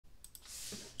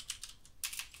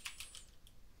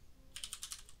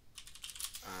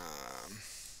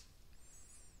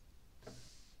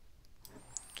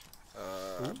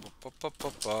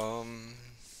Bu-bu-bu-bu-bum.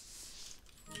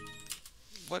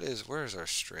 Where is our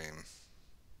stream?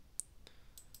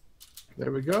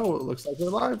 There we go. It looks like we're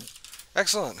live.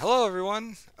 Excellent. Hello,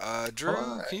 everyone. Drew,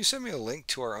 Hi. can you send me a link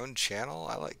to our own channel?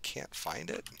 I can't find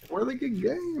it. Wehrlegig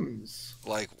Games.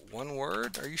 Like one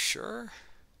word? Are you sure?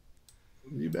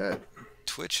 You bet.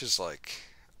 Twitch is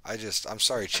I'm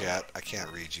sorry, chat. I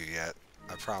can't read you yet.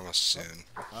 I promise soon.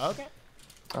 Okay.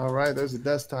 All right, there's a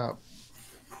desktop.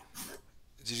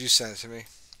 Did you send it to me?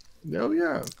 Oh,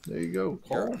 yeah. There you go,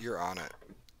 Cole. You're on it.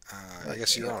 I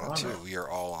guess you're on it too. We are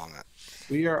all on it.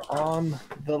 We are on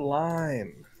the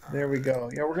line. There we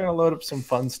go. Yeah, we're going to load up some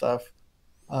fun stuff.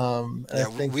 Yeah,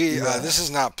 this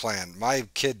is not planned. My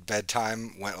kid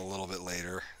bedtime went a little bit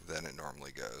later than it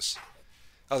normally goes.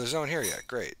 Oh, there's no one here yet.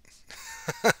 Great.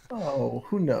 Oh,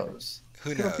 who knows?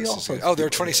 Who knows? Oh, there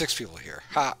are 26 people here.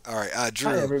 Ha! All right,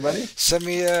 Drew. Hi, everybody. Send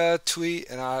me a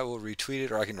tweet and I will retweet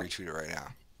it, or I can retweet it right now.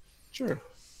 Sure.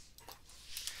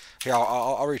 Here,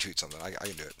 I'll retweet something. I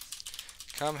can do it.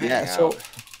 Come hang out. So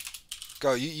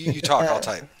Go. You talk. I'll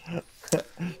type.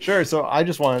 Sure. So I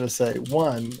just wanted to say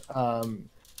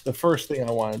the first thing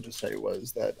I wanted to say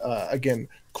was that again,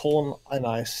 Cole and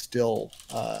I still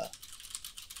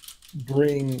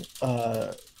bring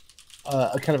a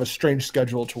kind of a strange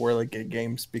schedule to Wehrlegig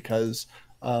Games because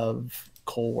of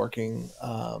Cole working,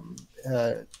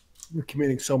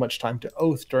 committing so much time to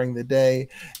Oath during the day,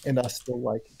 and us still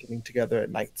like getting together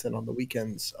at nights and on the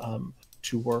weekends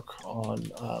to work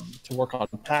on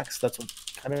PAX. That's what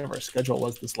kind of our schedule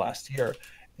was this last year,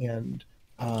 and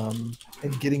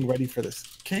getting ready for this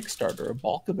Kickstarter. A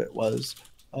bulk of it was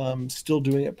still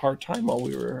doing it part time while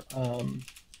we were.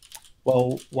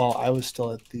 While I was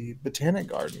still at the Botanic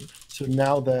Garden. So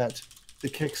now that the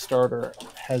Kickstarter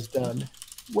has done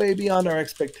way beyond our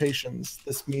expectations,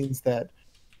 this means that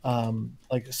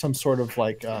like some sort of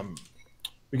we can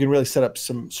really set up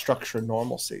some structure and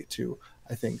normalcy to,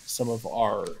 I think, some of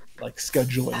our like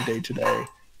scheduling day to day.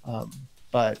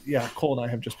 But yeah, Cole and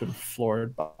I have just been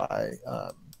floored by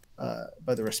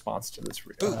the response to this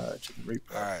to the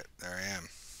replay. All right, there I am.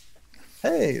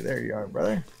 Hey, there you are,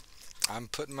 brother. I'm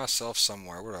putting myself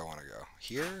somewhere. Where do I want to go?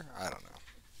 Here? I don't know.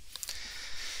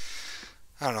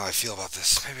 I don't know how I feel about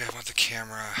this. Maybe I want the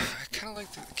camera. I kind of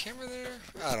like the camera there.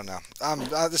 I don't know.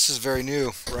 This is very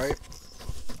new, right?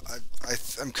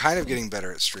 I'm kind of getting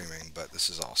better at streaming, but this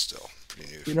is all still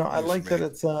pretty new. You know, I like that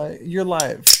it's you're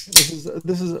live.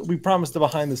 This is we promised the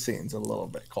behind the scenes a little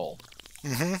bit, Cole.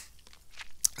 Mm-hmm.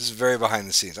 This is very behind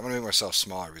the scenes. I'm going to make myself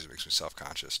smaller because it makes me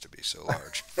self-conscious to be so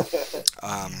large.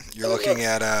 You're looking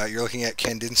at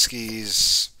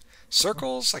Kandinsky's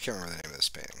Circles. I can't remember the name of this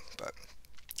painting, but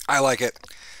I like it,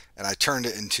 and I turned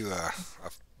it into a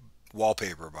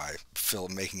wallpaper by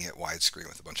making it widescreen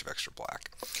with a bunch of extra black.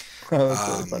 Oh, that's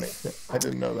really funny. I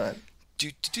didn't know that.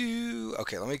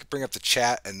 Okay, let me bring up the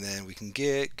chat, and then we can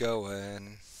get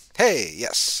going. Hey,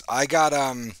 yes, I got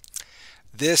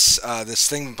this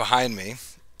thing behind me.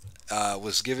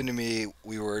 Was given to me.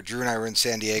 Drew and I were in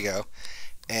San Diego,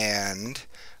 and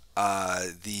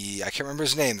I can't remember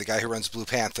his name, the guy who runs Blue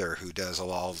Panther, who does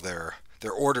all of their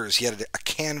orders. He had a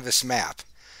canvas map,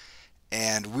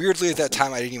 and weirdly at that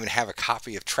time I didn't even have a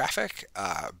copy of Traffic,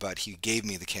 but he gave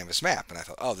me the canvas map, and I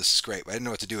thought, oh, this is great. But I didn't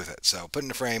know what to do with it, so put it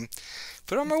in a frame,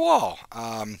 put it on my wall.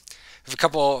 I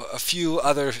have a few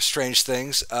other strange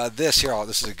things. This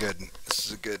is a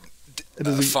good.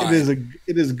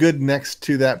 It is good next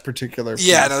to that particular piece.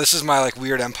 Yeah, no, this is my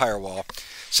weird empire wall.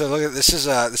 So look at this is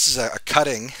a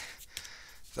cutting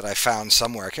that I found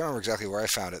somewhere. I can't remember exactly where I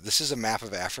found it. This is a map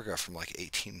of Africa from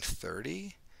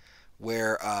 1830,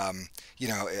 where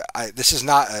this is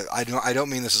not I don't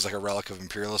mean this is like a relic of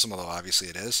imperialism, although obviously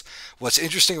it is. What's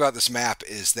interesting about this map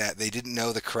is that they didn't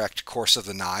know the correct course of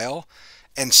the Nile,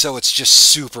 and so it's just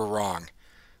super wrong.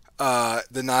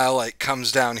 The Nile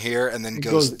comes down here and then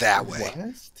goes that way.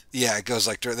 West? Yeah, it goes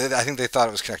I think they thought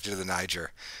it was connected to the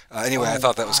Niger. Anyway, I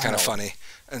thought that was kind of funny,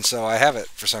 and so I have it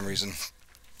for some reason.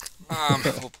 I'll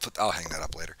hang that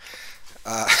up later.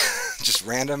 Just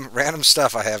random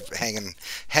stuff I have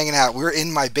hanging out. We're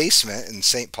in my basement in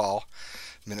St. Paul,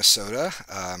 Minnesota.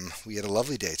 We had a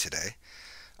lovely day today.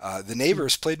 The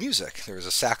neighbors played music. There was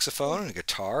a saxophone and a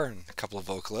guitar and a couple of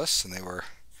vocalists, and they were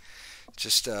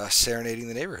just serenading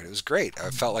the neighborhood. It was great. I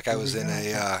felt like I was in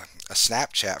a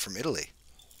Snapchat from Italy.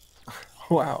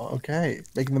 Wow. Okay,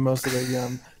 making the most of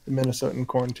the Minnesotan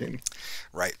quarantine.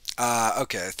 Right.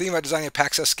 Okay. Thinking about designing a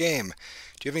PAX game.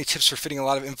 Do you have any tips for fitting a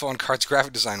lot of info on cards,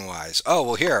 graphic design wise? Oh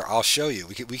well, here I'll show you.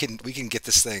 We can get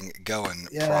this thing going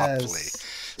properly.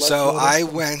 So I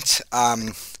went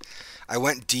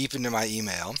deep into my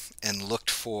email and looked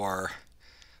for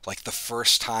like the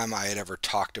first time I had ever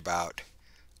talked about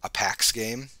a PAX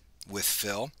game with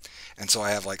Phil, and so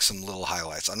I have like some little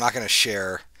highlights. I'm not going to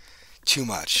share too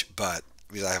much, but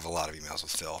because I have a lot of emails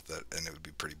with Phil, and it would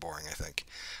be pretty boring, I think.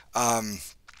 Um,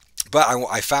 but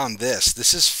I found this.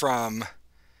 This is from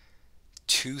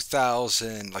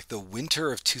 2000, like the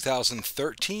winter of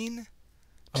 2013,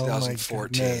 Oh my 2014.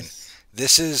 goodness.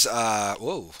 This is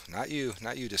whoa, not you,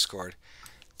 Discord.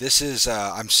 This is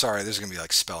I'm sorry, there's gonna be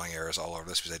like spelling errors all over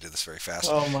this because I did this very fast.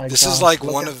 Oh my This is gosh, like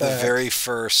look one at of the that. very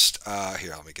first.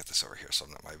 Here, let me get this over here so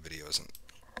that my video isn't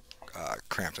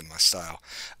cramped in my style.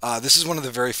 This is one of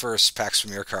the very first Pax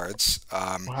Pamir cards.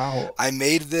 Wow. I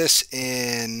made this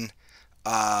in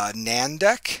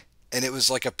Nandeck, and it was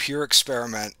like a pure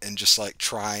experiment in just like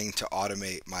trying to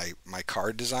automate my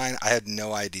card design. I had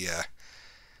no idea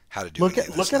how to do any of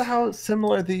this. Look at how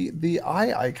similar the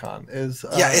eye icon is.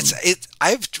 Yeah,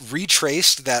 I've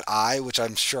retraced that eye, which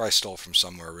I'm sure I stole from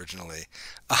somewhere originally.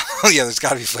 Yeah, there's got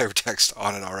to be flavor text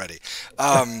on it already.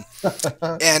 Um,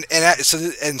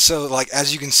 and so like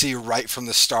as you can see right from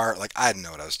the start, like I didn't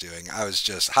know what I was doing. I was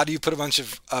just, how do you put a bunch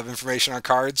of information on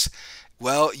cards?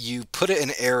 Well, you put it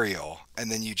in Arial, and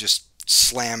then you just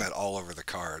slam it all over the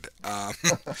card.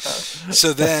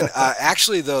 So then,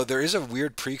 actually, though, there is a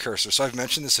weird precursor. So I've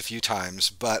mentioned this a few times,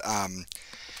 but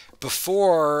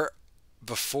before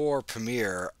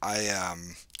Pamir,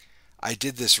 I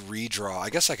did this redraw.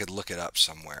 I guess I could look it up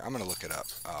somewhere. I'm gonna look it up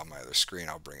on my other screen.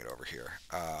 I'll bring it over here.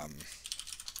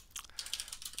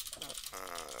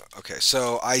 Okay,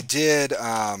 so I did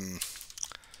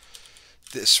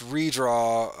this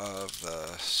redraw of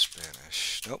the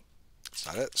Spanish. Nope, that's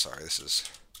not it. Sorry, this is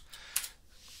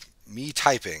me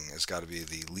typing. Has got to be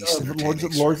the least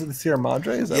entertaining. Lords of the Sierra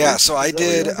Madre. Yeah, so I is that what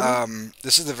you're did. looking at?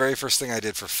 This is the very first thing I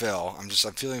did for Phil. I'm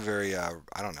feeling very I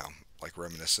don't know, like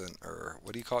reminiscent, or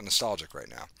what do you call it, nostalgic right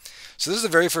now. So this is the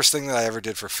very first thing that I ever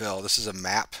did for Phil. This is a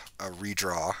map, a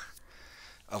redraw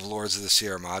of Lords of the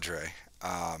Sierra Madre.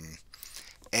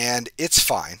 And it's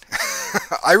fine.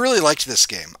 I really liked this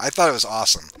game. I thought it was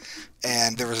awesome,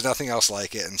 and there was nothing else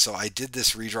like it. And so I did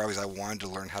this redraw because I wanted to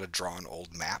learn how to draw an old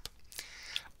map.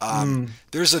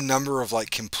 There's a number of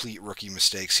like complete rookie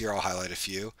mistakes here. I'll highlight a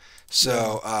few.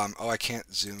 So, oh, I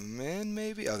can't zoom in.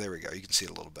 Maybe. Oh, there we go. You can see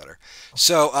it a little better.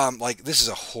 So, like this is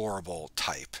a horrible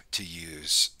type to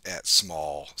use at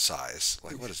small size.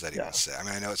 Like, what does that even say? I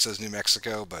mean, I know it says New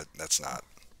Mexico, but that's not.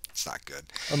 It's not good.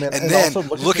 I mean, And and then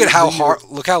also look at how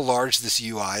look how large this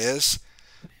UI is.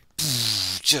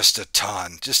 Just a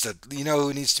ton. Just a, you know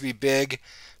who needs to be big?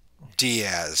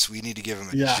 Diaz. We need to give him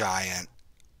a giant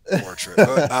portrait.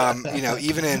 But, you know,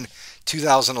 even in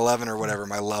 2011 or whatever,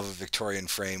 my love of Victorian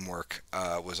framework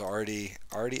was already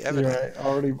evident. Right,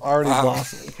 already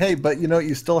blossoming. Hey, but you know,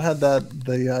 you still had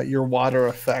the your water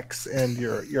effects and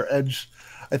your edge.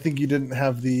 I think you didn't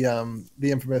have the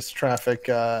infamous traffic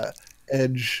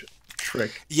edge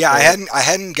trick. Yeah, right? I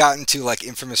hadn't gotten to like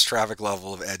infamous traffic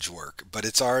level of edge work, but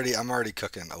I'm already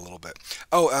cooking a little bit.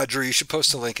 Oh, Drew, you should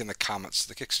post a link in the comments to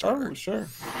the Kickstarter. Oh, sure,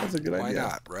 that's a good idea. Why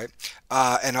not, right?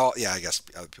 And yeah, I guess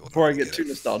other people Before I don't get too it.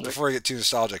 nostalgic. Before I get too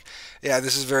nostalgic, yeah,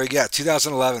 this is very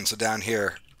 2011. So down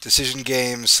here, Decision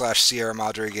Games / Sierra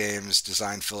Madre Games,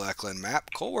 design Phil Eklund,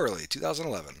 map Cole Worley,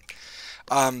 2011.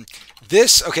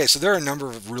 Okay, so there are a number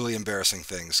of really embarrassing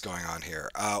things going on here.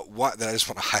 One that I just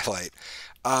want to highlight.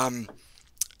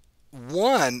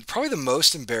 One, probably the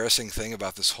most embarrassing thing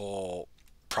about this whole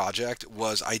project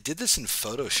was I did this in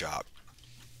Photoshop,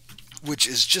 which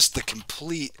is just the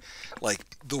complete, like,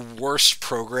 the worst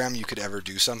program you could ever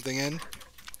do something in.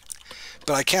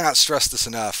 But I cannot stress this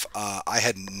enough. I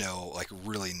had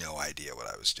really no idea what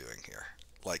I was doing here.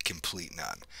 Like, complete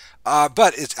none.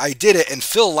 But I did it, and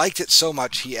Phil liked it so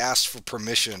much he asked for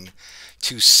permission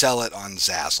to sell it on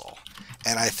Zazzle.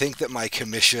 And I think that my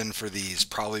commission for these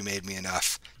probably made me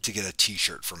enough to get a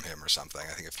t-shirt from him or something.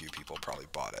 I think a few people probably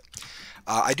bought it.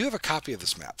 I do have a copy of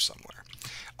this map somewhere.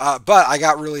 But I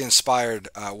got really inspired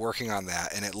working on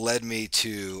that, and it led me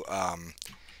to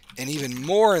an even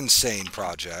more insane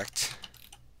project,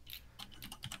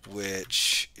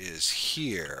 which is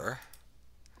here.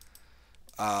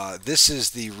 This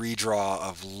is the redraw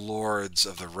of Lords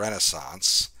of the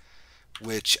Renaissance,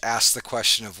 which asks the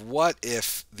question of what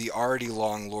if the already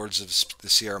long Lords of the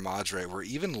Sierra Madre were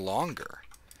even longer?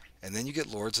 And then you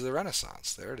get Lords of the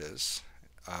Renaissance. There it is.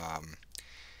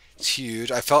 It's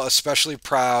huge. I felt especially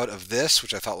proud of this,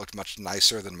 which I thought looked much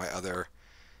nicer than my other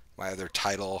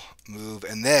title move.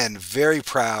 And then very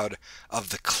proud of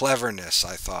the cleverness,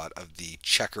 I thought, of the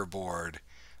checkerboard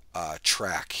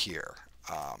track here.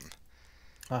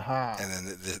 Aha. and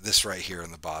then this right here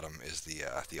in the bottom is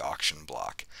the auction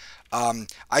block.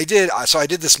 I did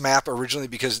this map originally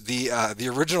because the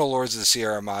original Lords of the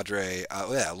Sierra Madre,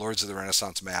 yeah, Lords of the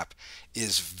Renaissance map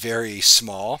is very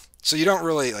small, so you don't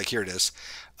really like. Here it is.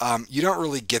 You don't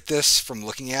really get this from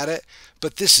looking at it,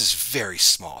 but this is very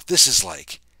small. This is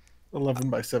like 11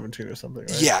 by 17 or something,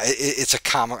 right? yeah, it's a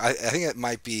comic. I think it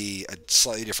might be a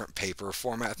slightly different paper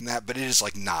format than that, but it is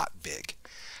like not big.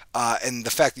 And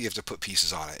the fact that you have to put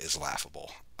pieces on it is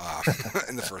laughable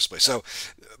in the first place. So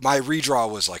my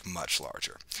redraw was like much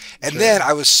larger. And Sure. then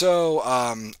I was so,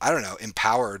 I don't know,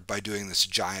 empowered by doing this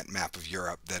giant map of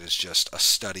Europe that is just a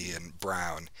study in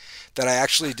brown that I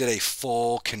actually did a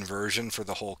full conversion for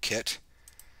the whole kit,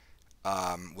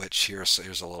 which here's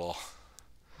a little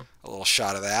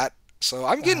shot of that. So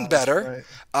I'm getting That's better. right.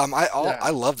 I Yeah.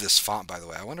 love this font, by the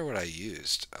way. I wonder what I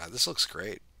used. This looks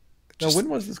great. Now, Just when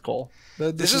was this goal?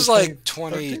 this This is was like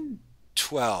 2013?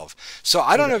 2012. So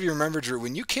I don't know Okay. if you remember, Drew,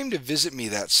 when you came to visit me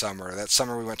that summer. That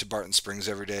summer we went to Barton Springs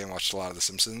every day and watched a lot of The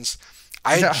Simpsons.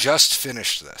 I had Yeah. just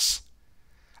finished this.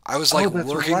 I was Oh, like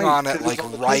that's working right. on it It was like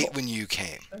on the right table. when you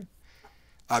came.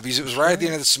 Because it was That's right at the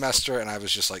end right. of the semester, and I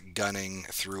was just like gunning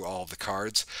through all of the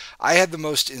cards. I had the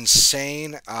most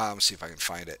insane. Let's see if I can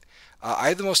find it. I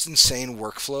had the most insane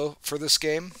workflow for this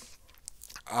game.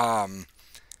 Um,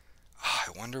 I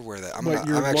wonder where that. What,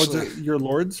 I'm actually. Your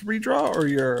Lords redraw, or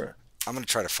your, I'm gonna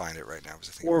try to find it right now because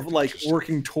I think it or might be like interesting.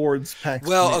 working towards Pax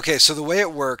Well, Pamir? okay. So the way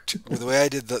it worked, or the way I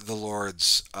did the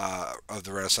Lords of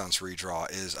the Renaissance redraw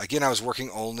is again I was working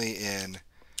only in.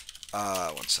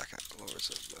 One second. Lords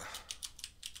of the.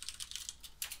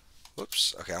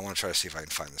 Whoops. Okay, I want to try to see if I can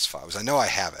find this file because I know I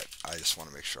have it. I just want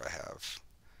to make sure I have.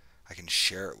 I can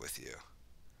share it with you.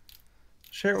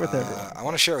 Share it with everyone. I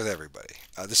want to share it with everybody.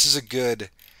 This is a good.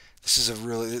 This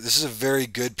is a very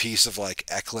good piece of like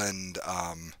Eklund.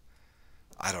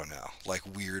 I don't know, like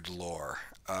weird lore.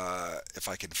 If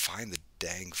I can find the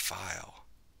dang file.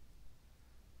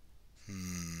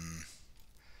 Hmm.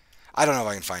 I don't know if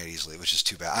I can find it easily, which is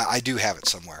too bad. I do have it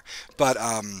somewhere, but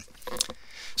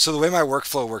so the way my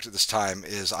workflow worked at this time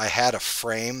is I had a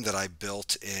frame that I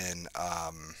built in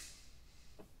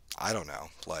I don't know,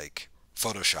 like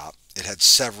Photoshop. It had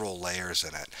several layers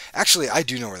in it. Actually, I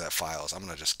do know where that file is. I'm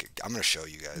gonna show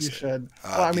you guys You it should.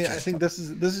 Well, I mean, I because think this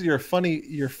is your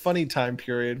funny time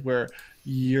period where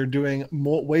you're doing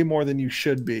way more than you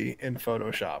should be in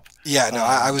Photoshop. yeah, no,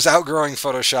 I Um, was outgrowing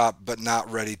Photoshop, but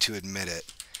not ready to admit it.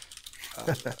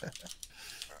 Uh,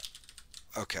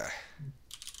 okay.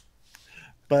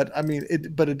 but I mean,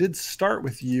 it did start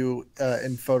with you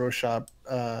in Photoshop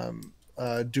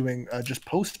doing just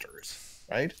posters,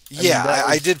 right? I mean, Yeah, that I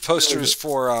was did really posters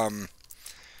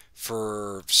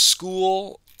for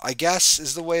school, I guess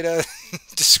is the way to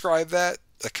describe that.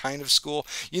 A kind of school.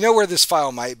 You know where this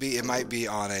file might be? It might be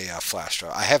on a flash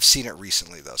drive. I have seen it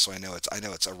recently though, so I know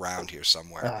it's around here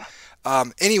somewhere. ah,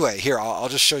 Anyway, here I'll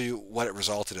just show you what it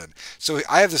resulted in. So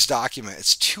I have this document.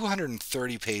 It's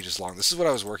 230 pages long. This is what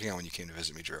I was working on when you came to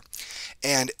visit me, Drew.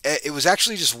 And it was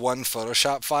actually just one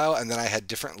Photoshop file, and then I had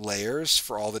different layers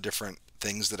for all the different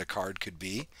things that a card could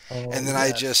be. oh And then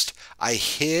yes, I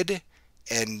hid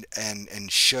and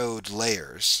showed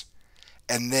layers,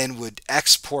 and then would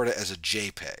export it as a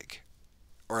JPEG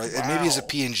or maybe as a wow.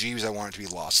 PNG because I want it to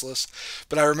be lossless.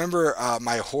 But I remember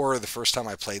my horror the first time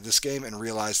I played this game and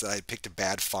realized that I picked a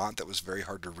bad font that was very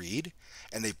hard to read,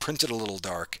 and they printed a little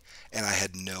dark, and I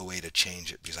had no way to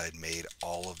change it because I had made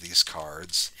all of these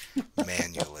cards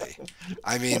manually.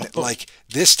 I mean, like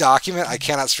this document, I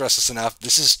cannot stress this enough.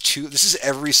 This is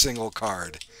every single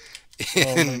card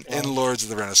Oh my in gosh. Lords of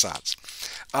the Renaissance.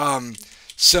 Um,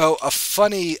 so a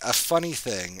funny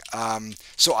thing.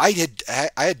 So I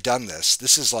had done this.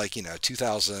 This is like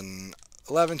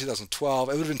 2011, 2012.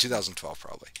 It would have been 2012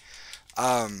 probably.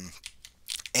 Um,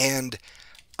 and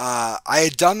I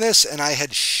had done this and I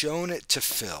had shown it to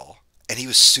Phil, and he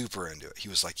was super into it. He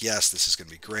was like, "Yes, this is going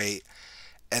to be great."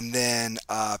 And then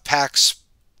Pax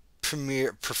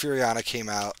Proferiana came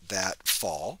out that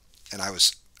fall, and I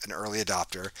was an early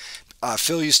adopter.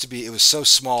 Phil used to be. It was so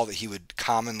small that he would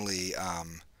commonly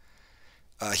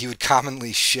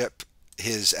ship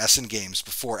his Essen games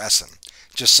before Essen,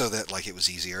 just so that like it was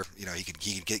easier. He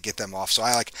could get them off. So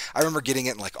I remember getting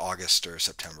it in like August or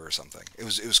September or something. It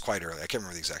was quite early. I can't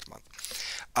remember the exact month.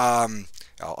 Um,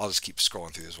 I'll just keep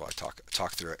scrolling through this while I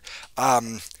talk through it.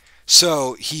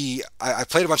 I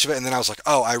played a bunch of it, and then I was like,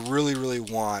 oh, I really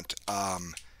want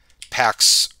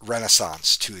PAX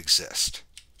Renaissance to exist.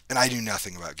 And I knew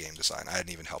nothing about game design. I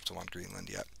hadn't even helped him on Greenland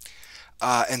yet.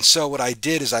 And so what I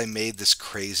did is I made this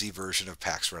crazy version of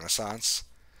PAX Renaissance,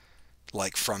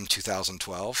 like from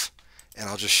 2012, and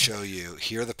I'll just show you.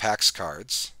 Here are the PAX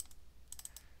cards.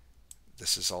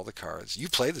 This is all the cards. You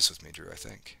played this with me, Drew, I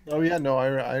think. Oh yeah, no, I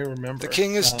The remember.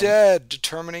 king is dead.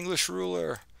 Determine English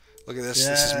ruler. Look at this.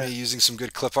 This is me Yes. using some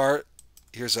good clip art.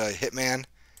 Here's a hitman.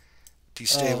 Oh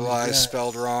Destabilized,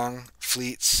 spelled yes. wrong.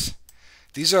 Fleets.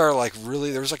 These are like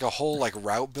really, there's like a whole like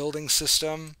route building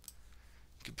system.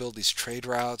 You could build these trade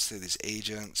routes. There are these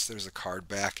agents. There's a card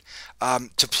back.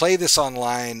 To play this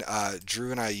online,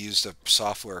 Drew and I used a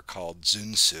software called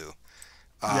Zunsu,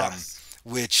 um, Yes.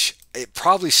 which it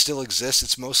probably still exists.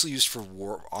 It's mostly used for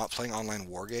playing online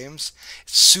war games.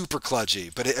 It's super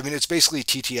kludgy, but I mean, it's basically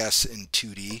TTS in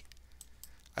 2D.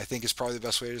 I think is probably the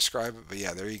best way to describe it. But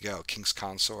yeah, there you go. King's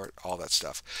Consort, all that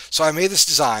stuff. So I made this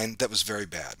design that was very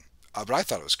bad, but I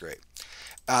thought it was great.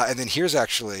 And then here's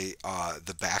actually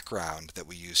the background that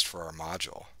we used for our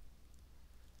module.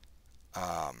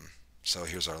 So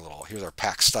here's our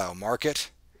pack style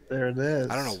market. There it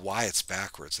I don't know is. why it's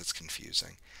backwards. That's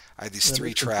confusing. I had these That three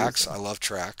is tracks. I confusing. love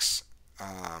tracks.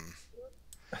 Um,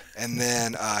 and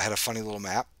then I had a funny little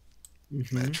map, Hmm.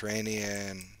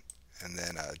 Mediterranean, and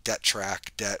then a debt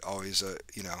track. Debt always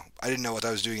I didn't know what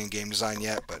I was doing in game design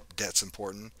yet, but debt's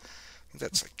important. I think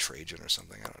that's like Trajan or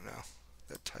something. I don't know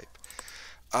that type.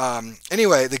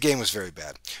 Anyway, the game was very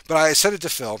bad, but I sent it to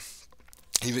Phil.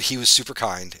 He was super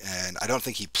kind, and I don't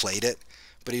think he played it,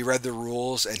 but he read the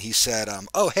rules and he said,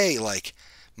 "Oh hey, like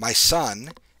my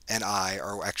son and I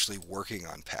are actually working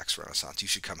on PAX Renaissance. You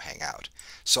should come hang out."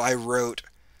 So I wrote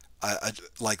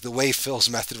like the way Phil's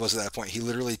method was at that point. He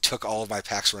literally took all of my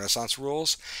PAX Renaissance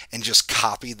rules and just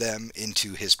copied them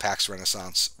into his PAX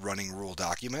Renaissance running rule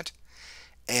document.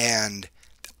 And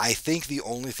I think the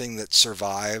only thing that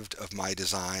survived of my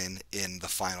design in the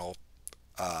final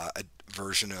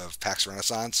version of PAX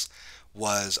Renaissance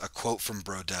was a quote from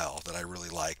Brodell that I really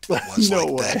liked. That was No like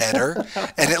the way. header,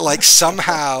 and it like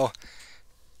somehow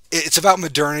it's about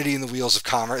modernity in the wheels of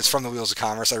commerce. It's from the wheels of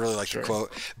commerce. I really like the Sure.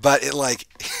 quote, but it like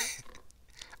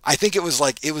I think it was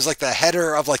like the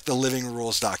header of like the living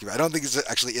rules document. I don't think it's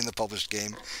actually in the published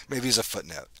game. Maybe it's a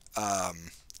footnote,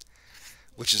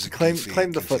 which is a Claim the goofy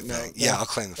thing. footnote. Yeah, I'll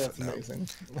claim the That's footnote. amazing.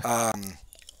 Um,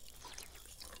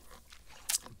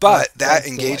 but that That's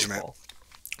engagement delightful.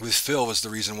 with Phil was the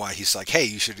reason why he's like, hey,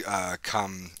 you should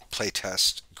come play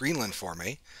test Greenland for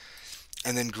me.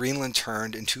 And then Greenland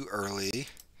turned into early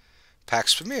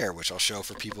Pax Pamir, which I'll show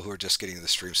for people who are just getting to the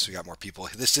stream so we got more people.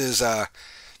 This is, I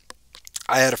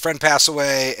had a friend pass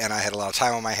away and I had a lot of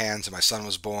time on my hands and my son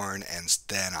was born and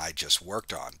then I just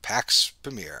worked on Pax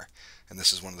Pamir. And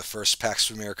this is one of the first Pax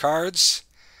Pamir cards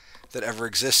that ever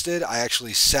existed. I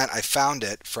found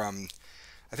it from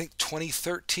I think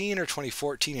 2013 or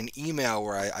 2014, an email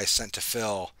where I sent to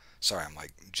Phil. Sorry, I'm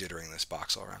like jittering this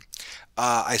box all around.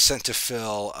 I sent to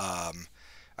Phil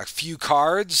a few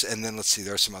cards, and then let's see,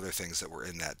 there are some other things that were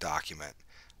in that document.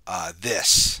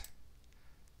 This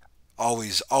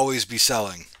always be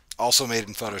selling. Also made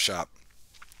in Photoshop.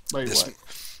 Wait, This what?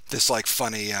 this like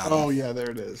funny Oh yeah, there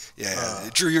it is. yeah,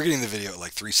 Drew, you're getting the video at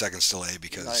like 3 seconds delay I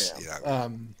because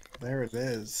am. There it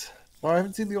is. Well, I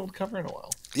haven't seen the old cover in a while.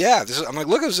 yeah, I'm like,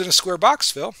 look, it was in a square box,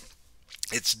 Phil.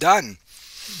 It's done.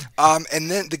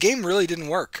 And then the game really didn't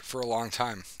work for a long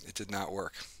time. It did not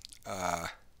work. Uh,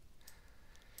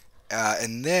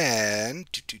 and then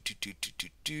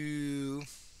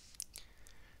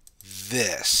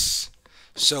this.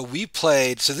 So we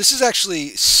played. So this is actually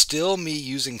still me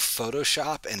using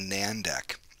Photoshop and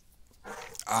Nandeck.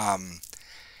 Um,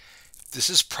 this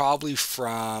is probably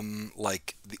from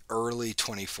like the early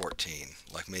 2014,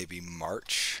 like maybe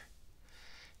March.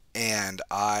 And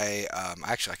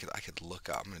actually I could look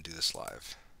up. I'm gonna do this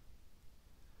live.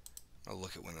 I'll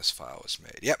look at when this file was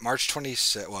made. Yep, March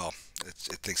 26th. Well, it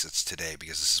thinks it's today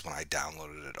because this is when I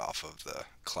downloaded it off of the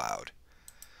cloud.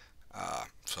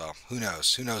 So who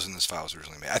knows? Who knows when this file was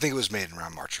originally made? I think it was made in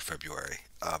around March or February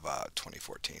of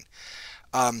 2014.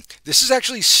 This is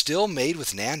actually still made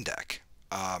with Nandeck,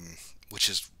 which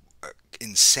is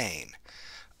insane.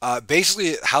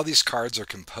 Basically, how these cards are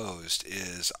composed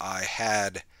is I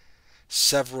had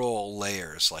several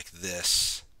layers like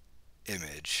this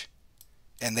image,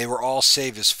 and they were all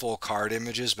saved as full card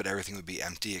images, but everything would be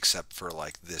empty except for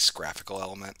like this graphical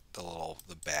element,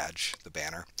 the badge, the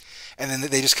banner, and then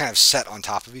they just kind of set on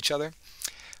top of each other.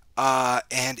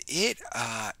 And it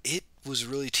was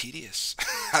really tedious.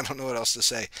 I don't know what else to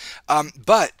say.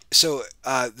 But so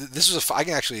this was I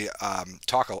can actually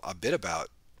talk a bit about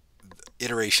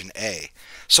iteration A.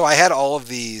 So I had all of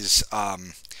these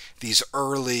these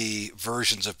early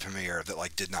versions of Pamir that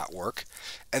like did not work.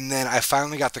 And then I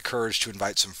finally got the courage to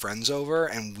invite some friends over,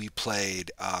 and we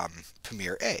played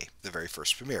Pamir A, the very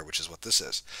first Pamir, which is what this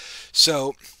is.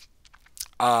 So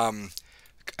um,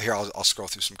 here I'll scroll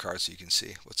through some cards so you can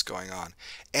see what's going on.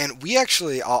 And we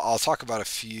actually I'll talk about a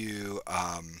few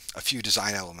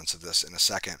design elements of this in a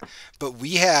second. But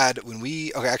we had when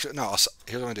we okay actually no here's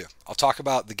what I'm gonna do. I'll talk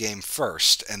about the game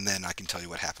first, and then I can tell you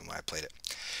what happened when I played it.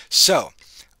 So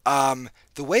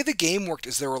the way the game worked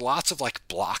is there were lots of like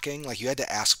blocking, like you had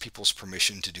to ask people's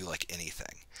permission to do like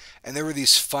anything, and there were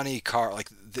these funny like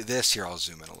this here. I'll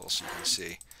zoom in a little so you can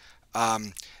see.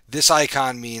 Um, this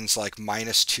icon means like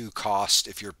 -2 cost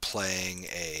if you're playing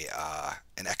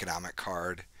an economic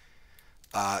card.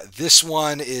 This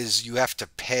one is you have to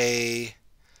pay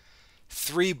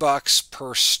 $3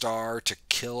 per star to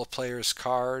kill a player's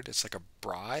card. It's like a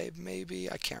bribe,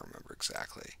 maybe. I can't remember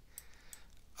exactly.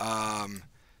 Um,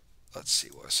 let's see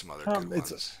what are some other good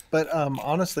It's ones. but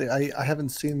honestly, I haven't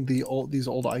seen these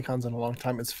old icons in a long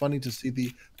time. It's funny to see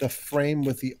the frame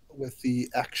with the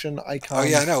action Oh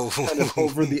yeah, icons no. kind of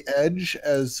over the edge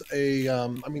as a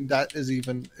I mean that is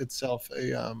even itself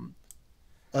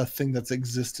a thing that's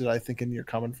existed, I think, in your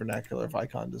common vernacular of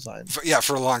icon design. Yeah,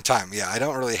 for a long time. Yeah, I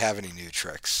don't really have any new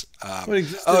tricks. Well, it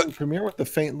existed Oh, in Premiere with the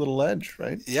faint little edge,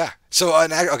 right? yeah. So,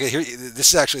 okay, here.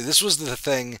 This was the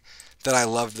thing that I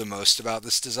loved the most about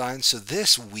this design. So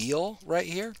this wheel right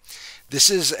here, this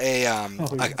is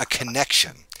Oh yeah. a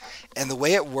connection, and the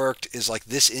way it worked is like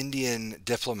this Indian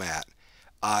diplomat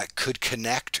could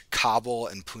connect Kabul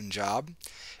and Punjab.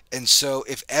 And so,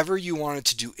 if ever you wanted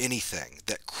to do anything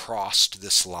that crossed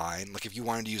this line, like if you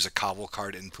wanted to use a Kabul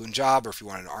card in Punjab, or if you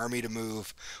wanted an army to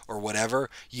move, or whatever,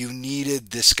 you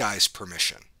needed this guy's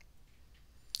permission.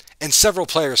 And several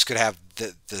players could have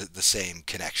the same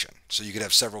connection. So you could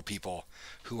have several people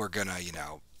who are gonna,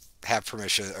 have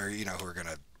permission, or who are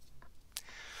gonna.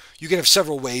 You could have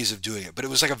several ways of doing it, but it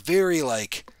was like a very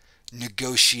like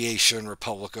negotiation,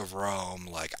 Republic of Rome,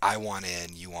 like I want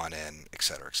in, you want in, et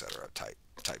cetera,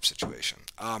 type situation.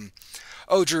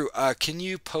 Oh, Drew, can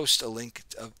you post a link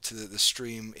to the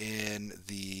stream in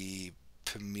the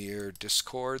Pamir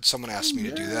Discord? Someone asked me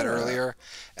to do that Yeah, earlier,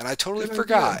 and I totally good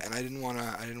forgot, idea. and I didn't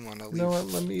want to You know leave what?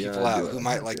 Let me people out do it. who I'm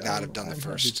might happy. like not have done the I'm happy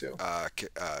first to.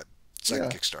 second Yeah.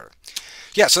 Kickstarter.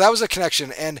 Yeah, so that was a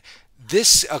connection, and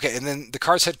this okay, and then the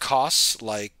cards had costs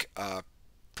like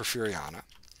Porfiriana.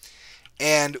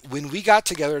 And when we got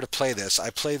together to play this, I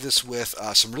played this with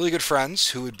some really good friends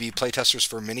who would be playtesters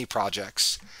for mini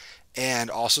projects, and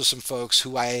also some folks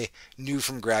who I knew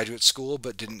from graduate school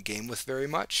but didn't game with very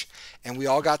much. And we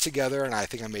all got together, and I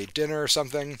think I made dinner or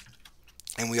something,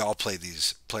 and we all played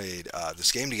this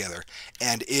game together,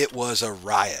 and it was a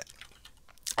riot.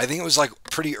 I think it was like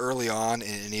pretty early on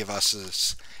in any of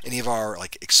our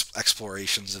like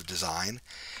explorations of design,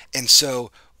 and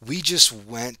so we just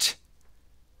went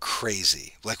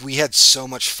crazy. Like we had so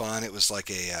much fun. It was like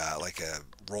a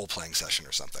role playing session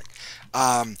or something.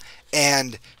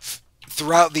 And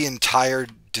throughout the entire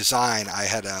design, I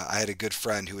had a good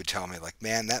friend who would tell me like,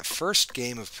 man, that first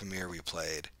game of Pamir we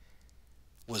played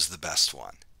was the best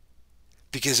one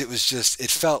because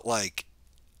it felt like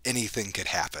anything could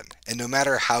happen, and no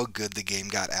matter how good the game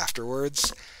got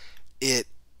afterwards, it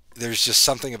there's just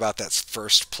something about that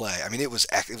first play. I mean, it was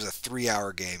a 3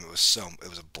 hour game. It was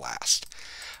a blast.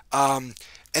 Um,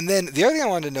 and then the other thing I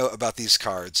wanted to note about these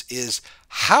cards is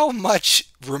how much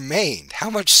remained, how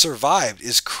much survived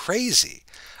is crazy.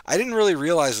 I didn't really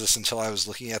realize this until I was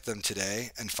looking at them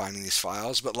today and finding these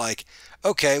files, but like,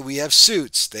 okay, we have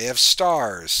suits, they have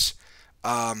stars,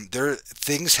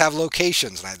 things have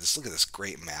locations, and I had this look at this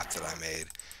great map that I made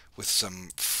with some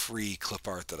free clip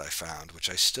art that I found, which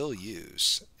I still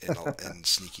use in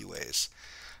sneaky ways.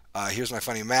 Here's my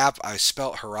funny map. I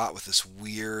spelt Herat with this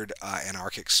weird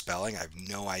anarchic spelling. I have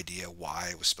no idea why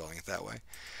I was spelling it that way.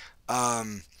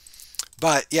 Um,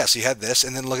 but yeah, so you had this,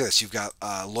 and then look at this. You've got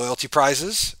loyalty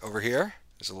prizes over here.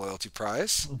 There's a loyalty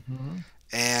prize, Hmm.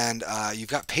 and you've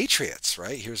got patriots.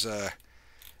 Right here's a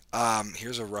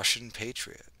Russian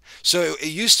patriot. So it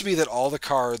used to be that all the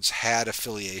cards had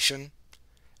affiliation,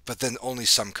 but then only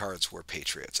some cards were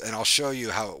patriots. And I'll show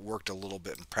you how it worked a little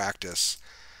bit in practice.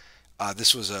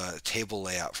 This was a table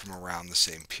layout from around the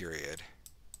same period.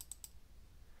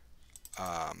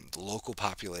 The local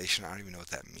population, I don't even know what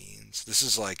that means. This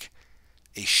is like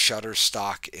a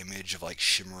Shutterstock image of like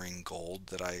shimmering gold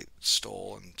that I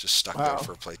stole and just stuck there Wow.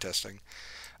 for playtesting.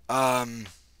 Um,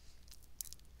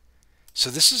 so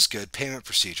this is good. Payment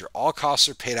procedure. All costs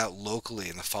are paid out locally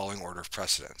in the following order of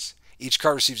precedence. Each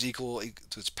card receives equal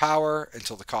to its power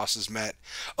until the cost is met.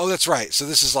 Oh, that's right. So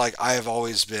this is like I have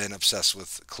always been obsessed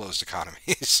with closed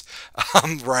economies,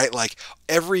 right? Like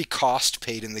every cost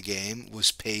paid in the game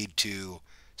was paid to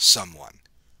someone,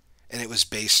 and it was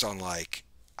based on like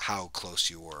how close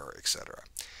you were, etc.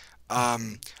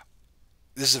 Mhm.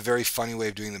 This is a very funny way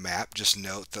of doing the map. Just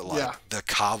note that Yeah. like the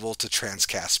Kabul to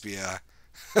Transcaspia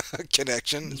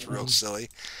connection is real Mhm. silly.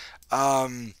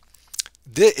 Um,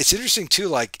 it's interesting too,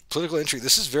 like political intrigue.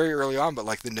 This is very early on, but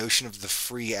like the notion of the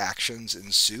free actions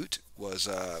in suit was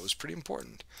pretty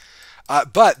important.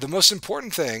 But the most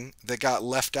important thing that got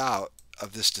left out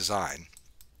of this design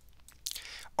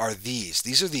are these.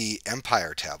 These are the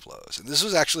Empire tableaus, and this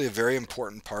was actually a very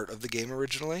important part of the game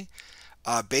originally.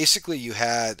 Basically, you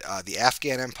had the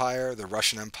Afghan Empire, the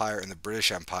Russian Empire, and the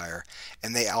British Empire,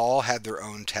 and they all had their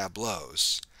own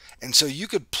tableaus. And so you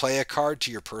could play a card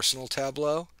to your personal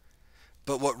tableau,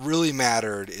 but what really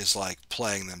mattered is like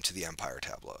playing them to the Empire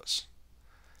tableaus.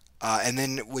 And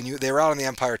then when they were out on the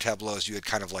Empire tableaus, you had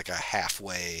kind of like a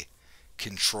halfway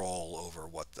control over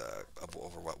what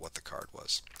the card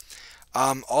was.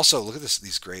 Also, look at this.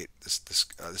 These great. This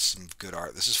is some good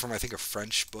art. This is from I think a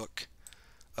French book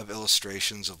of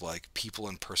illustrations of like people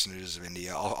and personages of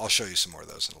India. I'll show you some more of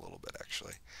those in a little bit,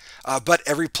 actually. But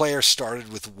every player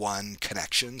started with one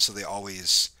connection, so they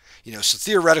always, so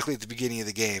theoretically at the beginning of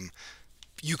the game,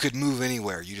 you could move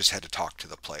anywhere. You just had to talk to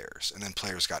the players, and then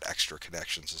players got extra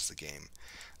connections as the game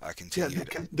Yeah, continued.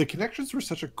 the connections were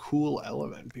such a cool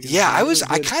element because Yeah, they really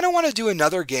I did kind of want to do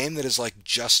another game that is like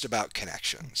just about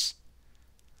connections.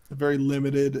 a very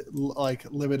limited, like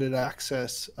limited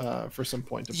access for some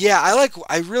point of Yeah, players.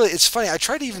 I really, it's funny. I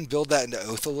tried to even build that into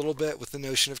Oath a little bit with the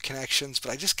notion of connections,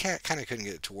 but I just kind of couldn't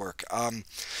get it to work.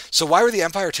 So why were the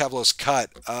Empire tableaus cut?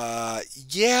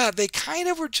 Yeah, they kind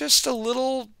of were just a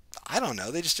little, I don't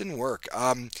know, they just didn't work.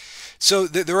 So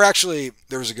there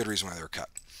was a good reason why they were cut.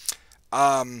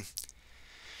 Um,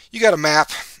 you got a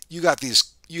map,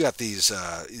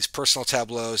 these personal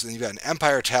tableaus, and then you've got an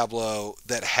Empire tableau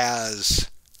that has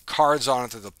cards on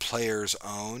it that the players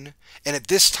own. And at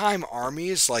this time,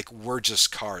 armies like were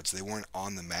just cards; they weren't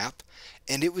on the map,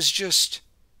 and it was just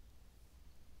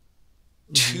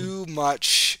Hmm. too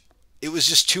much. It was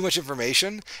just too much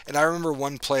information. And I remember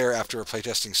one player after a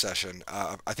playtesting session,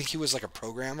 I think he was like a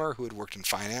programmer who had worked in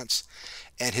finance,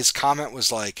 and his comment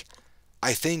was like,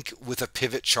 "I think with a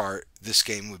pivot chart, this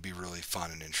game would be really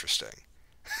fun and interesting."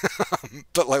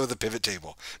 But like with a pivot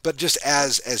table. But just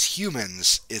as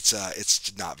humans, it's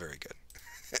not very good.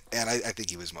 And I think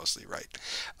he was mostly right.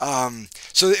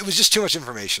 So it was just too much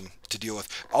information to deal with.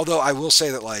 Although I will say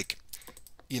that like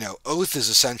Oath is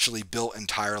essentially built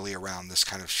entirely around this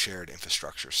kind of shared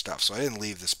infrastructure stuff. So I didn't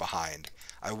leave this behind.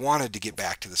 I wanted to get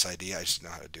back to this idea. I just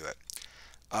didn't know how to do it.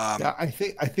 Um, Yeah, I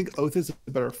think Oath is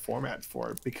a better format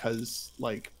for it because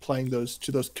like playing those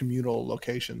communal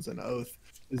locations in Oath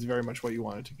is very much what you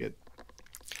wanted to get,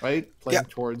 right? yeah, Playing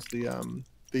towards the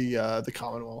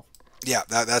Commonwealth. yeah,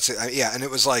 that's it. Yeah, and it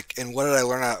was like, and what did I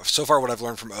learn out so far? What I've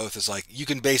learned from Oath is like you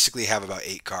can basically have about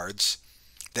 8 cards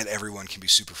that everyone can be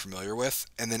super familiar with,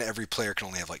 and then every player can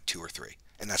only have like 2 or 3,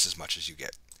 and that's as much as you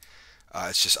get.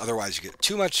 It's just otherwise you get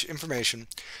too much information.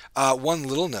 One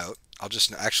little note, I'll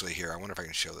just actually here. I wonder if I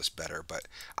can show this better, but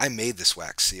I made this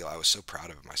wax seal. I was so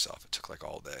proud of it myself. It took like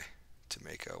all day to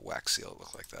make a wax seal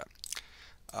look like that.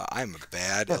 I'm a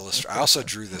bad illustrator. I also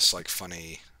drew this like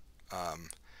funny, um,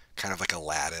 kind of like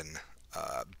Aladdin,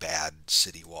 bad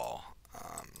city wall.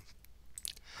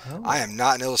 I am Oh,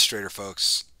 not an illustrator,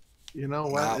 folks. you know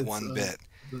what? Not It's one bit.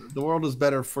 the world is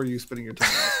better for you spending your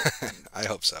time in Oath. I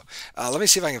hope so. Let me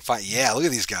see if I can find. Yeah, look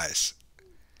at these guys.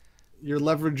 You're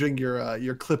leveraging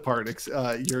your clip art,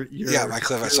 Yeah, my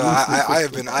clip. your So loosely I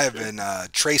have been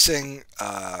tracing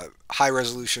high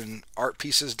resolution art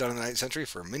pieces done in the 19th century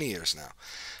for many years now.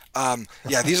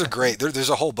 Yeah, these are great. There's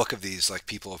a whole book of these, like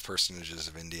people of personages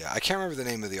of India. I can't remember the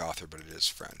name of the author, but it is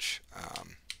French.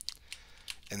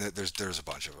 And there's a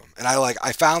bunch of them. And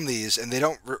I found these, and they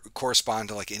don't correspond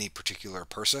to like any particular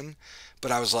person,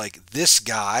 but I was like, this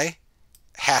guy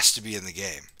has to be in the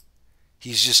game.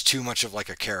 He's just too much of like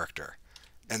a character.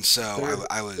 And so There's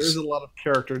I there's was a lot of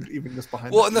character even just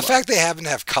behind well, that and the UI. fact they happen to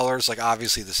have colors, like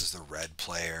obviously this is the red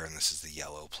player and this is the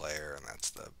yellow player and that's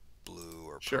the blue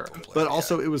or Sure, purple player. but Yeah.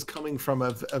 also it was coming from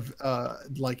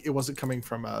like it wasn't coming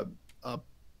from a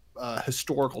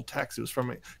historical text. It was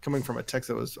coming from a text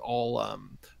that was all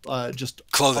just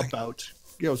Clothing. about,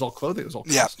 yeah, it was all clothing, it was all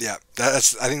Yeah, costume. yeah.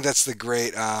 That's I think that's the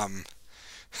great that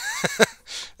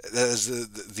is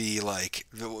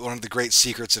one of the great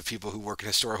secrets of people who work in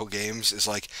historical games is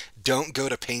like don't go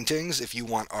to paintings if you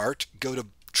want art. Go to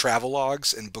travel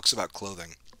logs and books about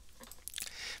clothing,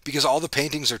 because all the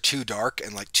paintings are too dark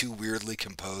and like too weirdly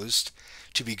composed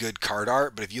to be good card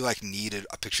art. But if you like needed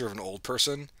a picture of an old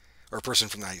person or a person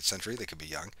from the 19th century, they could be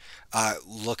young,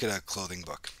 look at a clothing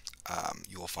book.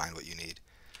 You will find what you need.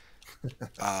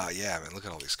 Yeah, man, look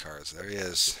at all these cards. There he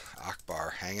is,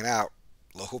 Akbar, hanging out,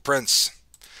 local prince.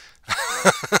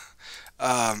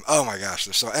 Oh my gosh,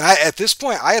 there's so. And at this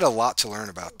point, I had a lot to learn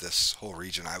about this whole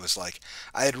region. I was like,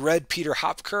 I had read Peter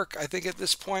Hopkirk, I think, at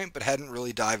this point, but hadn't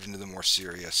really dived into the more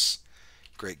serious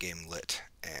Great Game Lit.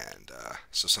 And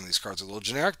so some of these cards are a little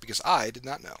generic because I did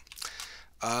not know.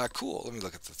 Cool. Let me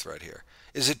look at the thread here.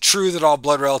 Is it true that all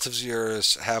blood relatives of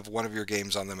yours have one of your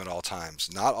games on them at all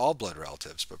times? Not all blood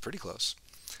relatives, but pretty close.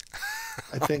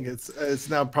 I think it's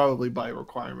now probably by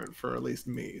requirement for at least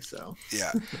me. So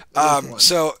yeah.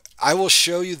 So I will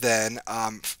show you then.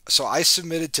 So I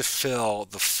submitted to Phil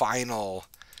the final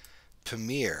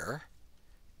Pamir.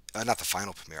 Not the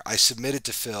final Pamir. I submitted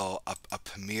to Phil a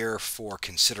Pamir for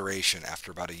consideration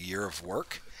after about a year of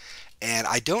work, and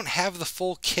I don't have the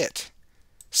full kit.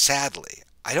 Sadly,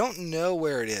 I don't know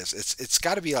where it is. It's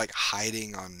got to be like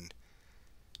hiding on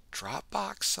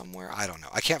Dropbox somewhere. I don't know.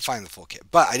 I can't find the full kit,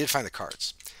 but I did find the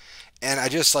cards, and I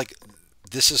just like,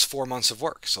 this is 4 months of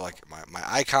work. So like my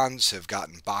icons have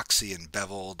gotten boxy and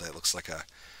beveled. It looks like a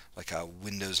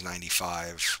Windows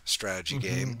 95 strategy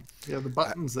game. Yeah, the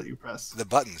buttons that you press. The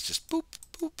buttons just boop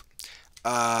boop.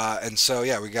 And so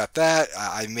yeah, we got that.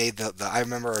 I made the I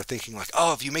remember thinking like,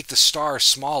 oh, if you make the star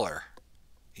smaller,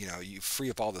 you free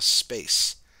up all the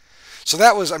space. So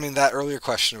that was, I mean, that earlier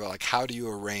question about like how do you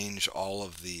arrange all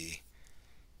of the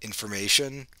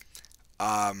information.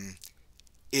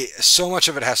 So much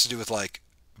of it has to do with like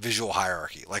visual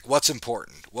hierarchy. Like what's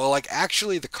important? Well, like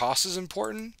actually the cost is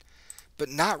important, but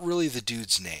not really the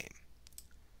dude's name.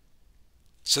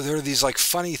 So there are these like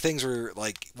funny things where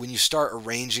like when you start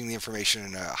arranging the information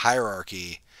in a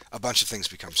hierarchy, a bunch of things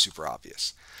become super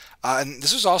obvious. And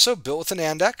this was also built with an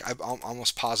AND deck. I'm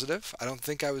almost positive. I don't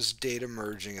think I was data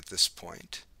merging at this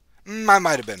point. I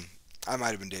might have been. I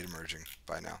might have been data merging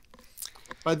by now.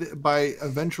 By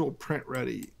eventual print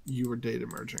ready, you were data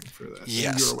merging for that.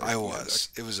 Yes, I was.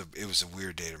 It was a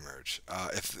weird data merge.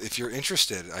 If you're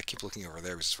interested, I keep looking over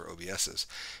there because it's for OBSs.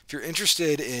 If you're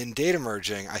interested in data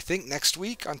merging, I think next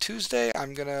week on Tuesday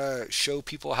I'm gonna show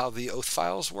people how the oath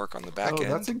files work on the back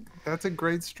end. That's a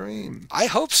great stream. I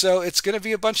hope so. It's gonna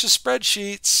be a bunch of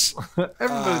spreadsheets.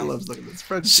 Everybody loves looking at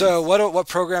spreadsheets. So what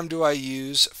program do I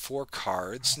use for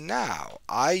cards now?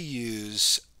 I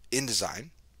use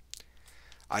InDesign.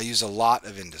 I use a lot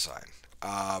of InDesign.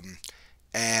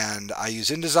 And I use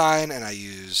InDesign and I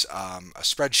use a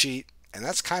spreadsheet, and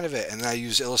that's kind of it. And then I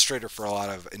use Illustrator for a lot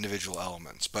of individual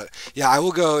elements. But yeah, I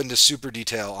will go into super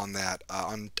detail on that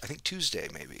on, I think, Tuesday,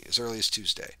 maybe, as early as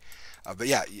Tuesday. But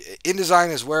yeah, InDesign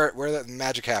is where that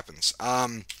magic happens.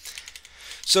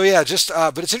 So yeah,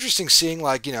 but it's interesting seeing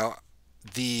like,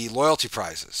 the loyalty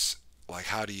prizes. Like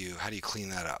how do you clean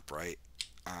that up, right?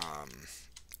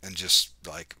 And just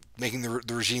like making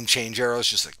the regime change arrows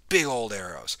just like big old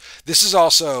arrows. This is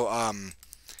also,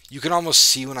 you can almost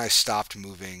see when I stopped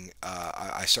moving,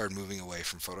 I started moving away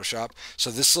from Photoshop.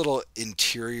 So this little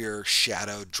interior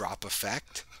shadow drop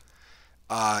effect,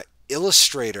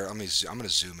 Illustrator, I'm going to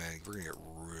zoom in. We're going to get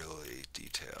really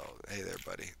detailed. Hey there,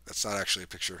 buddy. That's not actually a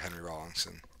picture of Henry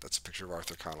Rawlinson. That's a picture of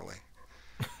Arthur Connolly.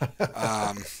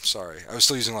 Sorry. I was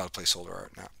still using a lot of placeholder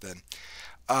art now then.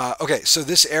 Okay, so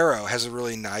this arrow has a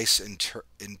really nice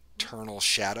internal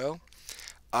shadow.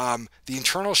 The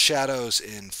internal shadows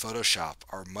in Photoshop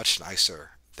are much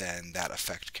nicer than that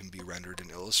effect can be rendered in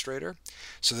Illustrator.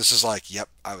 So this is like, yep,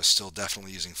 I was still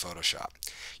definitely using Photoshop.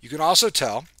 You can also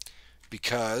tell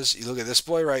because you look at this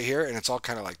boy right here and it's all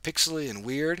kind of like pixely and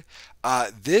weird.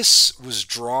 This was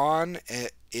drawn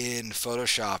in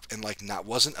Photoshop and like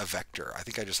wasn't a vector. I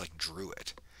think I just like drew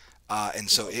it. And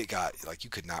so it got, like, you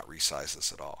could not resize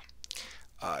this at all.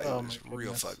 It was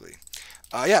real fugly.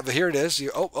 Yeah, but here it is.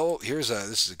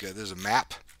 There's a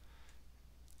map.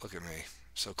 Look at me.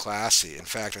 So classy. In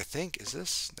fact, I think, is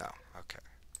this? No. Okay.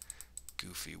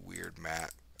 Goofy, weird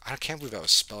map. I can't believe I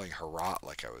was spelling Herat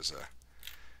like I was a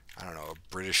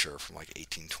Britisher from like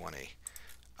 1820.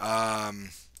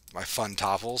 My fun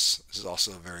topples. This is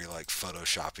also a very, like,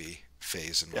 Photoshoppy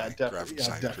phase in my graphic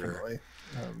design career.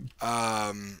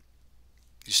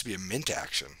 Used to be a mint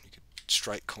action. You could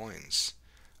strike coins.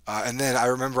 And then I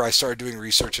remember I started doing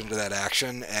research into that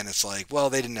action, and it's like, well,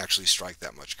 they didn't actually strike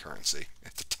that much currency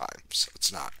at the time, so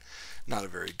it's not a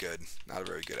very good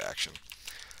action.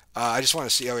 I just want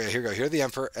to see. Oh yeah, here we go. Here are the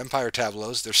Empire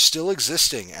tableaus. They're still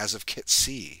existing as of Kit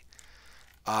C.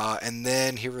 And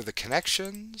then here were the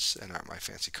connections, and my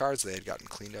fancy cards. They had gotten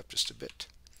cleaned up just a bit.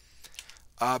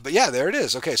 But yeah, there it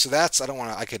is. Okay, so that's, I don't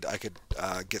want to. I could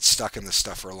get stuck in this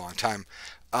stuff for a long time.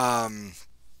 Um,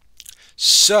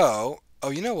 oh,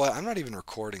 you know what? I'm not even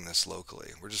recording this locally.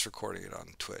 We're just recording it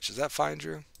on Twitch. Is that fine,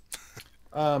 Drew?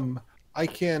 Um, I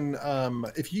can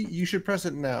if you should press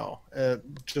it now,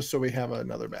 just so we have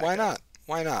another Why backup. not?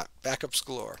 Why not? Backups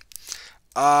galore.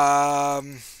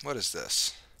 What is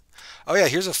this? Oh yeah,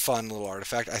 here's a fun little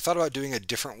artifact. I thought about doing a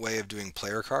different way of doing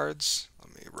player cards.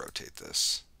 Let me rotate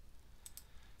this.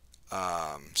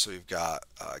 So we've got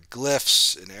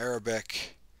glyphs in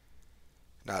Arabic,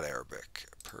 not Arabic,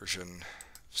 Persian,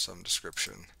 of some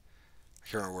description. I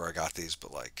can't remember where I got these,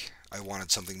 but like I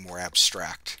wanted something more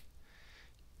abstract.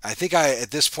 I think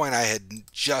at this point I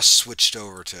had just switched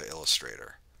over to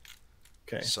Illustrator,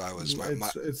 Okay, so I was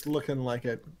it's looking like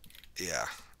it. yeah,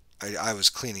 I was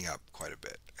cleaning up quite a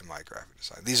bit in my graphic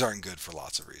design. These aren't good for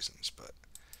lots of reasons, but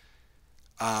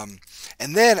um,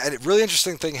 and then a really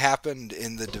interesting thing happened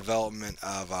in the development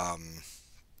of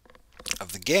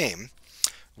the game,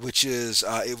 which is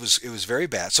it was very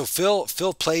bad. So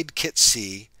Phil played Kit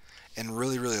C and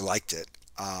really liked it,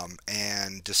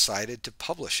 and decided to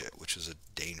publish it, which was a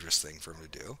dangerous thing for him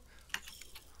to do.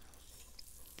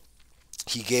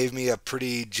 He gave me a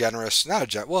pretty generous,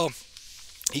 not a well,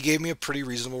 he gave me a pretty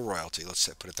reasonable royalty. Let's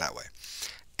say, put it that way,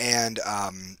 and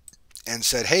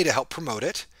said, hey, to help promote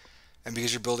it, and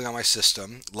because you're building on my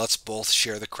system, let's both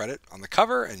share the credit on the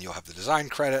cover, and you'll have the design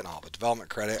credit, and I'll have the development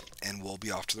credit, and we'll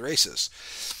be off to the races.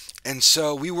 And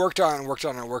so we worked on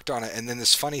it, and then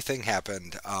this funny thing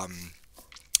happened.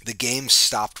 The game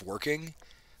stopped working,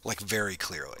 like very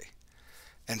clearly.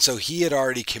 And so he had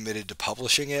already committed to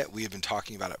publishing it. We had been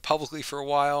talking about it publicly for a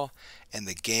while, and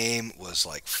the game was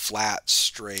like flat,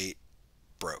 straight,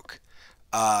 broke.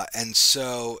 And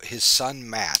so his son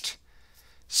Matt,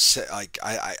 like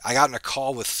I got in a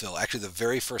call with Phil. Actually, the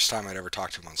very first time I'd ever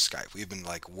talked to him on Skype. We've been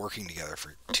like working together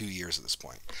for 2 years at this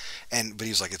point. But he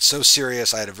was like, "It's so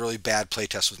serious. I had a really bad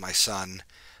playtest with my son.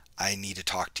 I need to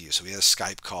talk to you." So we had a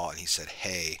Skype call, and he said,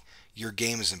 "Hey, your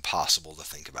game is impossible to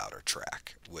think about or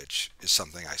track," which is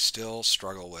something I still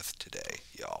struggle with today,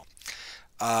 y'all.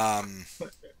 Um,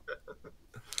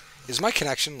 is my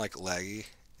connection like laggy?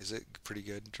 Is it pretty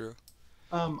good, Drew?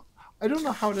 Um, I don't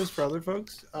know how it is for other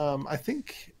folks. I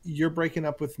think you're breaking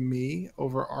up with me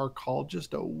over our call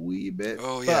just a wee bit,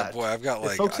 Oh yeah, boy, but I've got if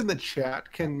like. folks in the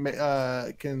chat can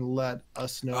let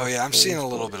us know Oh if yeah, I'm seeing a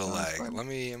little totally bit of sounds lag. fine.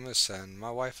 I'm gonna send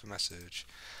my wife a message.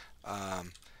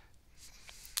 Um,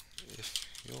 if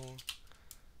you'll.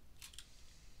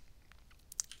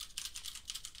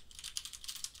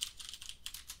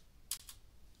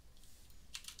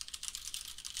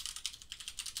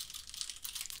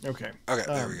 Okay. Okay,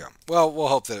 there we go. Well, we'll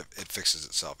hope that it fixes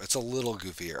itself. It's a little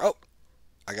goofier. Oh,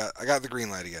 I got the green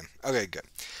light again. Okay, good.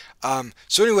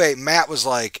 So anyway, Matt was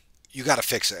like, "You got to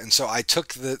fix it," and so I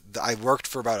took I worked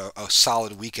for about a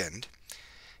solid weekend,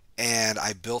 and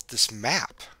I built this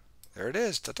map. There it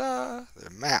is. Ta-da! The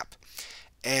map.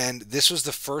 And this was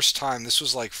the first time. This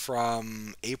was like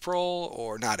from April,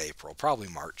 or not April, probably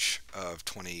March of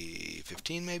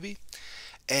 2015, maybe.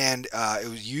 And it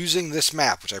was using this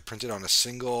map, which I printed on a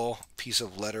single piece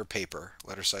of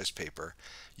letter-sized paper.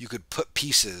 You could put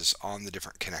pieces on the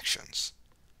different connections,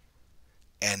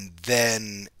 and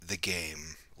then the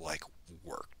game like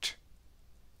worked.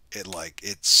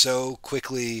 It so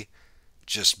quickly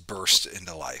just burst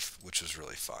into life, which was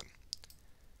really fun.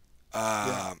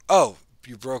 Yeah. Oh,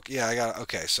 you broke. Yeah, I got.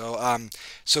 Okay, so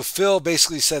Phil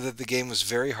basically said that the game was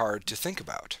very hard to think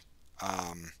about.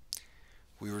 Um,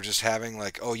 we were just having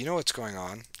like, oh, you know what's going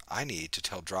on? I need to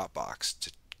tell Dropbox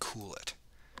to cool it.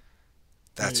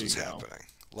 There That's you what's go. happening.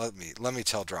 Let me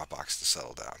tell Dropbox to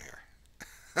settle down here.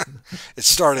 It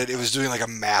started. It was doing like a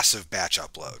massive batch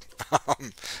upload.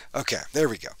 Okay, there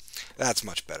we go. That's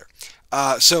much better.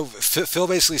 So Phil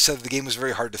basically said the game was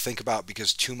very hard to think about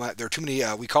because too much. There are too many.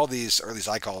 We call these, or at least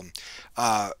I call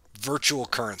them, virtual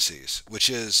currencies, which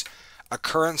is a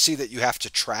currency that you have to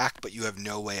track, but you have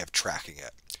no way of tracking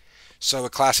it. So a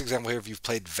classic example here, if you've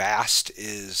played Vast,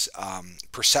 is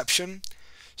perception.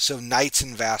 So knights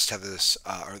in Vast have this,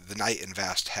 or the knight in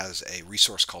Vast has a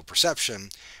resource called perception,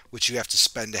 which you have to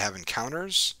spend to have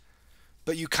encounters,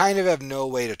 but you kind of have no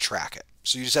way to track it.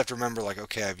 So you just have to remember, like,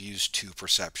 okay, I've used 2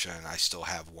 perception, I still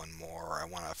have one more, or I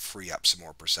want to free up some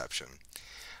more perception.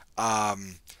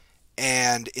 Um,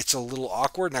 and it's a little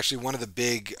awkward. And actually, one of the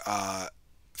big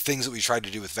things that we tried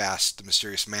to do with Vast, the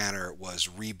Mysterious Manor, was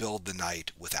rebuild the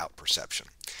knight without perception.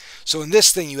 So in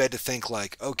this thing, you had to think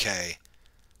like, okay,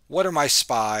 what are my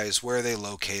spies? Where are they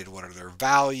located? What are their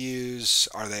values?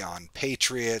 Are they on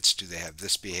Patriots? Do they have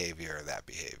this behavior or that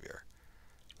behavior?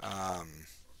 Um,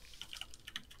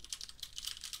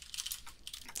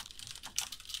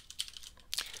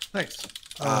 Nice.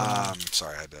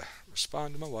 sorry, I had to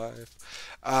respond to my wife.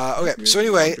 Okay, so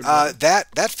anyway,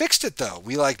 that fixed it though.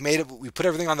 We like made it. We put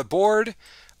everything on the board.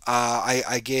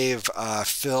 I gave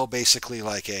Phil basically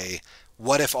like a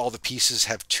what if all the pieces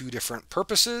have two different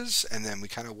purposes, and then we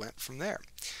kind of went from there.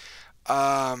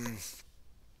 Um,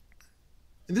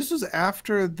 This was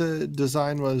after the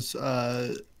design was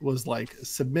like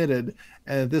submitted,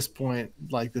 and at this point,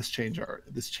 like this change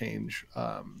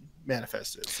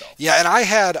manifested itself. yeah, and I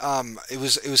had it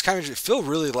was kind of Phil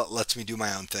really lets me do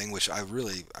my own thing, which I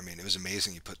mean it was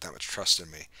amazing. He put that much trust in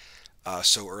me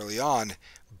so early on.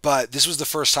 But this was the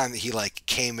first time that he like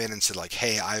came in and said like,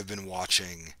 "Hey, I've been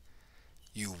watching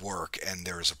you work and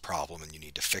there is a problem and you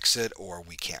need to fix it or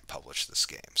we can't publish this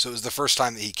game." So it was the first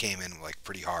time that he came in like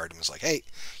pretty hard and was like, "Hey,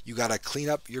 you got to clean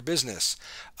up your business."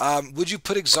 Would you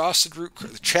put exhausted root?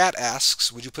 The chat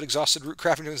asks, would you put exhausted root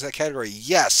crafting into that category?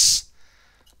 Yes.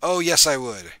 Oh yes, I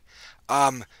would.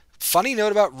 Um, Funny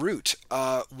note about Root.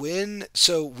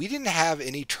 So we didn't have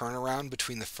any turnaround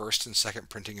between the first and second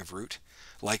printing of Root.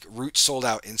 Like Root sold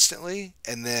out instantly,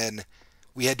 and then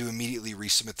we had to immediately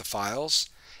resubmit the files.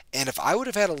 And if I would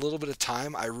have had a little bit of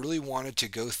time, I really wanted to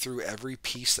go through every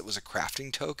piece that was a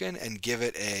crafting token and give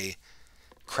it a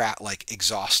like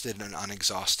exhausted and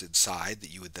unexhausted side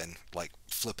that you would then like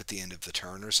flip at the end of the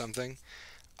turn or something.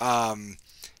 Um,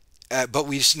 but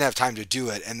we just didn't have time to do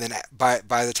it. And then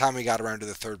by the time we got around to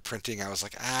the third printing, I was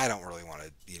like, I don't really want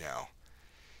to,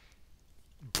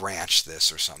 branch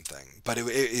this or something. But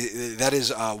that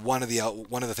is one of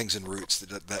the things in Roots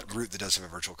that Root that does have a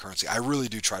virtual currency. I really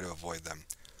do try to avoid them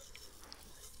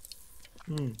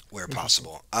where Interesting.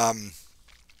 possible.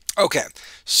 Okay,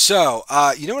 so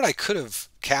you know what I could have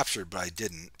captured, but I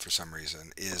didn't for some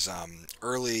reason, is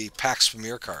early Pax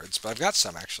Pamir cards. But I've got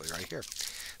some actually right here.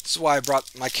 This is why I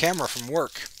brought my camera from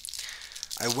work.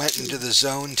 I went into the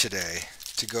zone today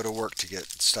to go to work to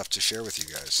get stuff to share with you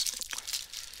guys.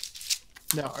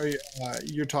 Now, are you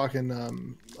you're talking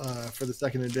for the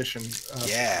second edition?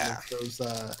 Yeah,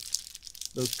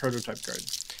 Those prototype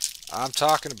cards. I'm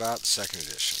talking about the second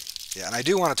edition. Yeah, and I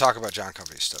do want to talk about John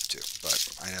Company stuff too, but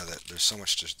I know that there's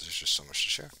just so much to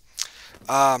share.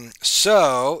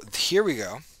 So here we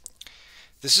go.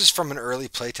 This is from an early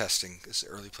playtesting. This is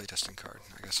an early playtesting card.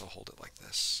 I guess I'll hold it like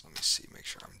this. Let me see, make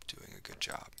sure I'm doing a good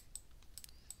job.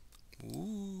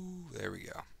 Ooh, there we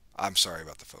go. I'm sorry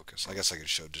about the focus. I guess I could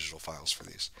show digital files for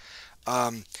these.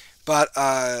 But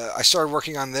I started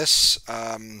working on this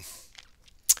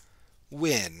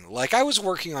when, like, I was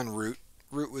working on Root.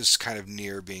 Root was kind of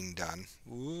near being done.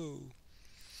 Ooh.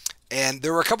 And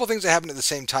there were a couple things that happened at the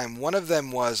same time. One of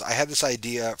them was I had this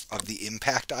idea of the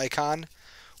impact icon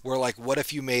where like what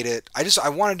if you made it I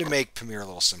wanted to make Pamir a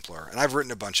little simpler, and I've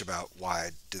written a bunch about why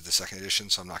I did the second edition,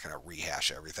 so I'm not going to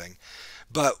rehash everything,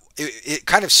 but it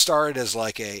kind of started as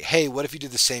like a hey, what if you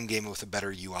did the same game with a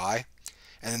better UI,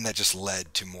 and then that just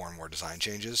led to more and more design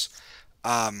changes.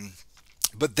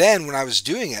 But then when I was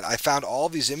doing it, I found all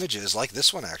these images like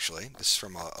this one. Actually, this is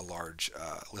from a large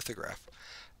lithograph.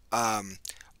 um,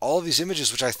 all of these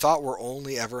images which I thought were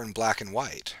only ever in black and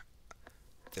white.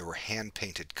 There were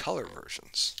hand-painted color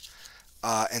versions.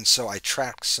 And so I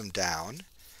tracked some down,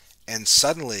 and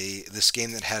suddenly this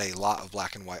game that had a lot of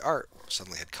black and white art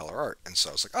suddenly had color art. And so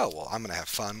I was like, oh, well, I'm going to have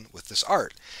fun with this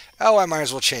art. Oh, I might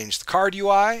as well change the card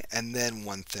UI. And then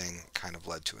one thing kind of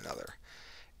led to another.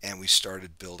 And we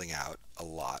started building out a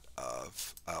lot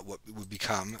of what would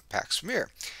become Pax Pamir.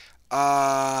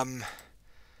 Um,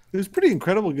 It was pretty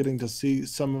incredible getting to see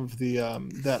some of the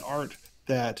that art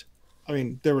that I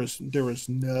mean there was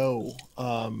no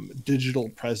digital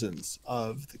presence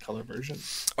of the color version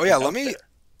oh yeah, like out there.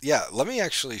 let me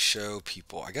actually show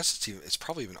people. I guess it's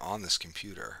probably even on this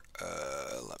computer.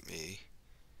 Let me.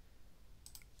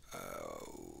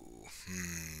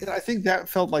 And I think that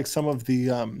felt like some of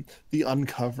the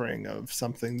uncovering of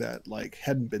something that like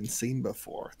hadn't been seen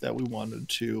before that we wanted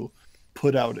to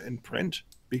put out in print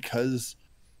because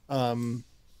um,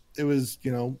 it was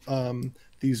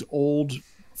these old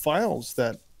files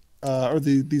that or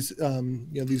these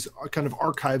these kind of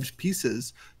archived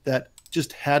pieces that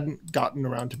just hadn't gotten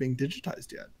around to being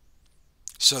digitized yet.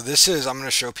 So this is I'm going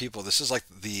to show people. This is like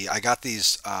I got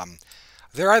these.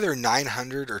 They're either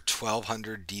 900 or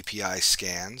 1200 DPI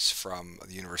scans from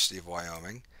the University of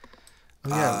Wyoming. Oh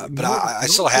yeah, But no, I no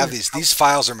still one have can these. These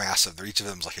files are massive. They're each of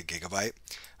them is like a gigabyte.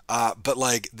 But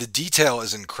like the detail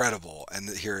is incredible. And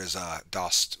here is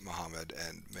Dost Mohammed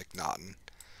and McNaughton.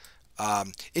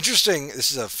 Interesting.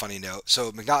 This is a funny note.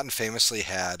 So McNaughton famously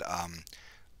had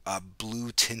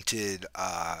blue tinted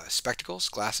spectacles,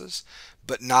 glasses,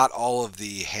 but not all of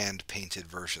the hand painted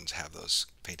versions have those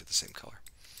painted the same color.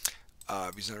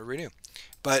 Because I never knew.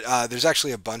 But there's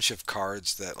actually a bunch of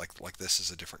cards that like this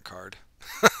is a different card.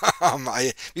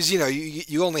 Because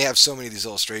you only have so many of these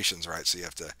illustrations, right? So you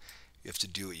have to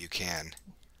do what you can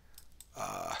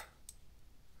uh,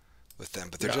 with them.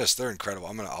 But Yeah. they're incredible.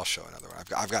 I'll show another one.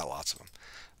 I've got lots of them.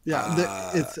 Yeah,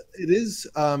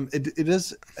 it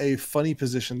is a funny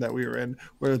position that we were in,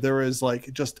 where there is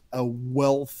like just a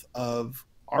wealth of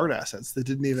art assets that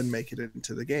didn't even make it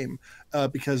into the game,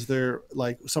 because they're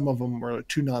like, some of them were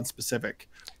too non-specific,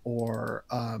 or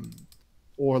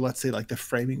let's say like the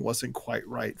framing wasn't quite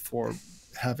right for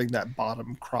having that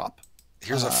bottom crop.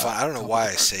 Here's a fun. I don't know Top of why the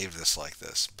I card. saved this like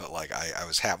this, but like I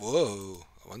was happy. Whoa,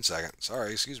 1 second.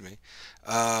 Sorry, excuse me.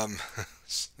 Um,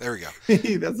 there we go.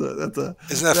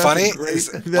 Isn't that That's a funny? great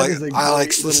that Like is a I like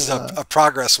great this is little a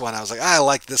progress one. I was like, I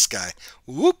like this guy.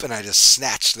 Whoop, and I just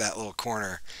snatched that little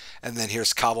corner. And then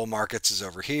here's Cobble Markets is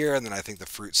over here, and then I think the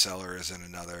fruit seller is in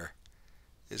another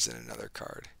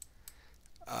card.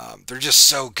 They're just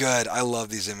so good. I love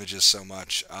these images so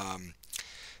much.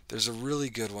 There's a really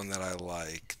good one that I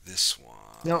like. This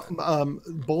Now, one.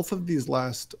 both of these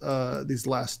last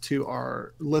two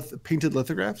are painted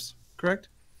lithographs, correct?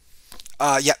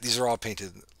 Yeah, these are all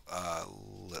painted uh,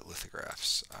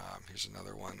 lithographs. Here's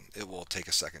another one. It will take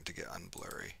a second to get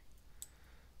unblurry.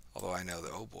 Although I know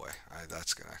that, oh boy,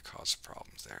 that's going to cause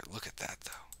problems there. Look at that,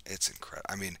 though. It's incredible.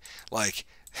 I mean, like,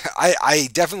 I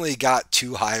definitely got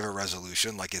too high of a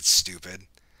resolution. Like, it's stupid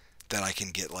that I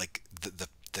can get, like,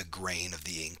 the grain of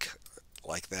the ink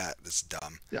like that. That's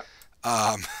dumb. Yeah.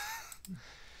 Um,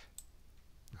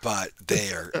 but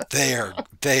they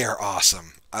are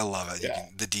awesome. I love it. Yeah.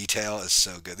 The detail is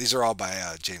so good. These are all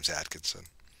by James Atkinson.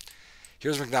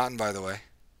 Here's McNaughton, by the way.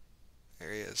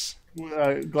 There he is.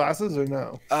 Glasses or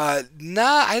no?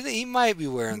 Nah, I think he might be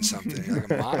wearing something like a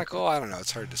monocle. I don't know.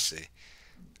 It's hard to see.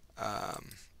 Um,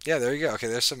 yeah, there you go. Okay,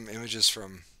 there's some images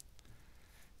from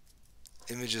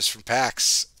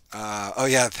PAX. Oh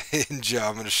yeah, Joe.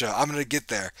 I'm gonna get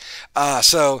there.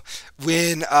 So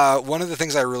when one of the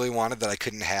things I really wanted that I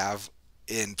couldn't have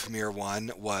in Premiere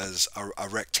One was a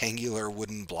rectangular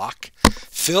wooden block.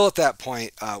 Phil at that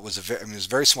point I mean, it was a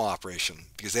very small operation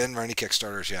because they hadn't run any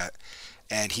Kickstarters yet,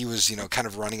 and he was kind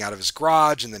of running out of his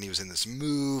garage, and then he was in this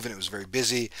move, and it was very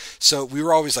busy. So we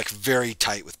were always like very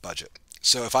tight with budget.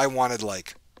 So if I wanted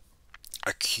like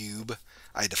a cube,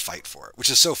 I had to fight for it, which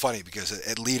is so funny because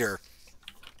at Leader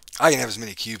I can have as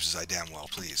many cubes as I damn well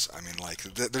please. I mean, like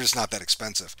they're just not that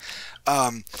expensive.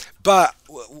 But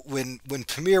when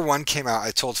Premiere One came out,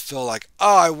 I told Phil like,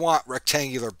 "Oh, I want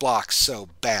rectangular blocks so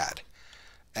bad."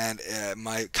 And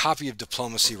my copy of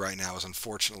Diplomacy right now is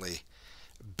unfortunately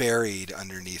buried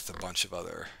underneath a bunch of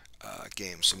other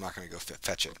games, so I'm not going to go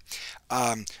fetch it.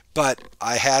 But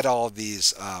I had all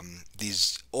these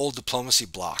old Diplomacy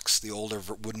blocks. The older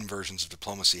wooden versions of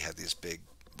Diplomacy had these big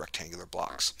rectangular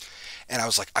blocks, and I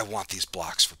was like, I want these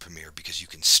blocks for Premiere because you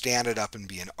can stand it up and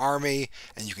be an army,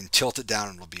 and you can tilt it down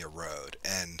and it'll be a road.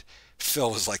 And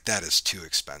Phil was like, that is too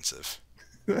expensive.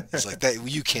 He's like, that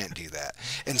you can't do that.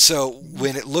 And so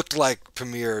when it looked like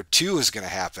Premiere 2 was going to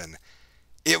happen,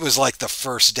 it was like the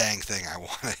first dang thing I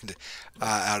wanted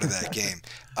out of that game.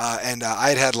 And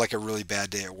I'd had like a really bad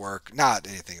day at work. Not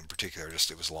anything in particular,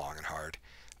 just it was long and hard.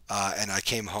 And I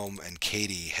came home and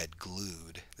Katie had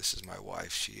glued. This is my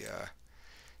wife. She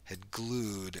had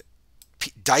glued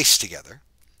dice together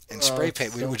and spray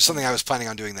paint, So which is something I was planning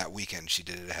on doing that weekend. She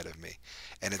did it ahead of me,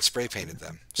 and had spray painted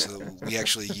them. So we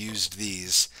actually used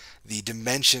the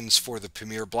dimensions for the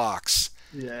Premiere blocks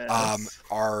yes.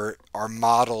 are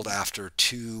modeled after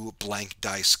two blank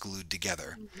dice glued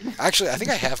together. Actually, I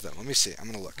think I have them. Let me see. I'm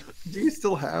gonna look. Do you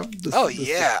still have this? Oh This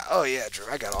yeah, oh yeah, Drew.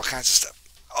 I got all kinds of stuff.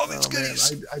 All these Oh man,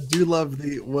 goodies. I do love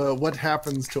what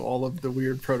happens to all of the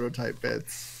weird prototype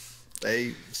bits.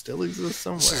 They still exist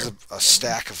This is somewhere. a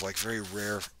stack of like very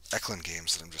rare Eklund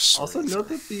games that I'm just Also sorting note through.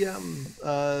 that the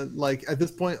like at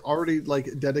this point already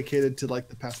like dedicated to like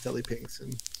the pastelly pinks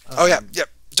and Oh yeah, yep,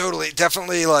 totally,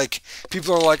 definitely. Like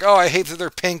people are like, oh, I hate that they're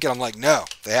pink, and I'm like, no,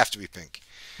 they have to be pink.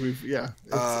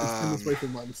 it's been this Um, way for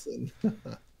months and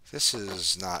this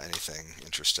is not anything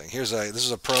interesting. This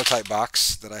is a prototype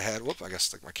box that I had. Whoop, I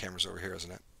guess like my camera's over here,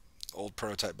 isn't it? Old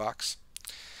prototype box.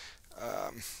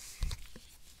 Um,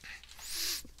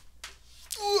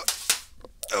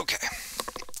 okay.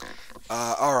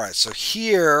 All right. So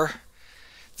here,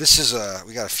 this is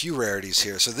we got a few rarities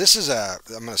here. So this is I'm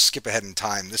going to skip ahead in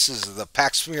time. This is the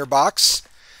Pax Pamir box.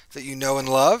 that you know and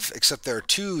love, except there are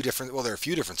there are a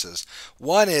few differences.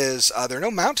 One is there are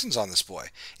no mountains on this boy.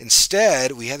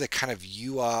 Instead, we had the kind of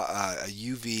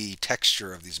UV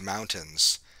texture of these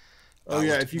mountains, Oh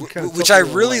yeah, if you kind of which tilt I it a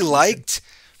little really right, you can. liked,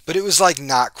 but it was like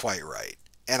not quite right.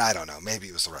 And I don't know, maybe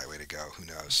it was the right way to go. Who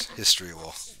knows? History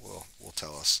will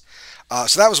tell us.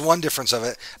 So that was one difference of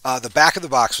it. The back of the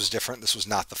box was different. This was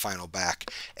not the final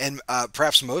back, and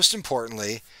perhaps most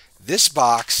importantly, this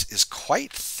box is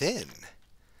quite thin.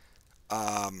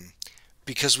 Um,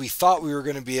 because we thought we were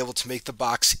going to be able to make the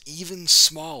box even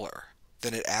smaller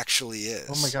than it actually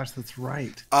Oh my is. gosh, that's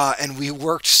right. And we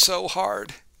worked so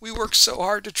hard. We worked so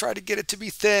hard to try to get it to be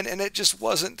thin, and it just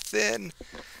wasn't thin,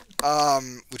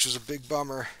 which was a big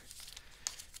bummer.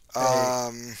 Hey,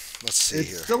 Let's see it's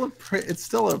here. it's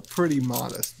still a pretty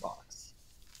modest box.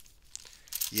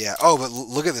 Yeah. Oh, but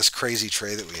look at this crazy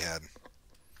tray that we had.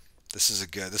 This is a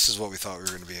good. This is what we thought we were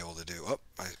going to be able to do. Oh,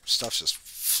 my stuff's just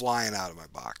flying out of my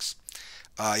box.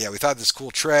 Yeah, we thought this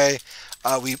cool tray.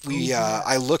 Oh yeah,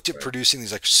 I looked at right. producing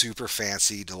these like super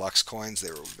fancy deluxe coins.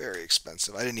 They were very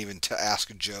expensive. I didn't even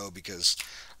ask Joe because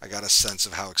I got a sense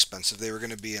of how expensive they were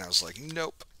going to be, and I was like,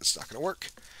 nope, it's not going to work.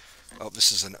 Oh,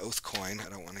 this is an oath coin. I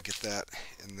don't want to get that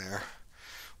in there.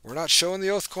 We're not showing the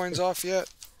oath coins off yet.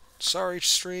 Sorry,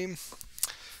 stream.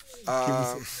 Give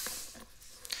us. Um,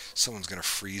 Someone's going to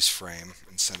freeze frame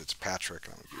and send it to Patrick,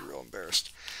 and I'm going to be real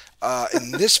embarrassed.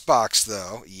 In this box,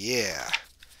 though, yeah.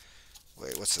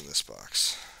 Wait, what's in this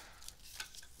box?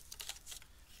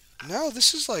 No,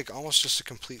 this is like almost just a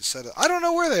complete set of. I don't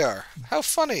know where they are. How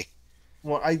funny.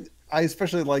 Well, I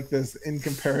especially like this in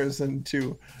comparison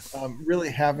to really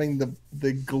having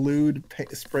the glued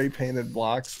spray painted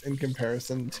blocks in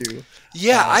comparison to.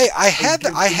 Yeah, I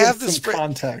To give have the some spray.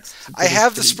 context I to this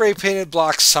have the pretty. spray painted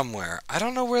blocks somewhere. I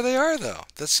don't know where they are though.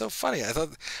 That's so funny. I thought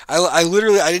I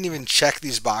literally I didn't even check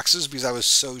these boxes because I was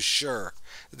so sure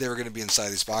that they were going to be inside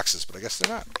these boxes, but I guess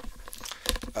they're not.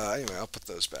 Anyway, I'll put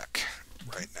those back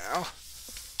right now.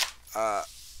 Uh,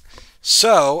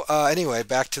 anyway,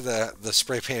 back to the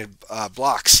spray painted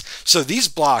blocks. So these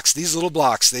blocks, these little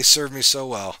blocks, they serve me so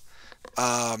well.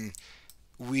 Um,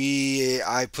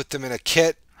 I put them in a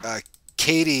kit.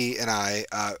 Katie and I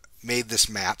made this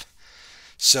map.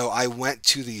 So I went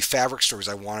to the fabric store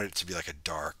because I wanted it to be like a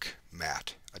dark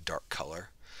matte, a dark color.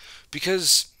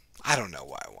 Because I don't know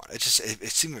why I want it.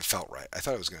 It seemed it felt right. I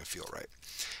thought it was going to feel right.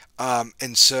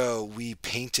 And so we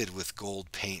painted with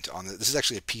gold paint on it. This is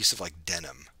actually a piece of like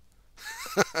denim.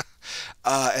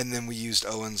 And then we used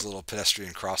Owen's little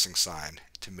pedestrian crossing sign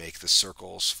to make the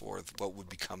circles for what would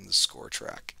become the score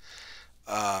track.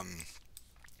 Um,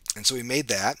 and so we made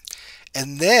that.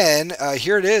 And then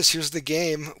here it is. Here's the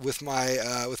game with my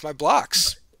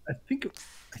blocks. I think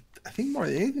I think more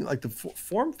than anything, like the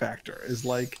form factor is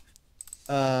like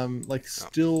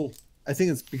Oh. still. I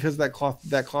think it's because that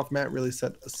cloth mat really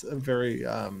set a very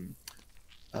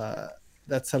uh,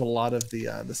 that set a lot of the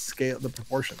scale, the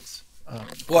proportions.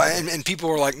 Well, and people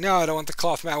were like, "No, I don't want the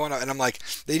cloth mat one." And I'm like,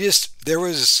 "They just there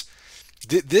was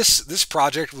this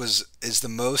project is the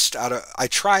most out of. I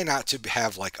try not to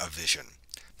have like a vision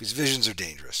because visions are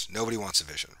dangerous. Nobody wants a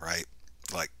vision, right?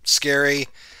 Like scary.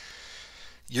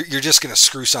 You're just going to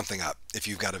screw something up if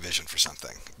you've got a vision for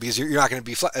something because you're not going to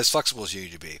be as flexible as you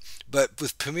need to be. But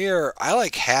with Pamir, I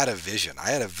like had a vision.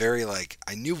 I had a very like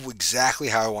I knew exactly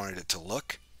how I wanted it to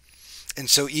look. And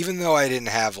so even though I didn't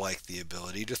have like the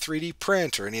ability to 3D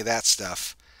print or any of that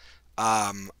stuff,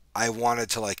 I wanted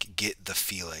to like get the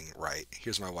feeling right.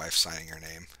 Here's my wife signing her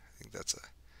name. I think that's a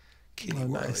Katie Oh,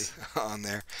 Worley nice. on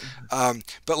there.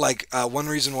 But like one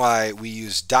reason why we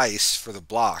use dice for the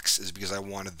blocks is because I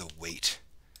wanted the weight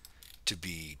to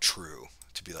be true,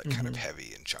 to be like kind of Hmm.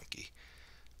 heavy and chunky.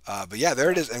 But yeah,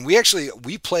 there it is. And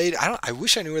we played. I don't. I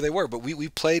wish I knew where they were, but we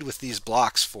played with these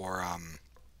blocks for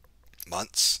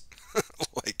months.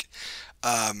 Like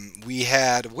we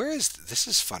had. Where is this?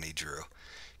 Is funny, Drew.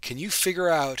 Can you figure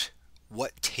out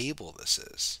what table this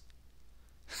is?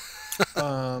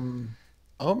 Um.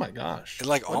 Oh my gosh, It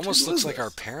like what almost table looks is like our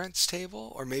this? parents'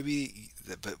 table, or maybe,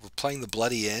 but we're playing the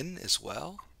Bloody Inn as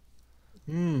well.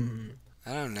 Hmm.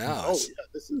 I don't know. Oh yeah,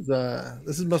 this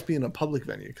is must be in a public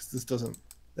venue because this doesn't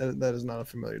that is not a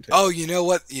familiar Oh, table. you know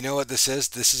what? You know what this is?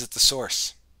 This is at the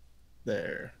Source.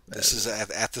 There This it is is.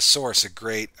 at the Source, a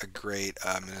great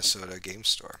Minnesota game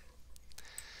store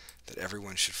that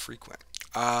everyone should frequent.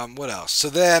 What else? So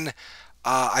then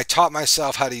I taught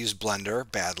myself how to use Blender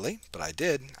badly, but I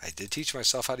did. I did teach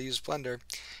myself how to use Blender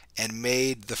and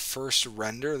made the first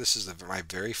render. This is my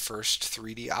very first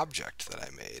 3D object that I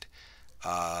made.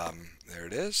 There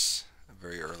it is, a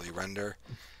very early render.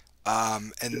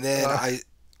 And then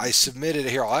Uh, I submitted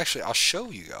here. I'll show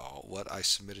you all what I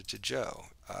submitted to Joe,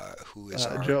 who is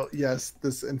our Joe, yes,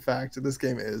 this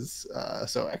game is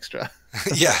so extra.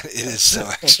 yeah, it is so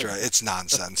extra. It's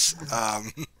nonsense.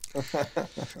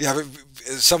 Yeah, but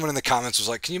someone in the comments was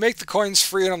like, "Can you make the coins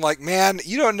free?" And I'm like, "Man,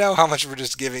 you don't know how much we're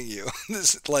just giving you.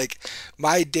 This like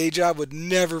my day job would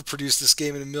never produce this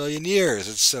game in a million years.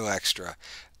 It's so extra."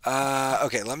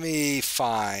 Okay, let me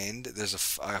find.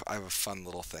 I have a fun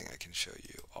little thing I can show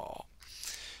you all.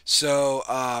 So,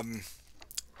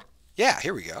 yeah,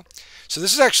 here we go. So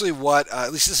this is actually what,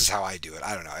 at least this is how I do it.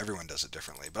 I don't know, everyone does it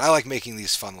differently, but I like making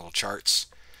these fun little charts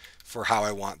for how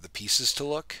I want the pieces to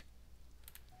look.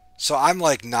 So I'm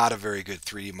like not a very good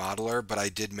 3D modeler, but I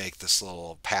did make this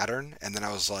little pattern, and then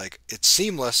I was like, it's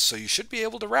seamless, so you should be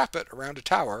able to wrap it around a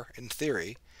tower in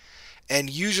theory. And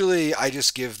usually I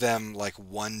just give them like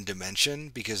one dimension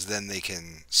because then they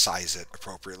can size it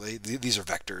appropriately. These are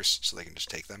vectors, so they can just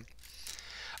take them.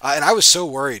 And I was so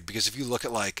worried because if you look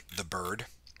at like the bird,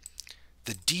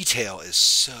 the detail is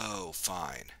so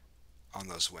fine on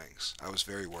those wings. I was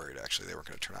very worried actually they weren't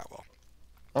going to turn out well.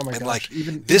 Oh my And gosh! like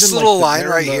Even this even little like the line there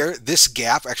right the here, this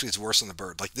gap, actually it's worse on the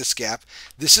bird. Like this gap,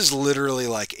 this is literally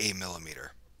like a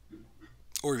millimeter,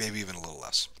 or maybe even a little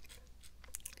less.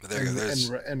 But there you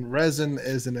go. and resin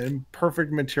is an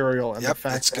imperfect material, and the Yep,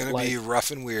 fact it's that gonna be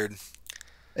rough and weird.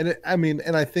 I mean,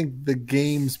 and I think the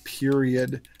game's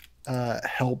period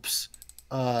helps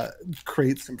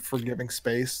create some forgiving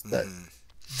space that Mhm.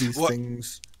 these Well,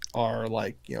 things are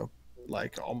like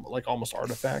like almost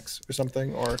artifacts or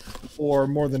something, or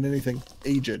more than anything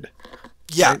aged,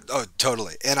 yeah, right? oh,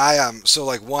 totally. And so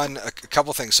like a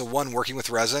couple things. So one, working with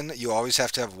resin, you always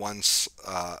have to have one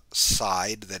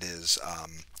side that is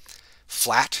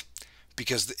flat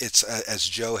because it's as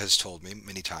Joe has told me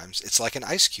many times, it's like an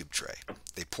ice cube tray.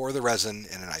 They pour the resin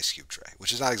in an ice cube tray,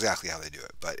 which is not exactly how they do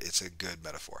it, but it's a good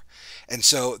metaphor. And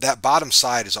so that bottom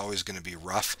side is always going to be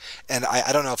rough. And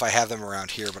I don't know if I have them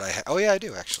around here, but oh yeah, I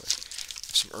do actually.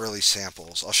 Some early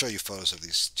samples. I'll show you photos of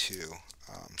these too,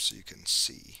 so you can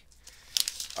see.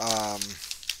 Um,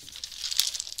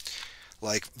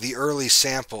 like the early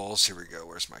samples, here we go,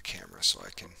 where's my camera so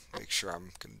I can make sure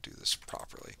I'm going to do this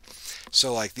properly.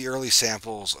 So like the early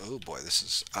samples, oh boy, this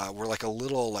is, were like a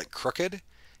little like crooked,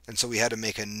 and so we had to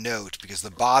make a note because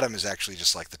the bottom is actually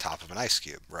just like the top of an ice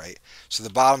cube, right? So the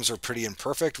bottoms are pretty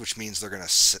imperfect, which means they're going to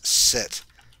sit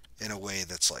in a way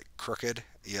that's like crooked.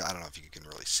 Yeah, I don't know if you can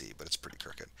really see, but it's pretty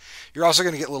crooked. You're also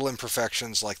going to get little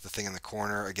imperfections like the thing in the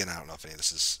corner. Again, I don't know if any of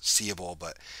this is seeable,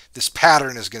 but this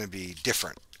pattern is going to be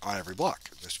different on every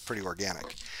block. It's pretty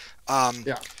organic.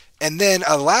 Yeah. And then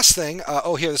the last thing,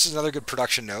 oh here, this is another good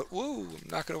production note. Woo, I'm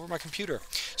knocking over my computer.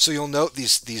 So you'll note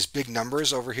these big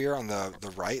numbers over here on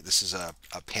the right. This is a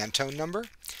Pantone number.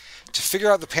 To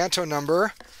figure out the Pantone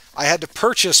number, I had to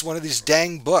purchase one of these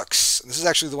dang books. This is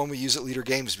actually the one we use at Leader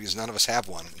Games because none of us have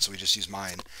one, and so we just use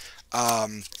mine.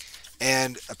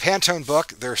 And a Pantone book,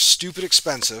 they're stupid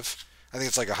expensive. I think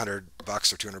it's like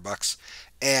 $100 or $200,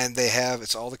 and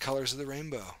it's all the colors of the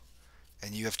rainbow,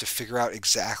 and you have to figure out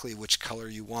exactly which color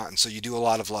you want. And so you do a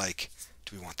lot of like,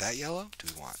 do we want that yellow? Do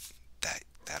we want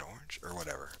that orange or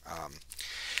whatever?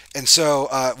 And so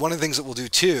one of the things that we'll do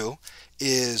too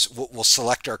is we'll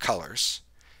select our colors,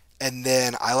 and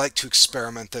then I like to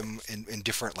experiment them in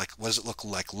different, like, what does it look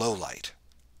like low light,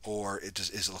 or does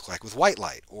it look like with white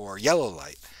light or yellow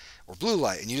light or blue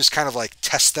light, and you just kind of like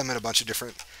test them in a bunch of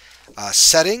different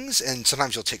settings, and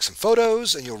sometimes you'll take some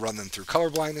photos and you'll run them through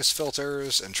color blindness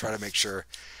filters and try to make sure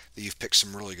that you've picked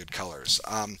some really good colors.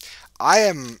 I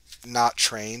am not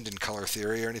trained in color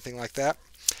theory or anything like that,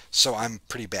 so I'm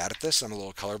pretty bad at this. I'm a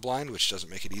little colorblind, which doesn't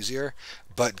make it easier.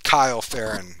 But Kyle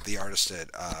Farron, the artist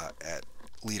at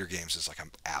Leader Games, is like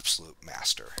an absolute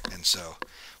master. And so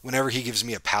whenever he gives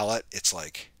me a palette, it's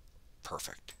like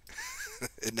perfect.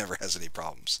 It never has any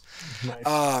problems.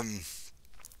 Nice.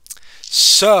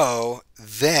 So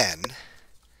then,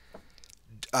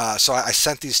 so I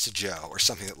sent these to Joe, or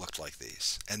something that looked like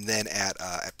these. And then at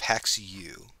Pax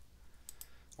U,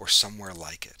 or somewhere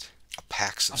like it, a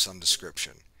PAX of some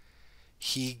description,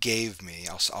 he gave me,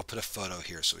 I'll put a photo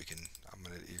here so we can,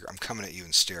 I'm coming at you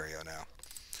in stereo now.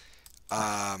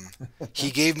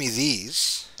 He gave me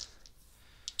these,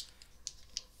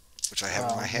 which I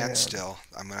have in my hand still.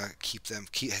 I'm going to keep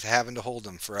having to hold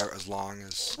them for as long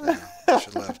as I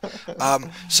should live.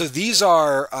 So these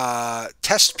are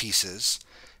test pieces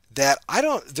that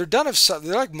they're done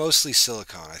they're like mostly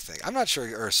silicone, I think. I'm not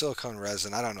sure, or silicone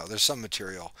resin, I don't know. There's some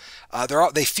material.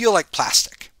 They feel like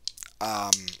plastic.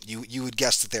 You would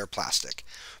guess that they're plastic,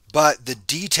 but the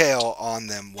detail on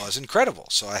them was incredible.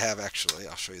 So I have I'll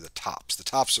show you the tops. The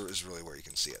tops is really where you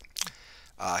can see it.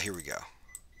 Here we go.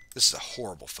 This is a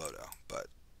horrible photo, but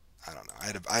I don't know.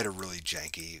 I had a really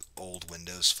janky old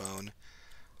Windows phone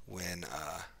when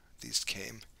these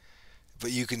came,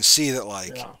 but you can see that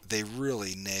like Yeah. they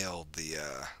really nailed the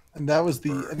And that was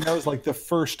bird. like the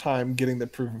first time getting the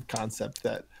proof of concept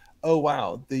that, oh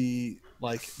wow, the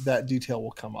like that detail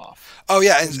will come off. Oh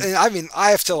yeah, And and I mean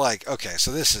I have to like okay,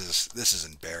 so this is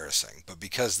embarrassing, but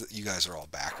because you guys are all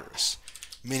backers,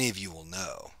 many of you will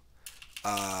know.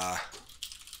 Uh,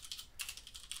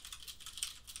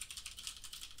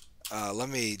 Let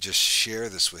me just share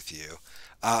this with you.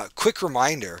 Quick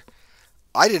reminder: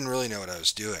 I didn't really know what I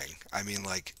was doing. I mean,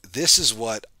 like this is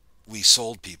what we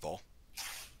sold people.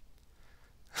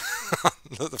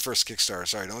 The first Kickstarter.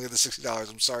 Sorry, don't get the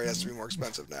 $60. I'm sorry, it has to be more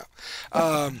expensive now.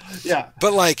 Um, yeah,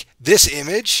 but like this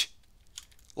image,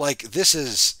 like this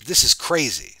is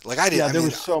crazy. Like I did. yeah, I mean,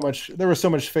 there was so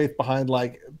much faith behind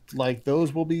like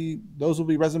those will be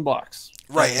resin blocks.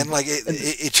 right, and like And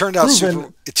it turned out super.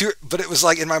 proven. But it was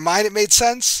like in my mind, it made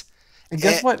sense. And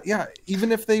guess And, what? Yeah,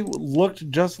 even if they looked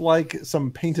just like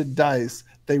some painted dice,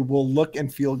 they will look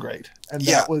and feel great. And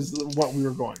yeah, that was what we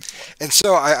were going for. and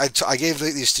so I gave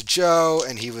these to Joe,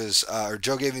 and he was or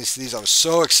Joe gave me these. I was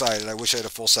so excited. I wish I had a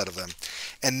full set of them.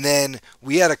 And then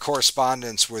we had a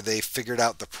correspondence where they figured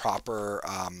out the proper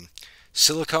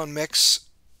silicone mix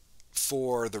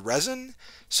for the resin,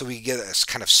 so we get a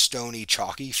kind of stony,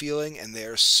 chalky feeling, and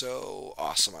they're so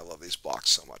awesome. I love these blocks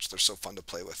so much. They're so fun to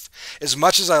play with. As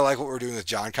much as I like what we're doing with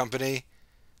John Company,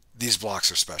 these blocks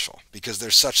are special because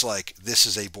they're such like this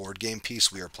is a board game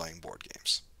piece. We are playing board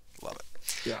games. Love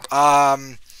Yeah.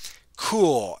 it.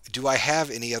 Cool. Do I have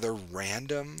any other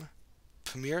random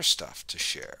Pamir stuff to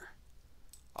share?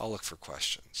 I'll look for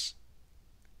questions.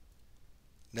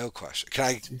 No question.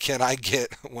 Can I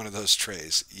get one of those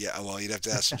trays? Yeah. Well, you'd have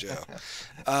to ask Joe.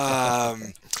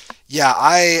 Yeah.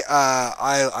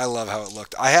 I love how it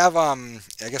looked. I have I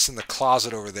guess in the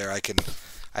closet over there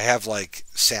I have like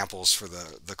samples for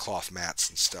the cloth mats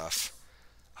and stuff.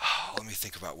 Oh, let me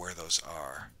think about where those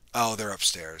are. Oh, they're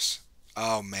upstairs.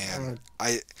 Oh man,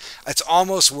 Uh, it's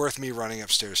almost worth me running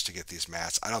upstairs to get these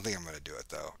mats. I don't think I'm gonna do it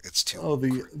though. It's too. oh,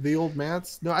 the old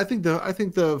mats. No, I think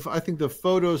the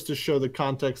photos to show the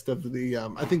context of the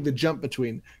I think the jump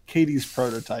between Katie's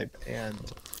prototype and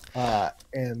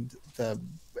the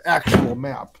actual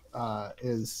map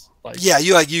is like Yeah,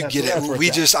 you get that's it. where We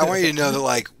it's just I want you to at. know that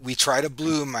like we tried a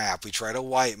blue map, we tried a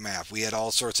white map. We had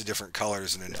all sorts of different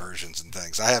colors and inversions and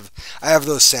things. I have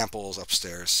those samples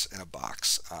upstairs in a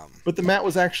box. But the mat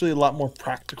was actually a lot more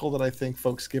practical than I think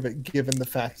folks give it, given the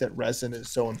fact that resin is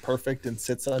so imperfect and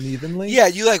sits unevenly. Yeah,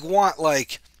 you like want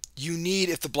like you need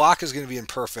if the block is going to be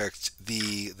imperfect,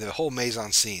 the whole mise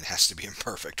en scene has to be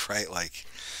imperfect, right? Like,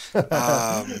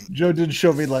 Joe did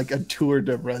show me like a tour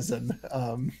de resin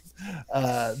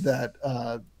that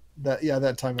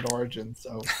that time at Origin.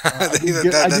 So I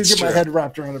did that's get my true. head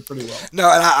wrapped around it pretty well. No,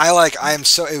 and I like I am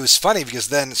so it was funny because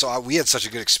then we had such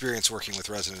a good experience working with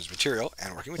resin as material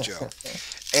and working with Joe,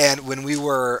 and when we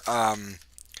were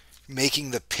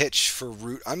making the pitch for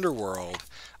Root Underworld,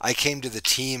 I came to the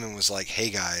team and was like, "Hey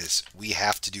guys, we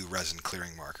have to do resin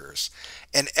clearing markers,"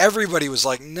 and everybody was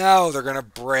like, "No, they're gonna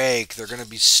break. They're gonna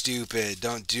be stupid.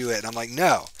 Don't do it." And I'm like,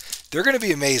 "No, they're gonna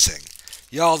be amazing.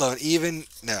 Y'all don't even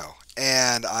know."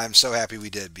 And I'm so happy we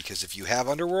did because if you have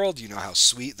Underworld, you know how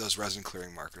sweet those resin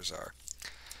clearing markers are.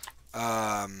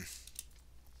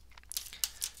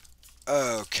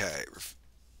 Okay.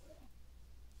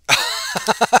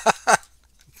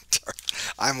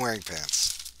 I'm wearing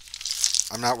pants.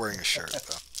 I'm not wearing a shirt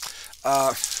though.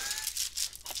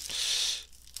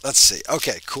 Let's see.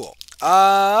 Okay, cool.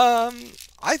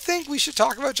 I think we should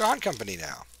talk about John Company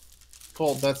now.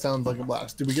 Cool. That sounds like a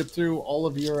blast. Did we get through all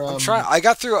of your? I'm trying. I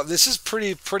got through. This is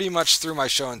pretty much through my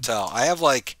show and tell. I have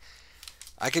like,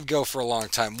 I could go for a long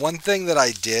time. One thing that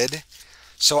I did.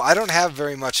 So I don't have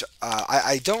very much.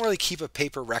 I don't really keep a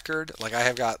paper record. Like I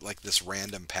have got like this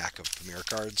random pack of Pamir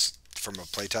cards from a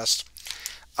playtest.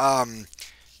 Um,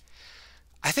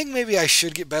 I think maybe I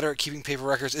should get better at keeping paper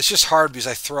records. It's just hard because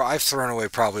I've thrown away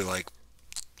probably like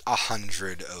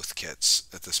 100 oath kits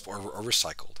at this point, or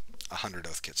recycled 100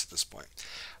 oath kits at this point.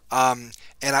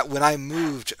 When I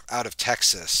moved out of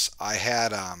Texas, I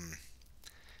had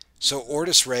so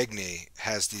Ortis Regni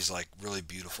has these like really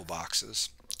beautiful boxes,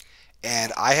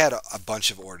 and I had a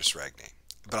bunch of Ortis Regni,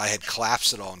 but I had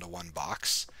collapsed it all into one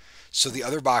box. So the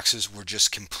other boxes were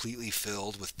just completely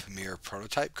filled with Pamir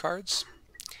prototype cards,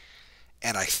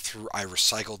 and I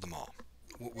recycled them all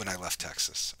when I left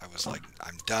Texas. I was like,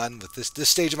 I'm done with this. This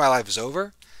stage of my life is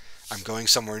over. I'm going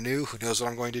somewhere new. Who knows what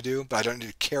I'm going to do? But I don't need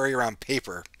to carry around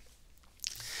paper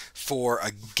for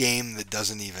a game that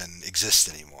doesn't even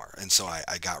exist anymore. And so I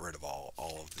got rid of all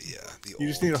of the You old.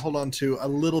 just need to hold on to a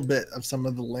little bit of some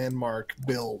of the landmark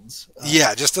builds.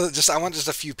 Yeah, just I want just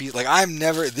a few pieces. Like I'm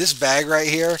never this bag right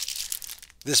here.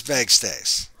 This bag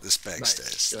stays. This bag Nice.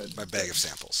 stays. Good. My bag of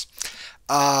samples.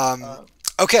 Uh,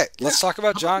 Okay, yeah. let's talk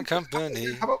about John How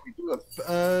Company. about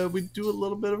we do a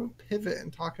little bit of a pivot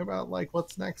and talk about like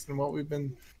what's next and what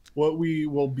we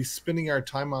will be spending our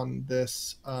time on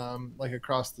this like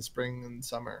across the spring and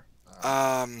summer.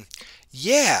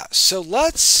 Yeah. So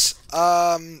let's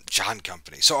John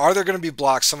Company. So are there going to be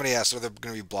blocks? Somebody asked, are there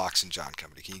going to be blocks in John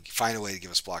Company? Can you find a way to give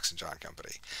us blocks in John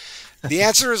Company? The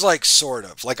answer is like sort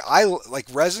of. Like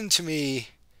resin to me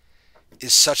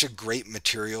is such a great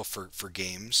material for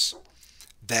games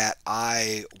that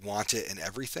I want it in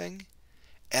everything.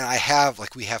 And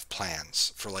we have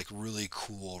plans for like really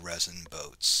cool resin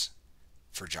boats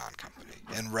for John Company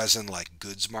and resin like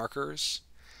goods markers.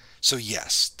 So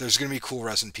yes, there's going to be cool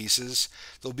resin pieces.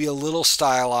 They'll be a little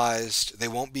stylized. They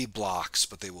won't be blocks,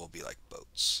 but they will be like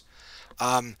boats.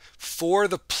 For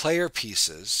the player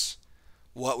pieces,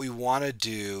 what we want to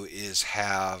do is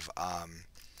have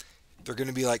they're going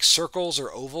to be like circles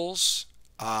or ovals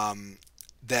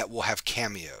that will have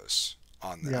cameos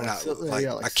on there. Yeah, Not, like a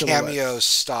silhouettes. cameo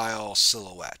style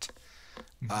silhouette.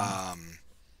 Mm-hmm.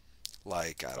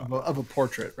 Like I don't know. Of a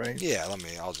portrait, right? Yeah,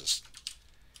 I'll just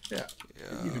Yeah.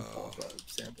 You can pull up a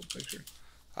sample picture.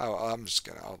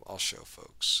 I'll show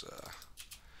folks.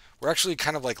 We're actually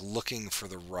kind of like looking for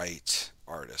the right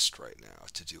artist right now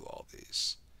to do all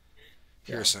these.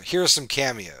 Here are some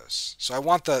cameos. So I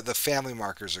want the family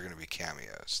markers are going to be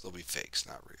cameos. They'll be fakes,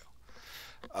 not real.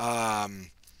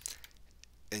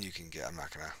 And you can get. I'm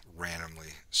not going to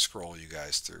randomly scroll you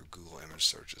guys through Google image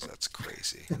searches. That's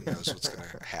crazy. Who knows what's going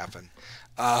to happen?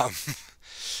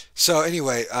 So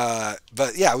anyway,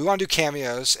 but yeah, we want to do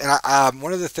cameos, and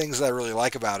one of the things that I really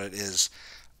like about it is,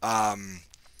 I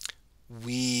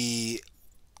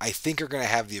think are going to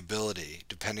have the ability,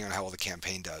 depending on how well the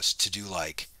campaign does, to do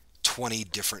like 20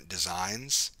 different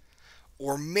designs,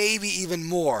 or maybe even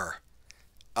more,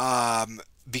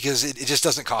 because it just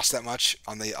doesn't cost that much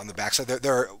on the backside.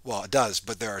 Well, it does,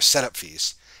 but there are setup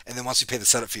fees, and then once we pay the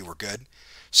setup fee, we're good.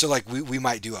 So like we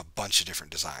might do a bunch of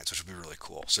different designs, which would be really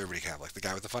cool. So everybody can have like the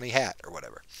guy with the funny hat or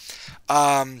whatever.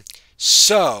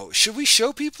 So should we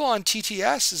show people on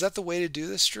TTS? Is that the way to do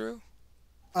this, Drew?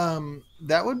 That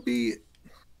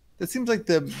seems like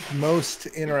the most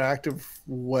interactive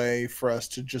way for us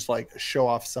to just like show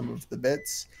off some of the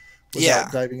bits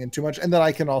without diving in too much. And then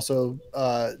I can also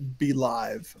be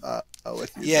live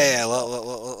with you. Yeah.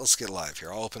 Let's get live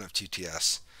here. I'll open up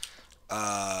TTS.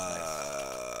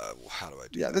 How do I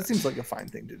do that? That seems like a fine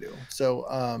thing to do. So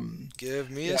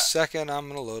give me a second. I'm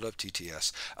gonna load up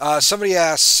TTS. Somebody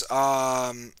asks,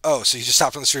 so you just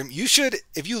stopped on the stream. You should,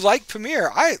 if you like Pamir,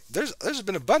 there's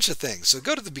been a bunch of things. So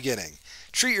go to the beginning.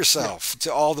 Treat yourself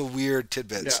to all the weird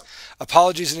tidbits. Yeah.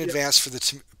 Apologies in advance for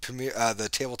the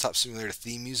tabletop simulator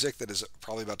theme music that is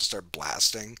probably about to start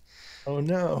blasting. Oh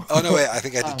no. Oh no, wait, I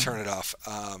think I did turn it off.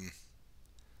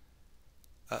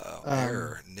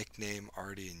 Error. Nickname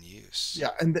already in use. Yeah,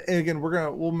 and again,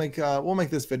 we'll make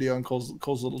this video and Cole's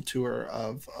little tour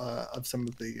of some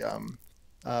of the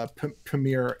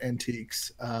Pamir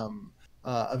antiques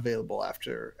available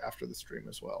after the stream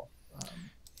as well.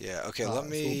 Yeah. Okay. Let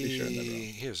me. So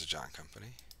here's a John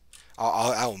Company.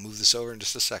 I will move this over in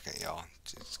just a second, y'all.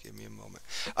 Just give me a moment.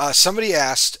 Somebody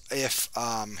asked if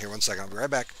here 1 second. I'll be right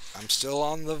back. I'm still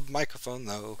on the microphone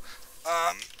though.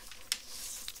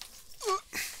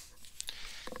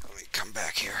 Let me come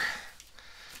back here.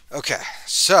 Okay,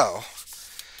 so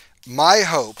my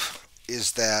hope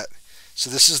is that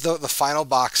this is the final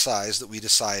box size that we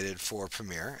decided for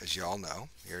Pamir, as you all know.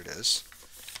 Here it is.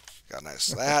 Got nice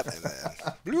that, and then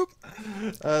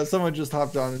bloop. Someone just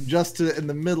hopped on in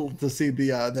the middle to see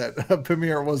that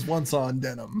Pamir was once on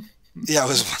denim. Yeah, it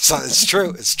was once on. It's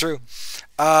true. It's true.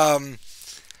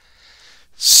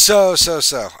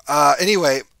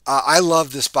 Anyway. I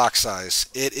love this box size.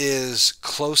 It is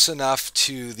close enough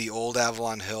to the old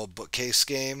Avalon Hill bookcase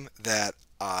game that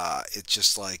it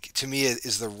just like, to me, it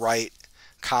is the right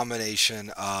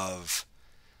combination of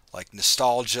like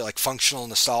nostalgia, like functional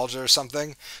nostalgia or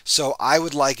something. So I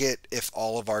would like it if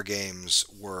all of our games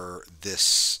were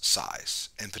this size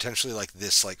and potentially like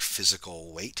this like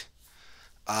physical weight,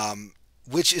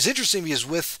 which is interesting because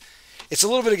it's a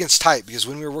little bit against type because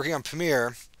when we were working on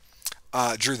Pamir,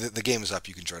 Drew, the game is up.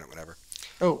 You can join it whenever.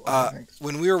 Oh, thanks.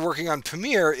 When we were working on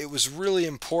Pamir, it was really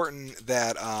important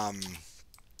that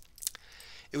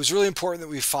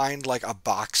we find like a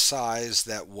box size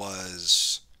that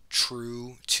was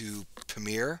true to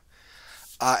Pamir.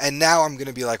 And now I'm going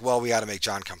to be like, well, we got to make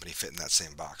John Company fit in that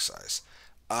same box size,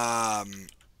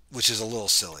 which is a little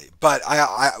silly. But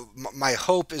my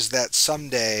hope is that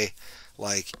someday,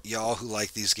 like y'all who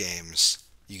like these games,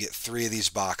 you get 3 of these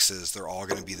boxes. They're all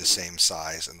going to be the same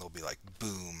size, and they'll be like,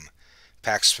 boom,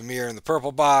 Pax Pamir in the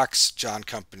purple box, John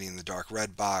Company in the dark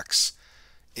red box,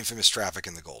 Infamous Traffic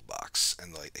in the gold box,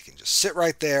 and like they can just sit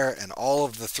right there, and all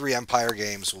of the 3 Empire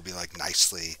games will be like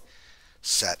nicely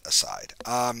set aside.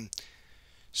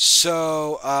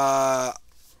 So,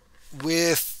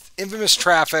 with Infamous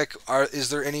Traffic, is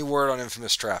there any word on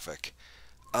Infamous Traffic?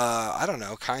 I don't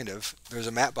know, kind of. There's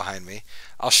a map behind me.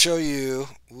 I'll show you.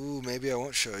 Ooh, maybe I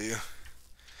won't show you.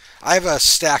 I have a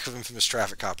stack of Infamous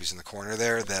Traffic copies in the corner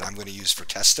there that I'm going to use for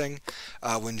testing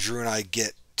when Drew and I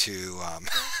get to.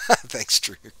 Thanks,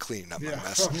 Drew. You're cleaning up my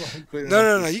mess.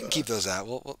 No. You can keep those out.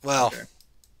 Well, okay.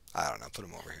 I don't know. Put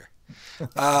them over here.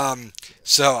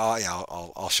 So yeah,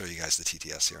 I'll show you guys the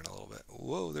TTS here in a little bit.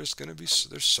 Whoa, there's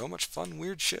so much fun,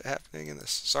 weird shit happening in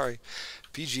this. Sorry,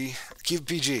 PG. Keep it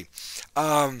PG.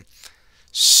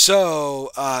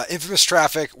 Infamous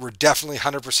Traffic, we're definitely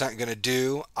 100% going to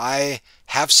do. I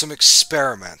have some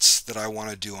experiments that I want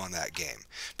to do on that game.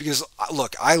 Because,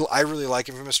 look, I really like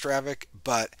Infamous Traffic,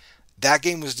 but that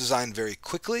game was designed very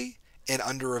quickly and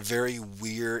under a very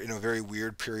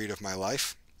weird period of my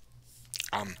life.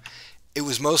 It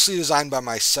was mostly designed by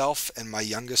myself and my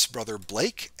youngest brother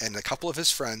Blake and a couple of his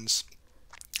friends,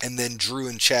 and then Drew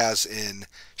and Chaz in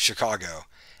Chicago,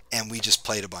 and we just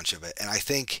played a bunch of it. And I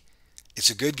think it's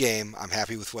a good game. I'm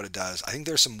happy with what it does. I think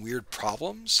there's some weird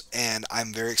problems, and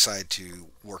I'm very excited to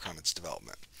work on its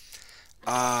development.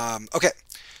 Okay,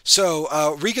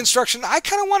 so reconstruction. I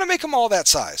kind of want to make them all that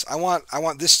size. I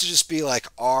want this to just be like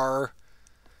the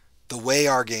way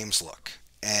our games look.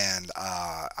 And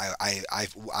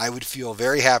I would feel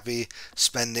very happy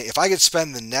if I could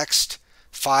spend the next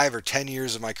 5 or 10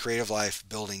 years of my creative life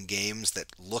building games that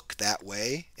look that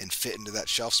way and fit into that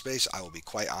shelf space. I will be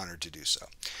quite honored to do so.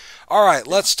 All right,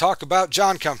 let's talk about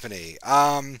John Company.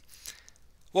 Well,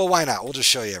 why not? We'll just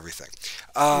show you everything.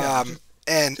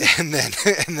 And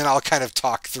then I'll kind of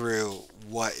talk through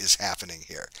what is happening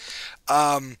here.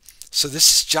 So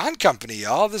this is John Company,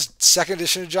 y'all. This is second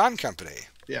edition of John Company.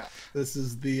 Yeah, this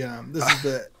is the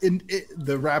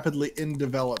rapidly in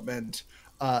development.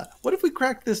 What if we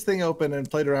cracked this thing open and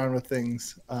played around with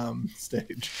things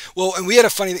stage? Well, and we had a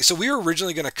funny thing. So we were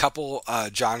originally going to couple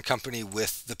John Company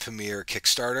with the Pamir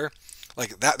Kickstarter.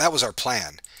 Like that was our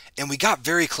plan, and we got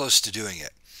very close to doing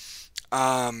it.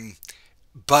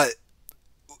 But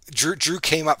Drew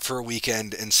came up for a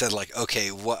weekend and said, like,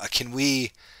 okay, what can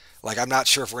we? Like, I'm not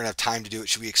sure if we're going to have time to do it.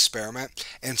 Should we experiment?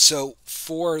 And so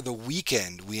for the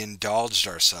weekend, we indulged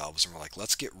ourselves and we're like,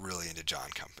 let's get really into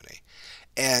John Company.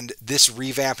 And this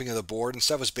revamping of the board and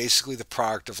stuff was basically the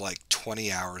product of like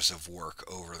 20 hours of work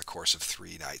over the course of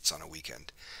 3 nights on a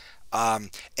weekend.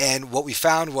 And what we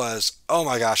found was, oh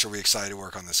my gosh, are we excited to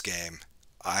work on this game?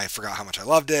 I forgot how much I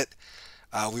loved it.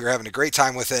 We were having a great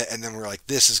time with it. And then we were like,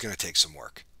 this is going to take some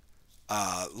work.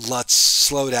 Let's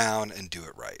slow down and do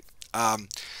it right.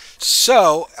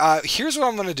 So here's what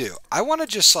I'm going to do. I want to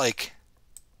just like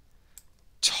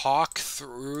talk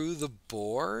through the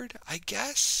board, I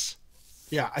guess.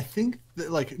 Yeah, I think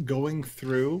that like going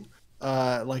through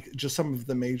like just some of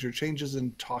the major changes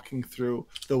and talking through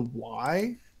the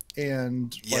why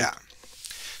and like,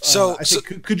 so I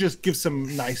think could just give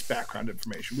some nice background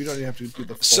information. We don't even have to do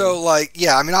the full. So like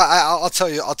I mean I'll tell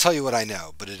you what I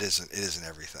know, but it isn't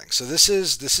everything. So this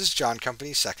is John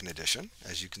Company second edition,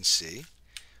 as you can see.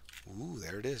 Ooh,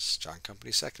 there it is, John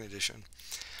Company second edition.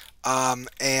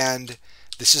 And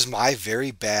this is my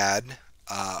very bad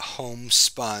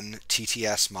homespun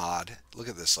TTS mod. Look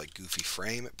at this like goofy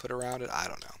frame it put around it. I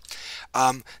don't know.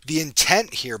 The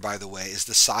intent here, by the way, is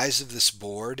the size of this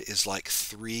board is like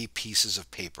 3 pieces of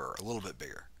paper, a little bit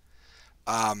bigger.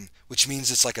 Which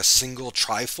means it's like a single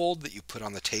trifold that you put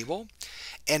on the table.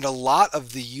 And a lot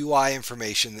of the UI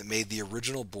information that made the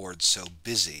original board so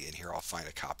busy, and here I'll find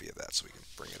a copy of that so we can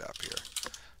bring it up here.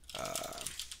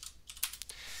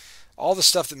 All the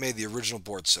stuff that made the original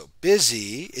board so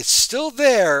busy, it's still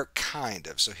there, kind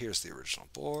of. So here's the original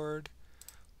board.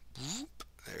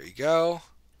 There you go.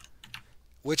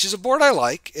 Which is a board I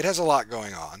like. It has a lot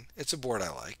going on. It's a board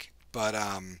I like. But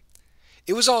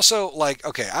it was also like,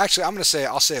 okay, actually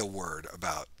I'll say a word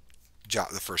about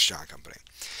the first John Company.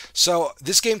 So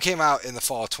this game came out in the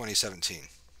fall of 2017.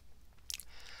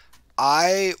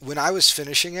 When I was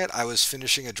finishing it, I was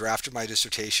finishing a draft of my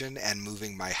dissertation and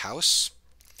moving my house.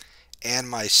 And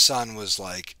my son was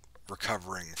like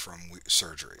recovering from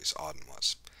surgeries, Auden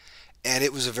was. and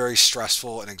it was a very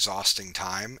stressful and exhausting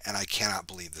time, and I cannot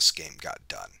believe this game got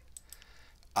done.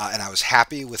 And I was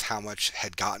happy with how much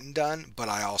had gotten done, but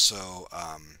I also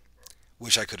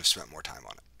wish I could have spent more time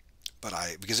on it. But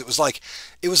because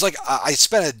I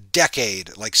spent a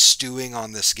decade like stewing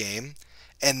on this game,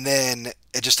 and then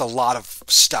just a lot of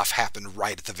stuff happened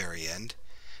right at the very end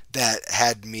that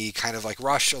had me kind of like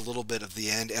rush a little bit of the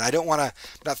end. And I don't want to,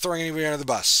 not throwing anybody under the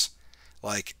bus.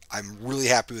 Like, I'm really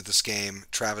happy with this game.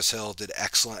 Travis Hill did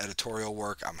excellent editorial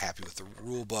work. I'm happy with the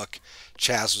rule book.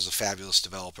 Chaz was a fabulous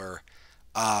developer.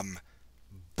 Um,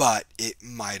 but it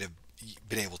might have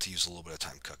been able to use a little bit of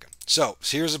time cooking. So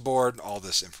here's a board, all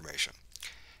this information.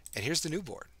 And here's the new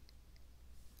board.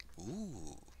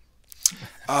 Ooh.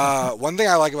 One thing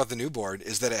I like about the new board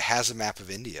is that it has a map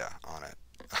of India on it.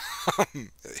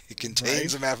 It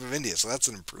contains a map of India, so that's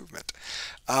an improvement.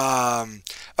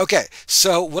 Okay,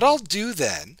 so what I'll do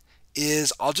then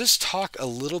is I'll just talk a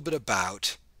little bit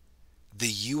about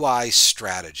the UI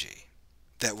strategy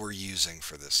that we're using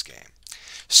for this game.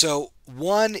 So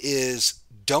one is,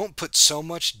 don't put so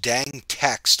much dang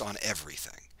text on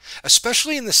everything,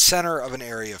 especially in the center of an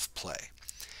area of play,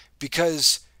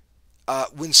 because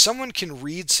when someone can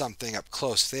read something up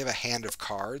close, if they have a hand of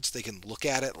cards, they can look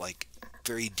at it like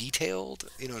very detailed,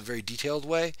 in a very detailed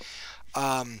way.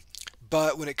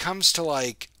 But when it comes to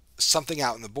like something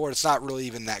out on the board, it's not really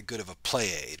even that good of a play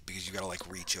aid, because you got to like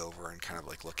reach over and kind of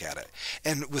like look at it.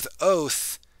 And with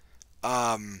Oath,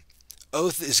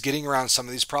 Oath is getting around some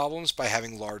of these problems by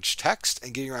having large text,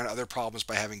 and getting around other problems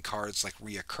by having cards like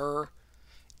reoccur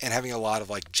and having a lot of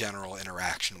like general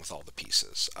interaction with all the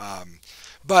pieces.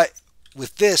 But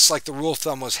with this, like the rule of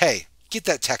thumb was, hey, get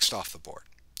that text off the board.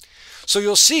 So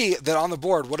you'll see that on the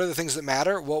board, what are the things that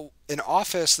matter? Well, in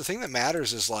Office, the thing that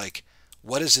matters is like,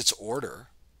 what is its order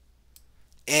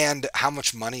and how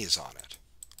much money is on it,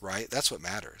 right? That's what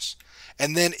matters.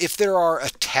 And then if there are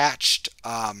attached,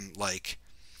 like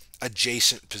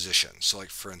adjacent positions, so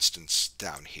like for instance,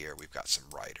 down here, we've got some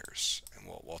writers, and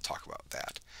we'll talk about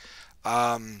that.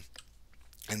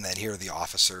 And then here are the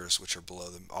officers, which are below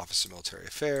the Office of Military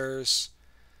Affairs.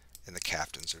 And the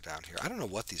captains are down here. I don't know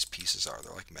what these pieces are.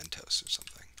 They're like Mentos or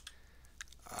something.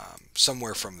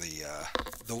 Somewhere from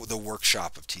the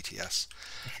workshop of TTS.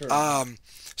 Sure.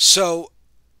 So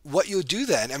what you do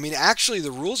then, I mean, actually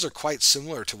the rules are quite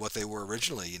similar to what they were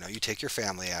originally. You take your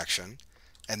family action,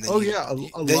 and then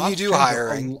you do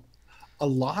hiring. A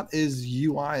lot is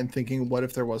UI and thinking, what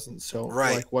if there wasn't so?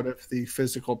 Right. Like, what if the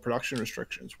physical production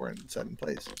restrictions weren't set in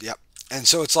place? Yep. And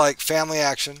so it's like family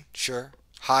action, sure.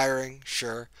 Hiring,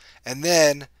 sure. And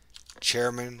then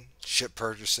chairman, ship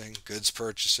purchasing, goods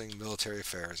purchasing, military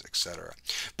affairs, etc.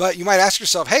 But you might ask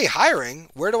yourself, hey, hiring,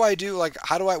 where do I do, like,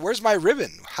 where's my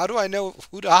ribbon? How do I know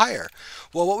who to hire?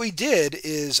 Well, what we did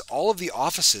is all of the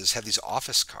offices have these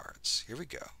office cards. Here we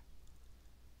go.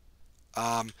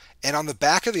 And on the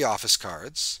back of the office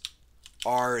cards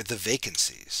are the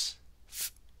vacancies,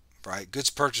 right? Goods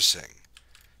purchasing,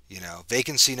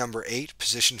 vacancy number 8,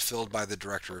 position filled by the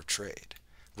Director of Trade.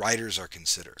 Writers are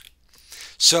considered.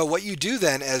 So what you do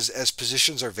then as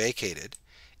positions are vacated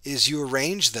is you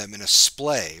arrange them in a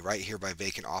splay right here by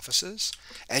vacant offices,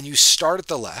 and you start at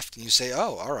the left and you say,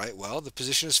 oh, all right, well, the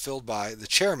position is filled by the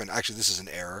chairman. Actually, this is an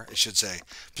error. It should say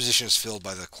position is filled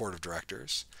by the court of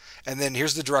directors. And then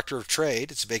here's the Director of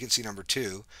Trade. It's vacancy number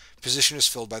 2. Position is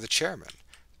filled by the chairman.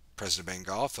 President of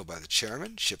Bengal filled by the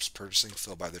chairman. Ships purchasing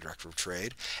filled by the Director of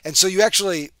Trade. And so you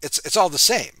actually, it's all the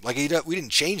same. Like, we didn't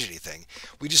change anything.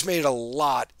 We just made it a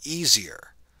lot easier.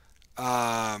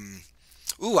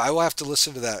 Ooh, I will have to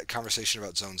listen to that conversation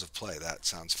about zones of play. That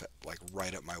sounds like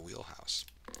right up my wheelhouse.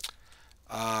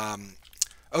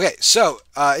 Okay, so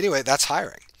anyway, that's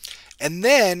hiring. And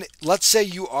then let's say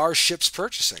you are ships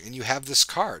purchasing and you have this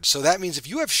card. So that means if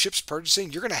you have ships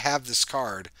purchasing, you're going to have this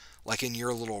card like in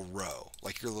your little row,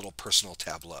 like your little personal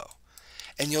tableau.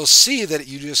 And you'll see that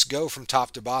you just go from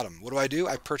top to bottom. What do?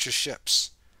 I purchase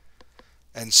ships.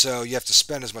 And so you have to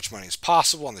spend as much money as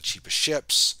possible on the cheapest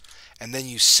ships. And then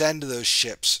you send those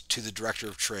ships to the Director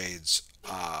of Trade's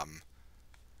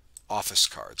office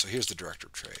card. So here's the Director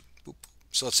of Trade. Boop.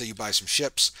 So let's say you buy some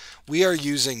ships. We are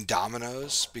using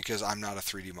dominoes because I'm not a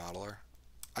 3D modeler.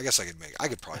 I guess I could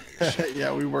probably make a ship.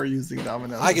 Yeah, we were using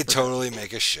dominoes. I could totally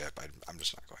make a ship. I'm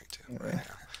just not going to right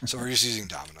now. So we're just using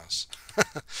dominoes.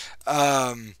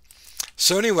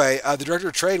 So anyway, the Director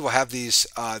of Trade will have these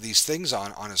things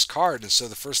on his card, and so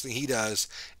the first thing he does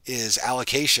is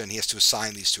allocation. He has to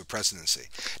assign these to a presidency.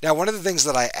 Now, one of the things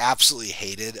that I absolutely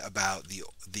hated about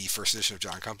the first edition of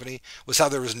John Company was how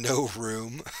there was no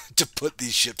room to put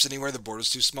these ships anywhere. The board was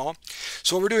too small.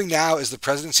 So what we're doing now is the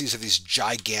presidencies have these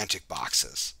gigantic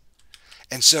boxes.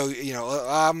 And so,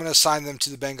 I'm going to assign them to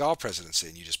the Bengal presidency,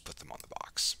 and you just put them on the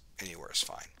box. Anywhere is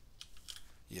fine.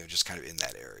 Just kind of in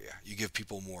that area. You give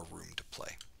people more room to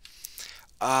play.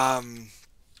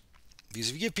 Because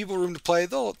if you give people room to play,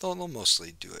 they'll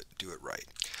mostly do it right.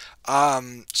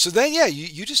 So then, yeah,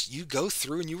 you go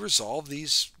through and you resolve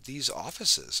these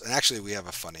offices. And actually, we have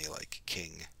a funny like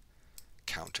king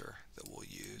counter that we'll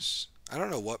use. I don't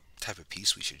know what type of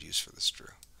piece we should use for this, Drew.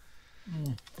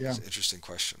 Yeah. It's an interesting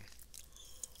question.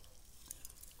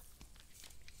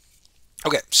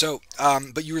 Okay, so,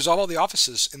 but you resolve all the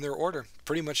offices in their order,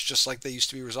 pretty much just like they used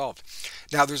to be resolved.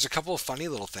 Now, there's a couple of funny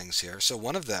little things here. So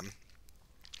one of them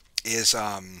is,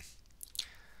 oh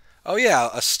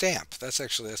yeah, a stamp. That's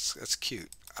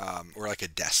cute. Or like a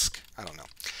desk. I don't know.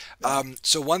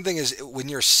 So one thing is when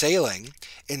you're sailing,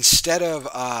 instead of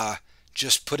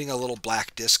just putting a little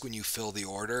black disc when you fill the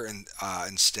order, and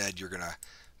instead you're gonna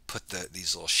put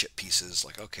these little ship pieces.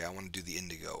 Like, okay, I want to do the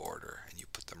indigo order, and you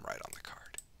put them right on the card.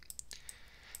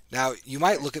 Now, you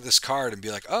might look at this card and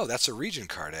be like, oh, that's a region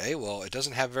card, eh? Well, it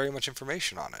doesn't have very much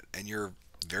information on it, and you're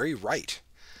very right.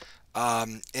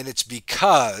 And it's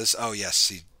because, oh, yes,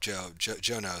 see, Joe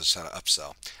knows how to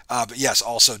upsell. But yes,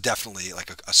 also definitely like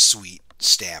a sweet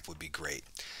stamp would be great.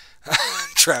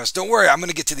 Travis, don't worry, I'm going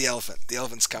to get to the elephant. The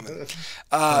elephant's coming.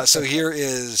 So here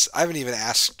is, I haven't even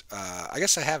asked, I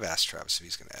guess I have asked Travis if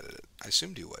he's going to edit it. I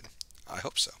assumed he would. I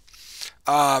hope so.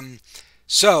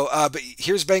 But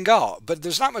here's Bengal, but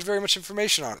there's not very much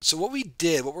information on it. So what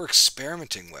we're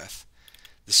experimenting with,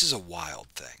 this is a wild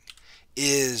thing,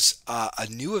 is a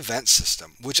new event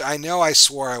system, which I know I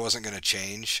swore I wasn't going to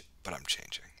change, but I'm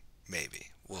changing. Maybe.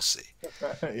 We'll see.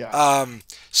 Yeah.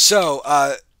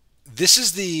 This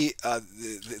is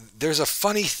there's a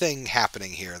funny thing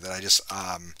happening here that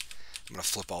I'm going to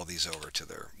flip all these over to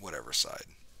their whatever side.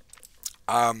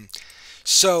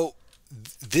 So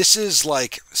this is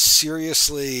like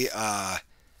seriously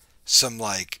some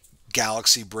like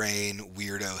galaxy brain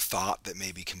weirdo thought that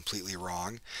may be completely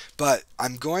wrong, but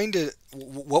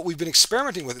what we've been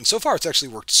experimenting with, and so far it's actually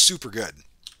worked super good,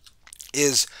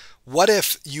 is what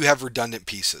if you have redundant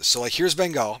pieces? So like here's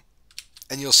Bengal,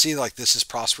 and you'll see like this is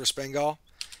prosperous Bengal,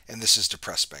 and this is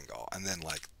depressed Bengal, and then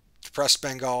like depressed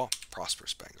Bengal,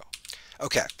 prosperous Bengal.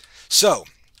 Okay, so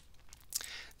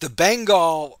the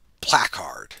Bengal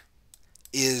placard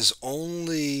is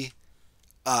only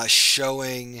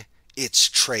showing its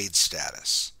trade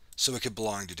status. So it could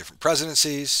belong to different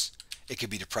presidencies, it could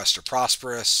be depressed or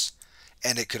prosperous,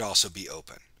 and it could also be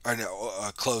open, or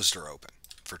no, closed or open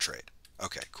for trade.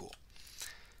 Okay, cool.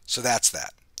 So that's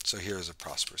that. So here's a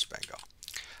prosperous Bengal.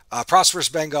 Prosperous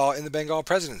Bengal in the Bengal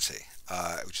presidency,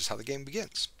 which is how the game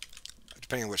begins,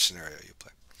 depending on which scenario you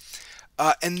play.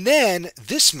 And then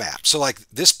this map, so like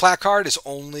this placard is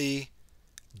only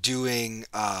doing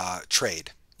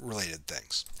trade related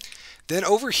things. Then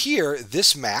over here,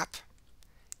 this map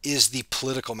is the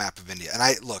political map of India. And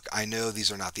I know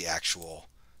these are not the actual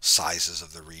sizes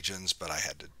of the regions, but I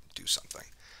had to do something.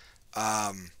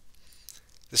 I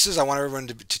want everyone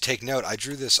to take note. I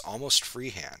drew this almost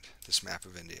freehand, this map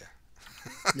of India.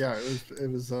 Yeah,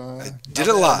 it was. I did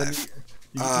it live.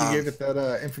 You gave it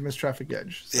that infamous traffic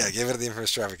edge. So. Yeah, I gave it the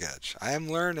infamous traffic edge. I am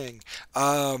learning.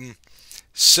 Yeah,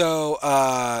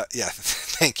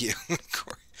 thank you,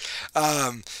 Corey.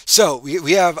 So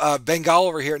we have Bengal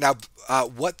over here. Now,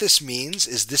 what this means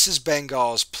is this is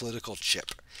Bengal's political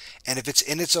chip. And if it's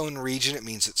in its own region, it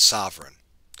means it's sovereign.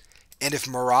 And if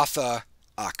Maratha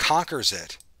conquers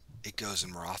it, it goes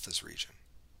in Maratha's region.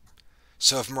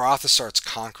 So if Maratha starts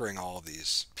conquering all of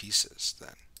these pieces,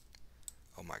 then,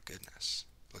 oh my goodness,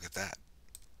 look at that.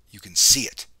 You can see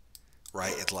it,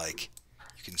 right? You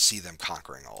can see them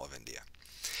conquering all of India.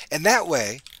 And that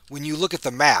way, when you look at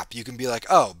the map, you can be like,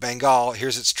 oh, Bengal,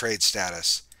 here's its trade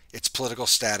status. Its political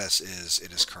status is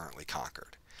it is currently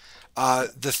conquered.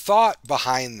 The thought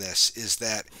behind this is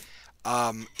that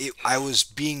I was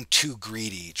being too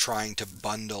greedy, trying to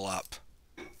bundle up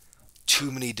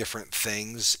too many different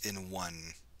things in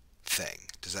one thing.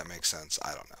 Does that make sense?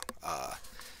 I don't know.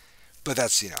 But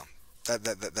that's,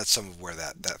 that's some of where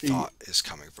that thought is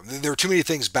coming from. There are too many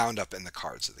things bound up in the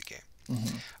cards of the game.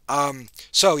 Mm-hmm.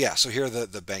 So here are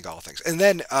the Bengal things. And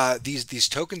then these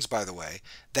tokens, by the way,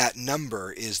 that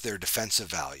number is their defensive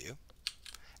value.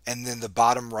 And then the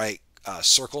bottom right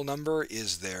circle number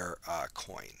is their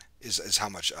coin, is how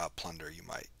much plunder you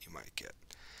might get.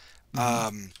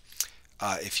 Mm-hmm.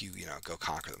 If you go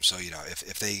conquer them. So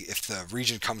if the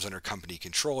region comes under company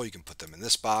control, you can put them in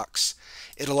this box.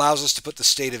 It allows us to put the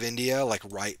state of India like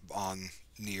right on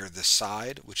near this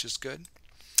side, which is good.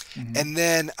 Mm-hmm. And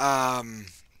then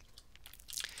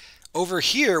Over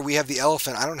here, we have the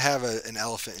elephant. I don't have an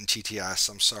elephant in TTS.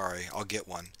 I'm sorry. I'll get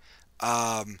one.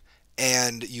 Um,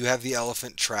 and you have the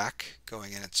elephant track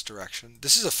going in its direction.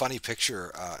 This is a funny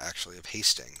picture, actually, of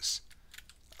Hastings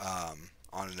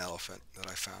on an elephant that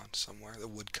I found somewhere. The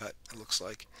woodcut, it looks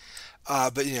like.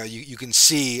 But you can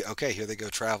see, okay, here they go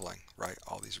traveling, right?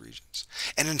 All these regions.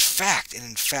 And in fact,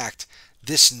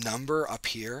 this number up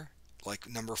here, like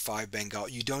number 5 Bengal,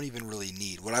 you don't even really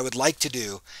need. What I would like to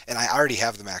do, and I already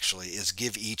have them actually, is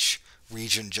give each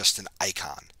region just an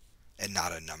icon and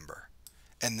not a number.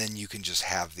 And then you can just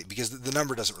have because the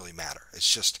number doesn't really matter.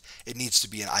 It's just, it needs to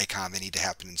be an icon. They need to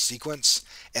happen in sequence,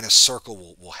 and a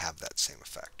circle will have that same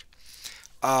effect.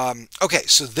 Okay,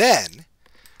 so then,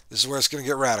 this is where it's going to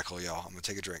get radical, y'all. I'm going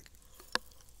to take a drink.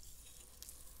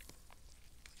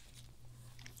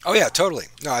 Oh, yeah, totally.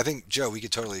 No, I think, Joe, we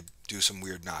could totally do some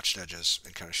weird notched edges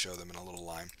and kind of show them in a little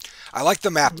line. I like the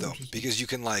map, though, because you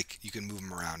can move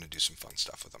them around and do some fun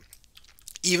stuff with them.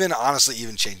 Even, honestly,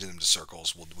 even changing them to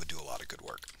circles would do a lot of good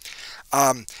work.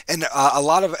 And a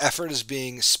lot of effort is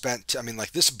being spent. I mean,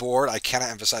 like this board, I cannot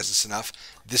emphasize this enough.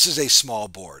 This is a small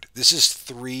board. This is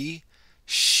 3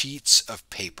 sheets of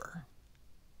paper.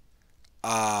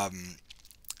 And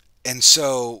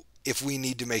so if we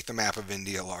need to make the map of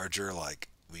India larger, like,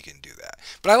 we can do that.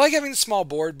 But I like having the small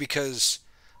board because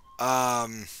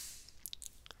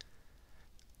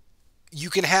you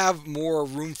can have more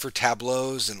room for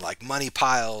tableaus and like money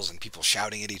piles and people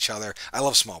shouting at each other. I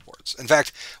love small boards. In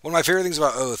fact, one of my favorite things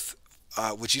about Oath,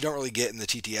 which you don't really get in the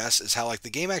TTS, is how like the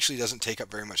game actually doesn't take up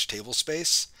very much table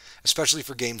space, especially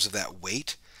for games of that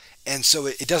weight. And so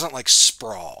it doesn't like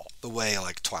sprawl the way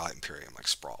like Twilight Imperium like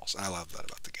sprawls. And I love that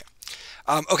about the game.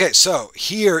 Okay, so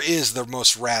here is the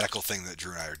most radical thing that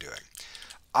Drew and I are doing.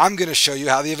 I'm going to show you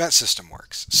how the event system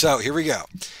works. So here we go.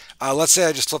 Let's say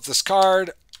I just flip this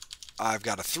card. I've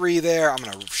got a 3 there. I'm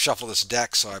going to shuffle this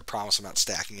deck, so I promise I'm not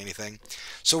stacking anything.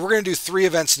 So we're going to do 3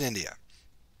 events in India.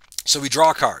 So we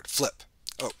draw a card, flip.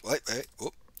 Oh, wait,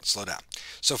 whoop, slow down.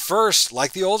 So first,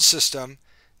 like the old system,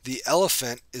 the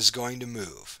elephant is going to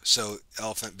move. So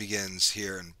elephant begins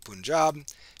here in Punjab.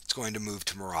 It's going to move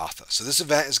to Maratha. So this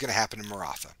event is going to happen in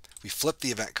Maratha. We flip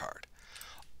the event card.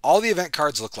 All the event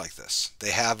cards look like this.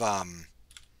 They have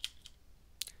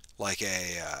like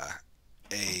a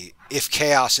if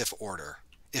chaos, if order,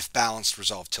 if balanced,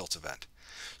 resolve, tilt event.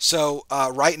 So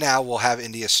right now we'll have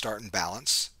India start in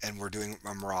balance, and we're doing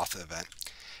a Maratha event.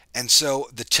 And so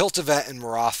the tilt event in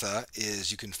Maratha is,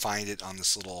 you can find it on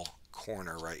this little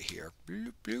corner right here.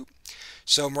 Bloop, bloop.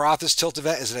 So Maratha's tilt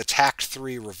event is an attack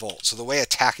 3 revolt. So the way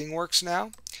attacking works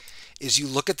now is you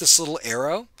look at this little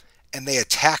arrow, and they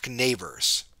attack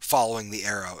neighbors following the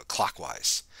arrow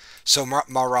clockwise. So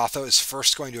Maratha is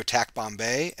first going to attack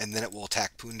Bombay, and then it will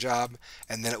attack Punjab,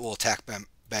 and then it will attack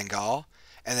Bengal.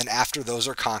 And then after those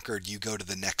are conquered, you go to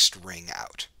the next ring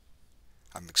out.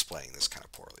 I'm explaining this kind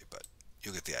of poorly, but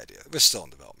you'll get the idea. It's still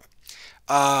in development.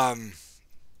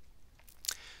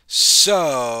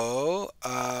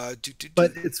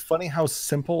 But it's funny how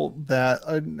simple that,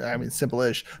 I mean,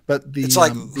 simple-ish, but it's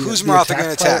like, who's Maratha going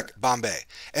to attack? Bombay.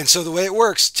 And so the way it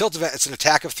works, tilt event, it's an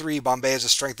attack of 3. Bombay has a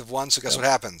strength of 1. So guess what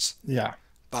happens? Yeah.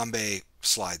 Bombay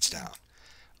slides down.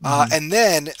 And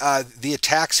then the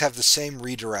attacks have the same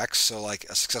redirects. So like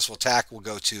a successful attack will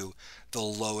go to the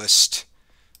lowest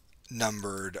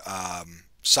numbered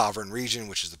sovereign region,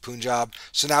 which is the Punjab.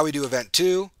 So now we do event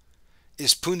 2.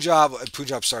 Is Punjab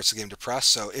starts the game depressed.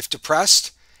 So if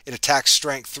depressed, it attacks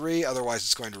strength 3. Otherwise,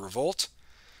 it's going to revolt.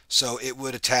 So it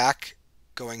would attack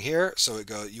going here. So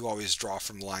you always draw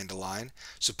from line to line.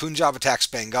 So Punjab attacks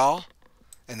Bengal,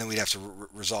 and then we'd have to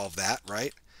resolve that,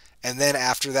 right? And then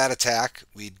after that attack,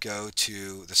 we'd go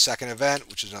to the second event,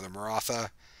 which is another Maratha,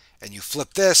 and you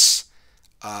flip this.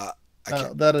 That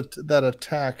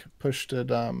attack pushed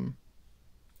it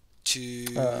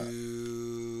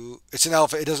it's an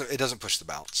elephant. It doesn't push the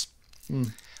balance.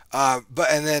 And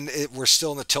then we're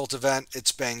still in the tilt event.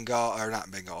 It's Bengal, or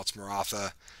not Bengal. It's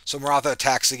Maratha. So Maratha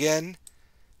attacks again,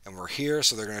 and we're here.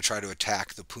 So they're going to try to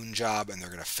attack the Punjab, and they're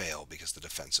going to fail because the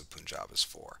defense of Punjab is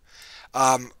 4.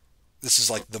 This is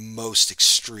like the most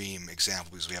extreme example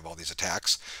because we have all these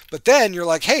attacks. But then you're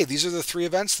like, hey, these are the 3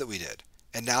 events that we did,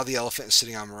 and now the elephant is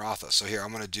sitting on Maratha. So here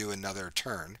I'm going to do another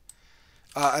turn.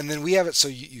 And then we have it so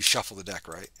you shuffle the deck,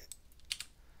 right?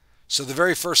 So the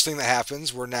very first thing that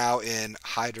happens, we're now in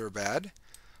Hyderabad.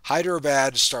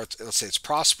 Hyderabad starts, let's say it's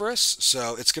prosperous,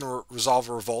 so it's going to resolve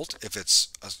a revolt if it's,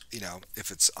 if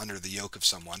it's under the yoke of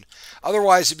someone.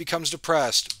 Otherwise, it becomes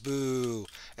depressed. Boo.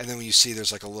 And then when you see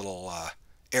there's like a little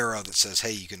arrow that says,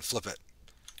 hey, you can flip it.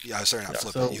 Yeah, sorry, not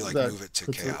flip it. You like move it to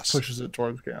chaos. Pushes it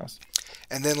towards chaos.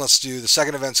 And then let's do the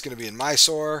second event's going to be in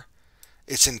Mysore.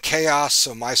 It's in chaos,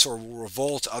 so Mysore will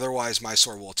revolt. Otherwise,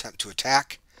 Mysore will attempt to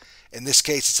attack. In this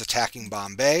case, it's attacking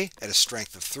Bombay at a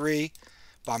strength of 3.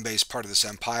 Bombay is part of this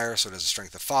empire, so it has a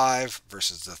strength of 5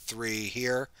 versus the 3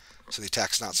 here. So the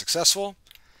attack's not successful.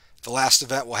 The last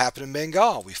event will happen in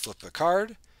Bengal. We flip a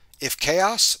card. If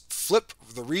chaos, flip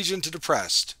the region to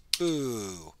depressed.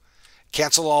 Boo.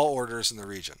 Cancel all orders in the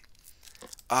region.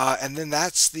 And then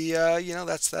that's the,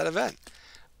 that's that event.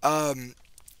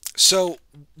 So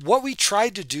what we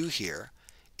tried to do here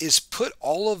is put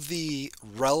all of the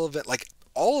relevant, like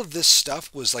all of this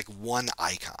stuff was like one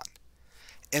icon.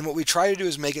 And what we try to do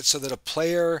is make it so that a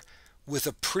player with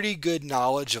a pretty good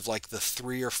knowledge of like the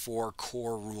 3 or 4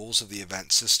 core rules of the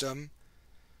event system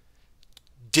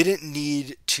didn't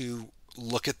need to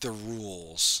look at the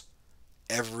rules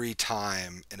every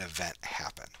time an event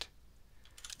happened.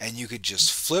 And you could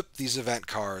just flip these event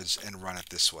cards and run it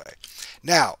this way.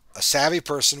 Now, a savvy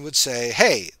person would say,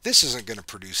 hey, this isn't going to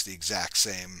produce the exact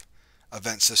same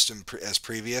event system as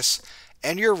previous.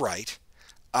 And you're right.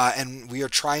 And we are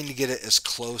trying to get it as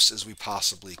close as we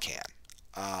possibly can.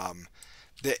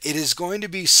 It is going to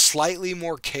be slightly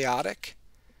more chaotic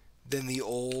than the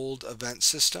old event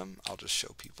system. I'll just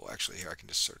show people. Actually, here I can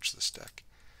just search this deck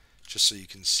just so you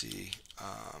can see.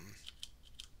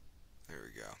 There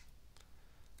we go.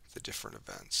 The different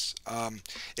events.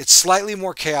 It's slightly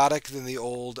more chaotic than the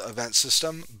old event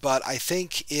system, but I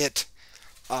think it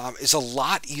is a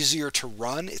lot easier to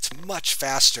run. It's much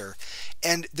faster,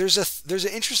 and there's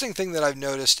an interesting thing that I've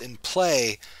noticed in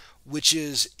play, which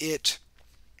is it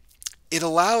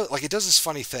allows, like, it does this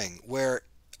funny thing where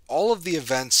all of the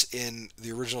events in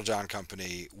the original John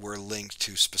Company were linked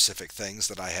to specific things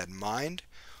that I had in mind,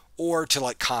 or to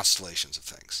like constellations of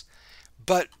things.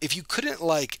 But if you couldn't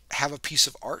like have a piece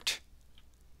of art,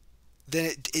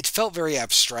 then it felt very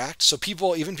abstract. So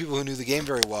people, even people who knew the game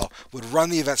very well, would run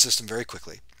the event system very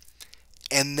quickly.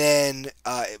 And then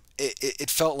it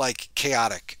felt like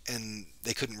chaotic and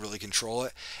they couldn't really control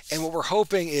it. And what we're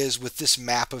hoping is with this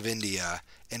map of India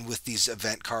and with these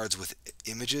event cards with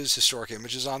images, historic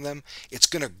images on them, it's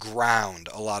going to ground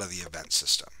a lot of the event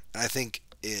system. And I think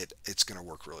it's going to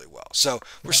work really well. So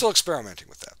we're still experimenting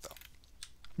with that though.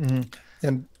 Mm-hmm.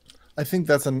 And I think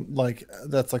that's like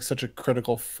such a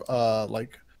critical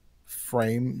like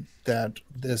frame that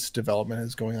this development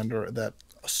is going under, that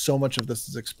so much of this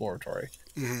is exploratory.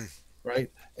 Mm-hmm.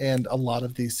 Right. And a lot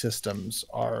of these systems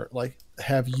are like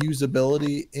have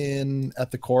usability at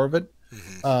the core of it.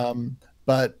 Mm-hmm.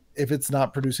 But if it's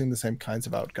not producing the same kinds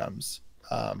of outcomes,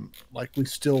 like we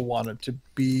still want it to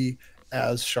be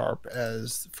as sharp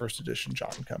as first edition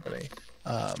John Company.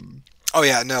 Oh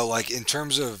yeah, no, like in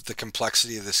terms of the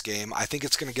complexity of this game, I think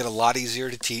it's going to get a lot easier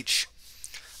to teach.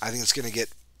 I think it's going to get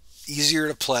easier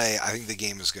to play. I think the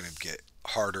game is going to get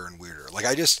harder and weirder. Like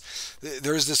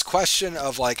there's this question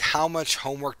of like how much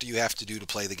homework do you have to do to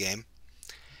play the game?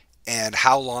 And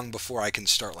how long before I can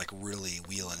start like really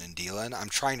wheeling and dealing? I'm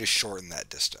trying to shorten that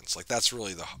distance. Like that's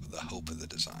really the hope of the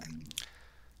design.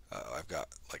 I've got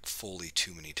like fully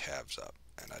too many tabs up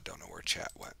and I don't know where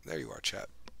chat went. There you are, chat.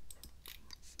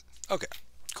 Okay,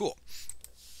 cool.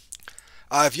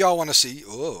 If y'all want to see,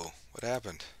 oh, what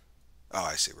happened? Oh,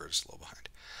 I see. We're just a little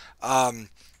behind.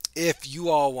 If you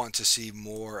all want to see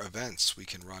more events, we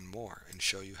can run more and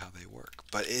show you how they work.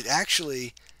 But it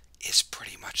actually is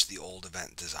pretty much the old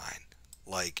event design.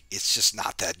 Like it's just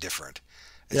not that different.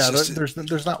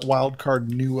 There's not wild card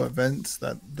new events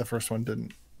that the first one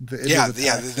didn't.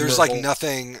 There's like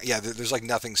nothing. Yeah, there's like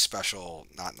nothing special.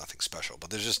 Not nothing special, but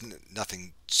there's just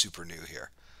nothing super new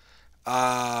here.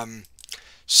 Darth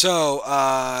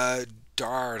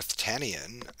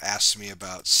Tanian asked me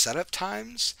about setup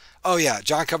times. Oh yeah,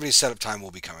 John Company's setup time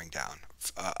will be coming down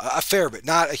a fair bit,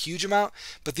 not a huge amount,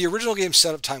 but the original game's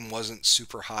setup time wasn't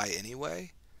super high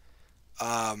anyway.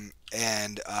 A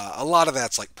lot of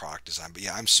that's like product design, but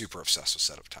yeah, I'm super obsessed with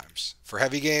setup times for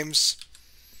heavy games.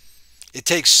 It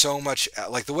takes so much.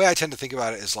 Like the way I tend to think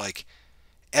about it is like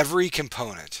every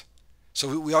component.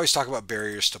 So we always talk about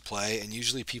barriers to play, and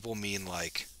usually people mean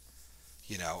like,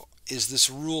 is this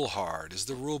rule hard? Is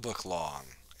the rule book long?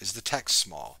 Is the text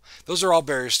small? Those are all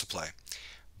barriers to play.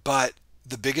 But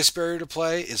the biggest barrier to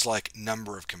play is like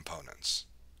number of components.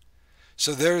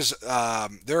 So there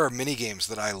are mini games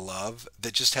that I love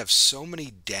that just have so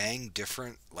many dang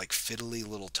different like fiddly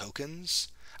little tokens.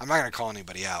 I'm not going to call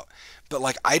anybody out, but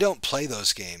like I don't play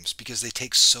those games because they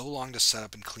take so long to set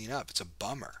up and clean up. It's a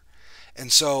bummer.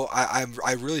 And so I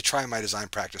really try in my design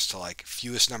practice to like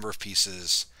fewest number of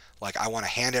pieces. Like I want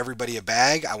to hand everybody a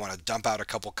bag. I want to dump out a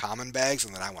couple common bags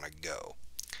and then I want to go.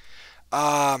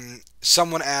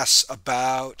 Someone asks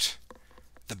about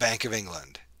the Bank of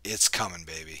England. It's coming,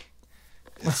 baby.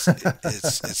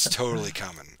 It's totally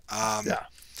coming. Yeah.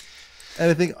 And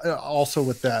I think also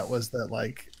with that was that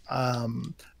like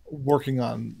working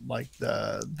on like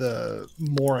the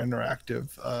more interactive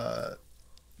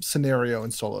scenario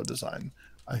and solo design,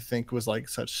 I think was like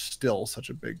such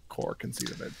a big core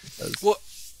conceit of it because Well,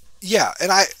 yeah,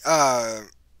 and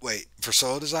wait for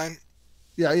solo design.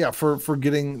 yeah, for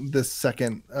getting this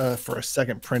second for a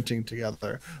second printing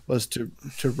together was to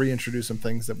reintroduce some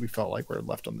things that we felt like were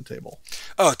left on the table.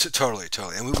 Oh, totally,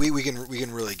 totally, and we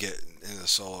can really get into the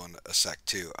solo in a sec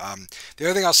too. The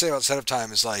other thing I'll say about setup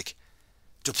time is like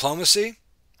diplomacy.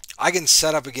 I can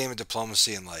set up a game of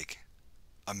diplomacy in like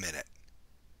a minute,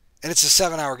 and it's a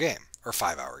 7 hour game or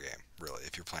 5 hour game, really,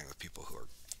 if you're playing with people who are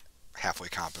halfway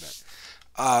competent.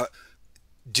 Uh,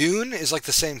 Dune is like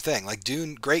the same thing. Like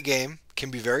Dune, great game, can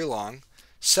be very long,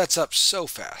 sets up so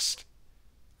fast,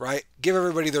 right? Give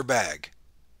everybody their bag.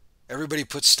 Everybody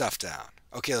puts stuff down.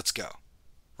 Okay, let's go.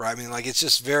 Right? I mean, like it's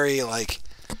just very like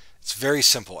it's very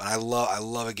simple, and I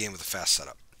love a game with a fast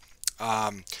setup.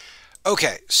 Um,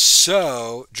 okay,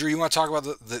 so Drew, you want to talk about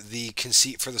the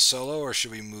conceit for the solo, or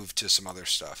should we move to some other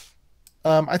stuff?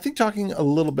 I think talking a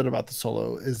little bit about the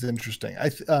solo is interesting.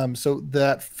 So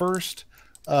that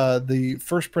the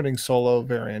first printing solo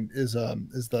variant is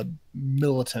the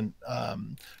militant,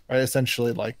 right?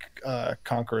 Essentially, like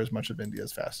conquer as much of India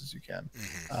as fast as you can.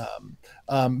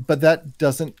 Hmm. But that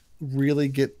doesn't really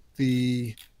get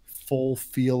the full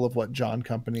feel of what John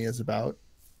Company is about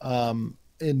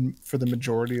in for the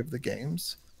majority of the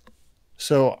games.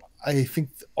 So I think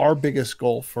our biggest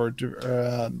goal for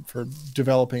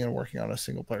developing and working on a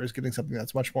single player is getting something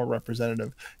that's much more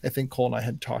representative. I think Cole and I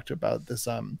had talked about this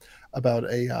about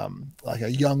a like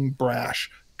a young brash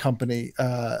company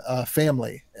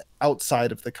family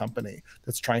outside of the company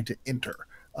that's trying to enter.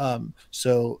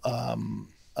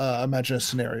 Imagine a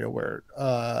scenario where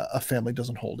a family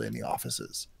doesn't hold any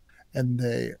offices, and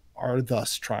they are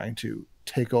thus trying to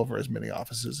take over as many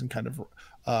offices and kind of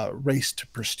race to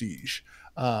prestige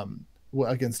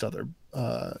against other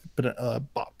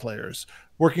bot players.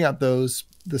 Working out the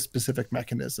specific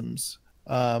mechanisms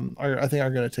I think are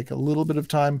going to take a little bit of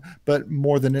time, but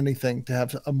more than anything, to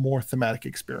have a more thematic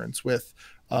experience with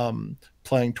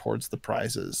playing towards the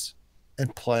prizes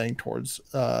and playing towards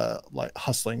like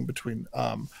hustling between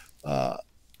uh,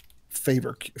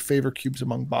 favor cubes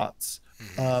among bots.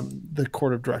 Hmm. The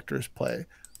court of directors play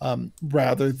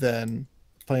rather than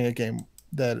playing a game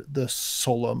that the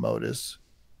solo mode is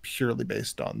purely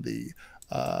based on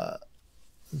uh,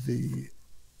 the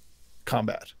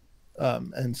combat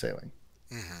and sailing.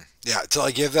 Hmm. Yeah, to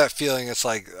like give that feeling, it's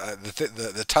like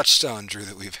the touchstone, Drew,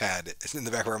 that we've had in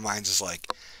the back of our minds is like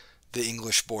the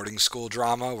English boarding school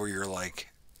drama where you're like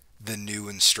the new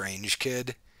and strange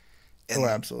kid, Oh, and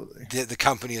absolutely. the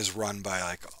company is run by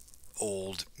like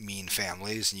old mean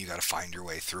families, and you got to find your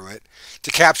way through it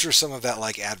to capture some of that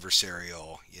like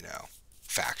adversarial,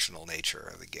 factional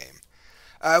nature of the game.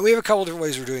 We have a couple different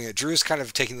ways we're doing it. Drew's kind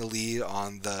of taking the lead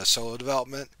on the solo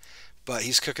development, but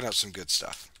he's cooking up some good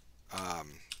stuff.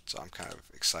 So I'm kind of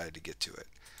excited to get to it.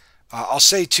 I'll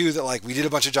say too that like we did a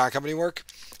bunch of John Company work,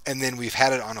 and then we've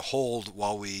had it on hold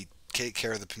while we take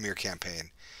care of the Premiere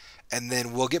campaign, and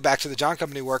then we'll get back to the John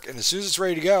Company work. And as soon as it's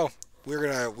ready to go, we'll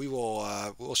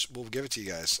give it to you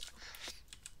guys.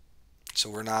 So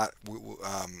we're not,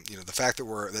 the fact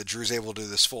that Drew's able to do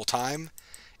this full time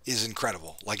is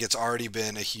incredible. Like it's already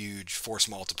been a huge force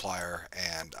multiplier,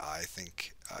 and I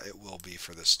think it will be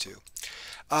for this too.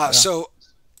 Yeah. So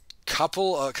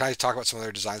couple, can I talk about some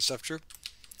other design stuff, Drew?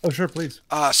 Oh, sure, please.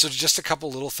 So just a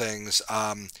couple little things.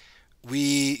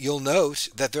 You'll note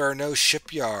that there are no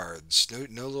shipyards,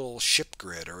 no little ship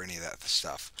grid or any of that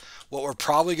stuff. What we're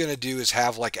probably going to do is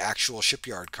have like actual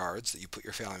shipyard cards that you put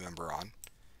your family member on,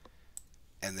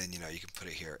 and then you can put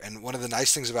it here. And one of the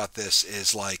nice things about this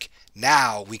is like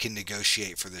now we can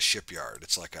negotiate for this shipyard.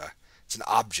 It's an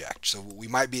object, so we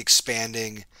might be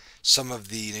expanding some of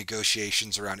the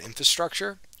negotiations around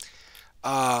infrastructure.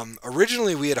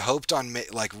 Originally, we had hoped on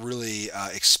like really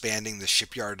expanding the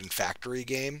shipyard and factory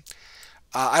game.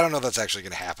 I don't know if that's actually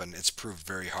going to happen. It's proved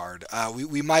very hard.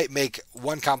 We might make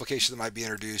one complication that might be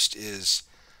introduced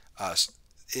uh,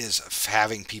 is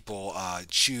having people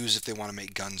choose if they want to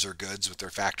make guns or goods with their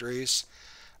factories.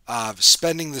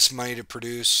 Spending this money to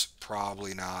produce,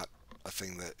 probably not a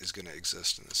thing that is going to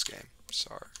exist in this game.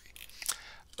 Sorry.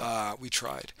 We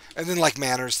tried. And then like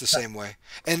manners the same way.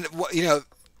 And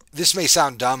this may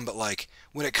sound dumb, but like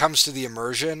when it comes to the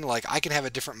immersion, like I can have a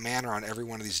different manner on every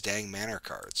one of these dang manner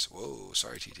cards. Whoa,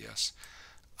 sorry TTS.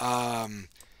 Um,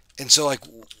 And so like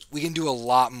we can do a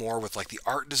lot more with like the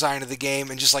art design of the game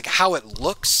and just like how it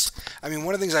looks. I mean,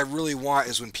 one of the things I really want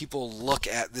is when people look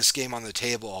at this game on the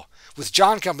table with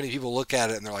John Company, people look at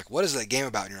it and they're like, "What is that game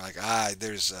about?" And you're like,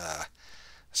 there's a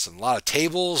lot of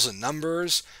tables and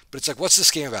numbers, but it's like, what's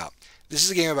this game about? This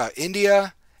is a game about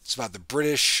India. It's about the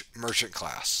British merchant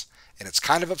class, and it's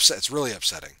kind of upset. It's really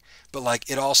upsetting, but like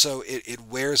it also it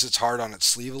wears its heart on its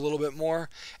sleeve a little bit more,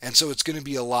 and so it's going to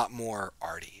be a lot more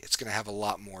arty. It's going to have a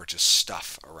lot more just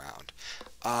stuff around.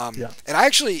 Yeah. And I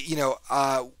actually,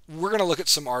 we're going to look at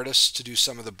some artists to do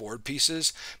some of the board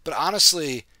pieces, but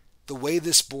honestly, the way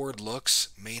this board looks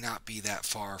may not be that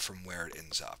far from where it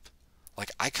ends up.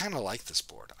 Like I kind of like this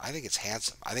board. I think it's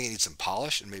handsome. I think it needs some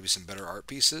polish and maybe some better art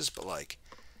pieces, but like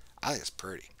I think it's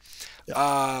pretty.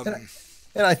 Yeah. And Um,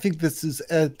 and I think this is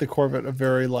at the core of it a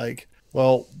very like,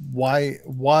 well, why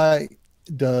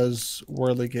does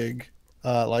Whirligig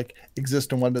like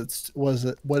exist, and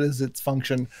what is its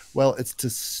function? Well, it's to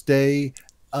stay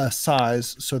a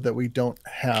size so that we don't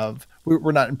have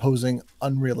we're not imposing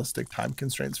unrealistic time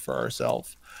constraints for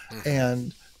ourselves. mhm.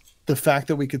 And the fact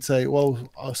that we could say, well,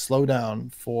 slow down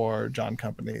for John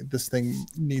Company. This thing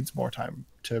needs more time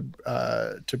to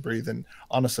breathe and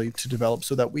honestly to develop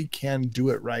so that we can do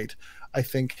it right. I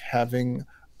think having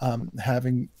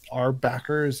our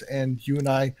backers and you and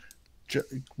I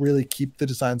really keep the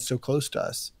design so close to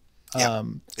us. Yeah,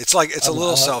 Um, it's like it's a little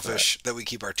allow for it. selfish that we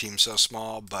keep our team so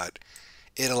small, but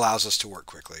it allows us to work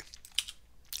quickly,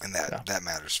 and Yeah. that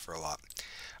matters for a lot.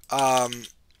 Um,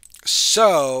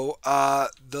 so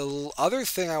the other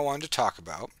thing I wanted to talk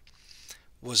about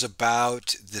was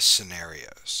about the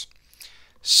scenarios.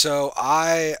 So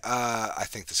I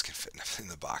think this can fit in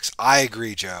the box. I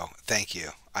agree, Joe. Thank you.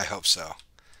 I hope so.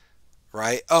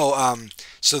 Right?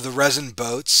 So the resin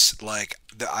boats, like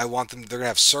I want them. They're gonna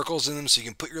have circles in them, so you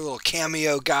can put your little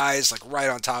cameo guys like right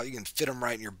on top. You can fit them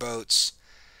right in your boats.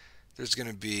 There's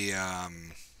gonna be a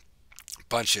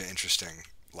bunch of interesting,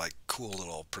 like cool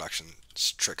little production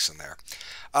tricks in there.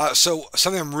 So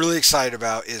something I'm really excited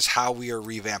about is how we are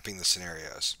revamping the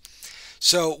scenarios.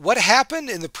 So what happened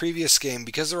in the previous game,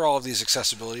 because there are all of these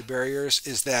accessibility barriers,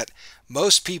 is that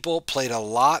most people played a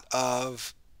lot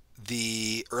of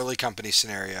the early company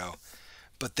scenario,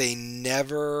 but they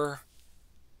never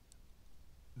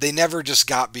just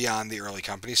got beyond the early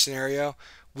company scenario,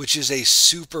 which is a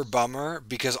super bummer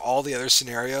because all the other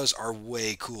scenarios are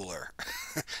way cooler.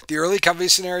 The early company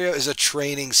scenario is a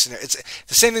training scenario. It's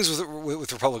the same things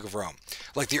with Republic of Rome.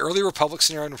 Like the early Republic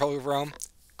scenario in Republic of Rome,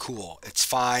 cool. It's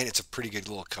fine. It's a pretty good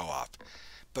little co-op.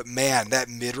 But man, that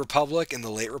mid Republic and the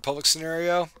late Republic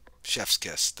scenario, chef's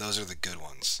kiss. Those are the good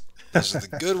ones. Those are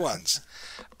the good ones.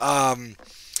 Um,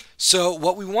 so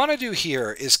what we want to do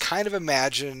here is kind of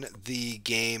imagine the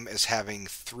game as having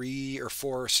 3 or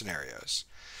 4 scenarios.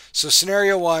 So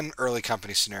scenario 1, early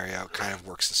company scenario, kind of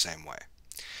works the same way.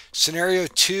 Scenario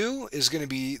 2 is going to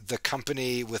be the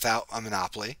company without a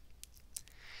monopoly.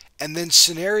 And then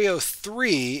scenario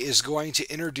 3 is going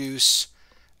to introduce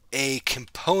a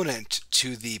component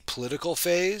to the political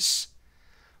phase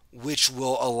which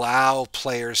will allow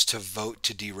players to vote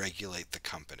to deregulate the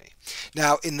company.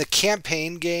 Now, in the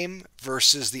campaign game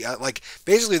versus like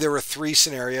basically there were 3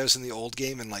 scenarios in the old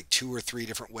game and like 2 or 3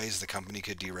 different ways the company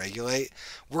could deregulate.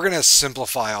 We're going to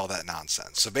simplify all that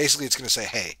nonsense. So basically it's going to say,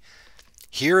 "Hey,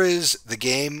 here is the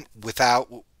game with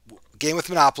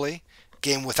monopoly,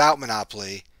 game without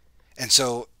monopoly." And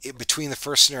so between the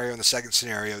first scenario and the second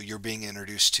scenario, you're being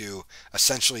introduced to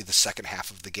essentially the second half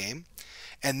of the game.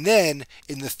 And then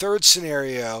in the third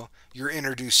scenario, you're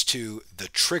introduced to the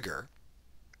trigger,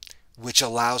 which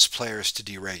allows players to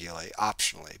deregulate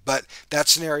optionally. But that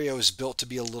scenario is built to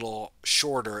be a little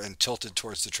shorter and tilted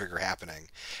towards the trigger happening.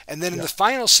 And then in Yeah. the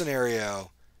final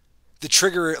scenario, the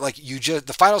trigger,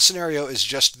 the final scenario is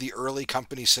just the early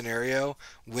company scenario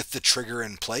with the trigger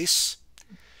in place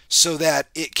so that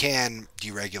it can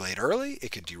deregulate early, it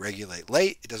could deregulate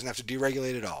late, it doesn't have to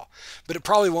deregulate at all. But it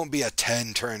probably won't be a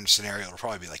 10 turn scenario, it'll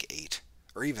probably be like 8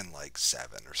 or even like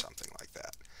 7 or something like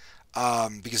that.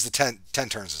 Because the ten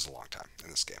turns is a long time in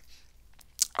this game.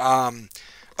 Um,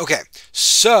 okay,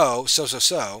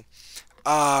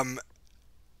 um,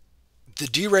 the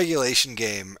deregulation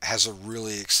game has a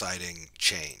really exciting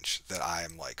change that I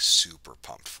am like super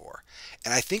pumped for.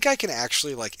 And I think I can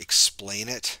actually like explain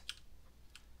it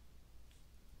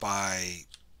by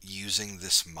using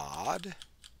this mod,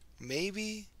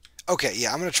 maybe? Okay,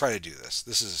 yeah, I'm going to try to do this.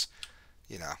 This is,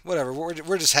 whatever. We're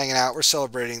just hanging out. We're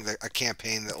celebrating a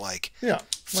campaign that, like, Yeah. Why not?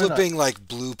 flipping, like,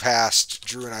 blew past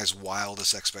Drew and I's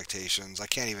wildest expectations. I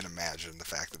can't even imagine the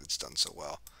fact that it's done so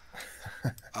well.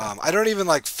 I don't even,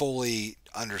 like, fully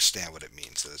understand what it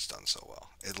means that it's done so well.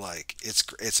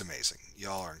 It's amazing.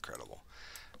 Y'all are incredible.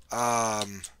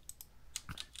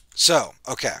 So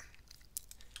okay,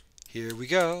 here we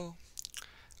go.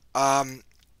 All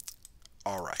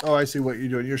right. Oh, I see what you're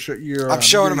doing. I'm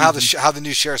showing them how using... how the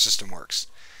new share system works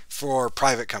for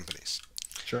private companies.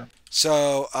 Sure.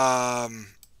 So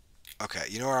okay,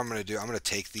 you know what I'm going to do? I'm going to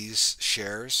take these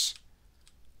shares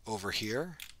over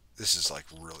here. This is like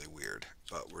really weird,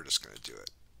 but we're just going to do it.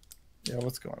 Yeah,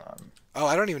 what's going on? Oh,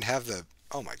 I don't even have the...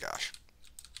 Oh my gosh.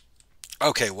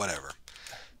 Okay, whatever.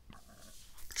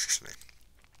 Excuse me.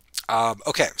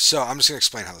 Okay, so I'm just going to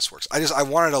explain how this works. I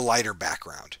wanted a lighter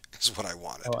background, is what I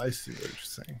wanted. Oh, I see what you're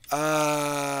saying.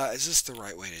 Is this the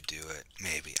right way to do it?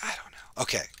 Maybe. I don't know.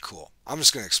 Okay, cool. I'm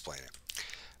just going to explain it.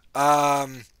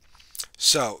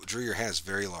 So, Drew, your hand is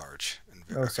very large.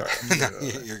 Oh, sorry. No,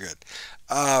 you're good.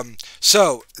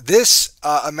 So this,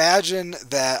 imagine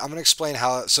that I'm going to explain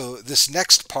how. So this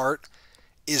next part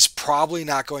is probably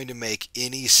not going to make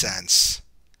any sense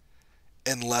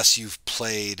unless you've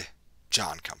played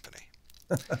John Company.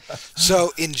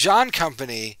 So in John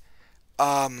Company,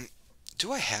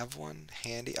 do I have one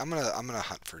handy? I'm gonna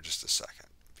hunt for just a second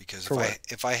because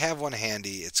if I have one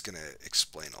handy, it's gonna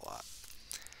explain a lot.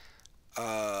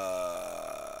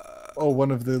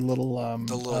 One of the little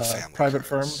family private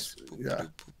cards. firms. Yeah.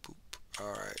 Boop, boop, boop.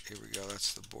 All right, here we go.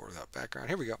 That's the board without background.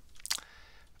 Here we go.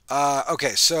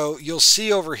 Okay, so you'll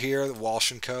see over here the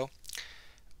Walsh & Co.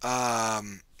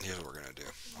 Here's what we're gonna do.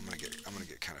 I'm gonna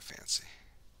get kind of fancy.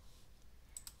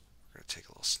 We're gonna take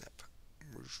a little snip.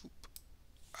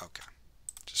 Okay,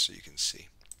 just so you can see.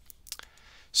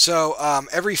 So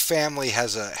every family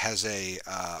has a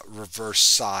reverse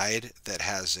side that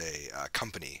has a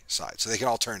company side, so they can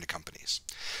all turn into companies.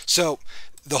 So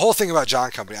the whole thing about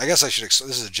John Company, I guess I should. This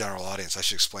is a general audience. I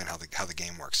should explain how the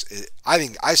game works.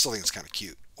 I still think it's kind of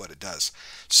cute what it does.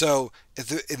 So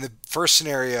in the first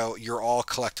scenario, you're all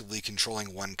collectively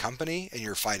controlling one company, and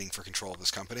you're fighting for control of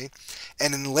this company.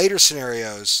 And in later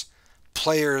scenarios,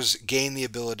 players gain the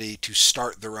ability to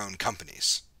start their own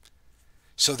companies.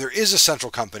 So there is a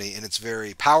central company, and it's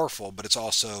very powerful, but it's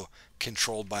also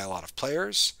controlled by a lot of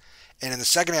players. And in the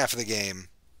second half of the game,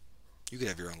 you could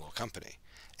have your own little company.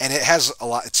 And it has a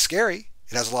lot. It's scary.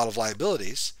 It has a lot of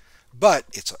liabilities, but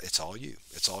it's all you.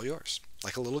 It's all yours,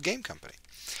 like a little game company.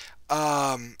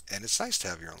 And it's nice to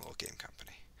have your own little game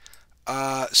company.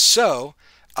 So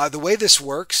the way this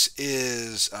works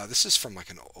is this is from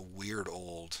like a weird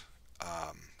old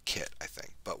kit, I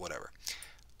think, but whatever.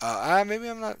 Maybe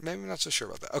I'm not so sure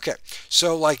about that. Okay,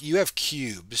 so like you have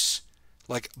cubes.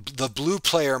 Like the blue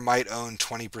player might own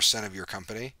 20% of your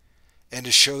company, and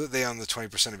to show that they own the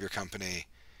 20% of your company,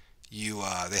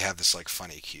 they have this like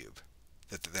funny cube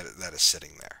that is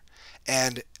sitting there.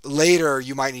 And later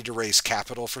you might need to raise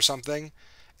capital for something,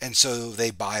 and so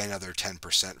they buy another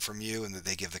 10% from you, and that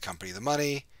they give the company the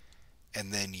money,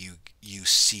 and then you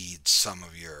cede some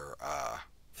of your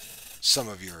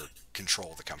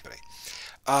control of the company.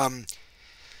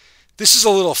 This is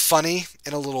a little funny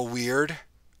and a little weird,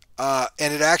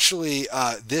 and it actually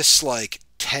this like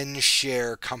 10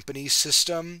 share company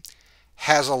system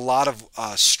has a lot of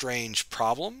strange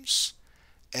problems,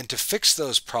 and to fix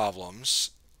those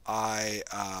problems, I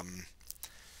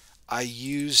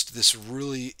used this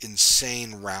really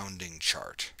insane rounding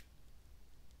chart.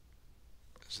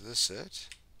 Is this it?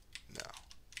 No.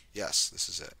 Yes, this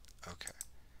is it. Okay.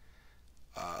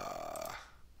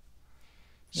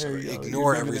 So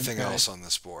ignore everything else on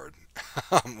this board.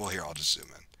 Well, here, I'll just zoom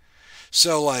in.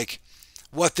 So, like,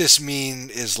 what this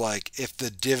means is, like, if the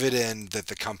dividend that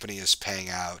the company is paying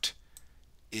out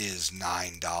is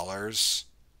 $9,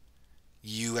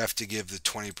 you have to give the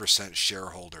 20%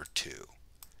 shareholder 2.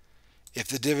 If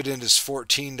the dividend is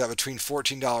between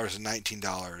 $14 and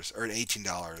 $19 or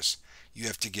 $18, you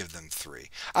have to give them 3.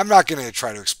 I'm not going to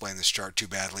try to explain this chart too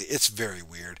badly. It's very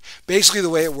weird. Basically, the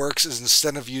way it works is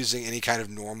instead of using any kind of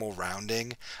normal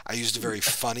rounding, I used a very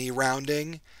funny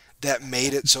rounding that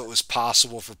made it so it was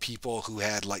possible for people who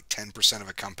had like 10% of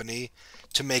a company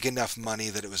to make enough money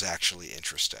that it was actually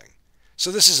interesting.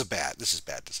 So this is bad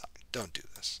design. Don't do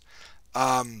this.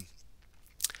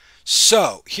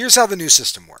 So here's how the new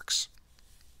system works.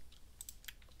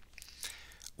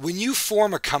 When you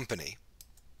form a company,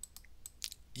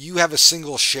 you have a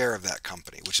single share of that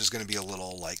company, which is going to be a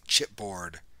little like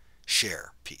chipboard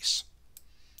share piece.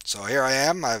 So here I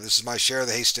am. This is my share of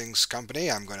the Hastings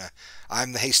company. I'm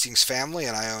the Hastings family,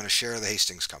 and I own a share of the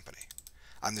Hastings company.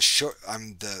 I'm the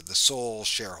sole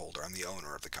shareholder. I'm the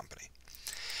owner of the company.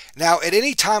 Now, at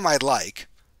any time I'd like,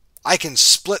 I can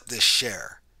split this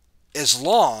share as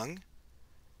long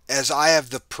as I have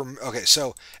the okay,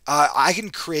 so I can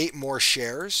create more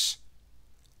shares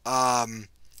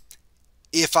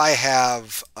if I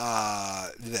have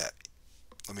that.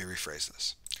 Let me rephrase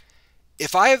this.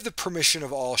 If I have the permission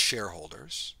of all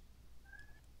shareholders.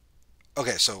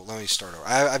 Okay, so let me start over.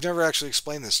 I've never actually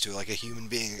explained this to like a human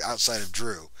being outside of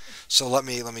Drew. So let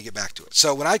me get back to it.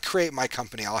 So when I create my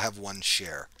company, I'll have one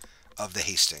share of the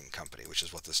Hastings company, which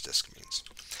is what this disc means.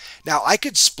 Now I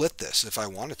could split this if I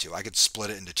wanted to. I could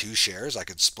split it into 2 shares. I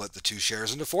could split the 2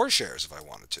 shares into 4 shares if I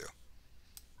wanted to.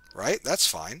 Right? That's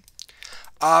fine.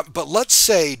 But let's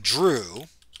say Drew.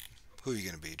 Who are you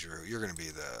going to be, Drew? You're going to be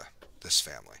this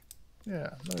family.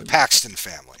 Yeah. The Paxton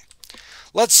family.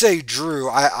 Let's say Drew,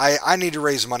 I need to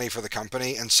raise money for the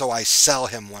company, and so I sell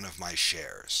him one of my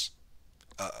shares.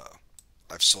 Uh-oh.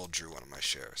 I've sold Drew one of my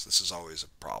shares. This is always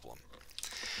a problem.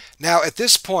 Now, at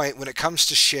this point, when it comes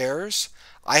to shares,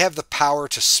 I have the power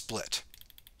to split.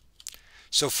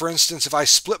 So, for instance, if I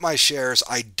split my shares,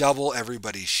 I double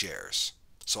everybody's shares.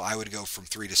 So I would go from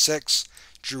 3 to 6.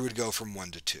 Drew would go from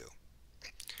 1 to 2.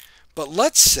 But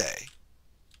let's say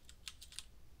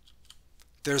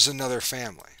there's another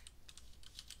family.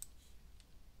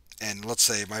 And let's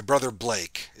say my brother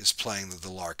Blake is playing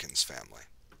the Larkins family.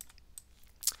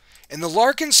 And the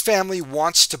Larkins family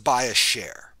wants to buy a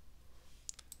share.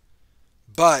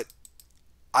 But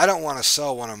I don't want to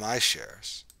sell one of my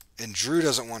shares. And Drew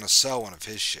doesn't want to sell one of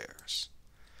his shares.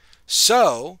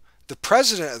 So the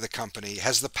president of the company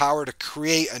has the power to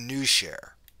create a new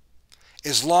share,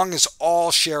 as long as all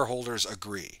shareholders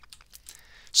agree.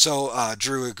 So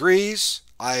Drew agrees,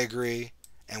 I agree,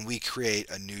 and we create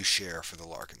a new share for the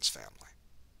Larkins family.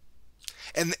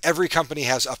 And every company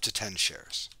has up to 10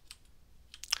 shares.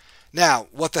 Now,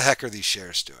 what the heck are these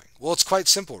shares doing? Well, it's quite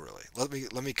simple, really. Let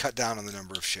me cut down on the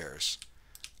number of shares,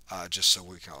 just so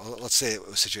we can. Let's say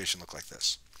a situation look like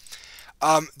this.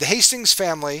 The Hastings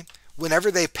family,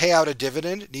 whenever they pay out a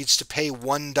dividend, needs to pay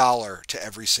 $1 to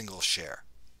every single share.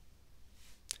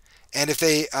 And if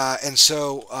they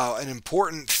an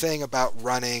important thing about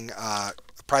running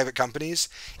private companies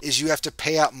is you have to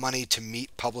pay out money to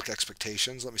meet public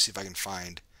expectations. Let me see if I can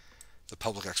find the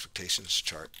public expectations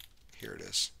chart. Here it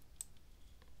is.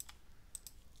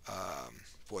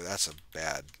 Boy, that's a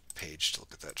bad page to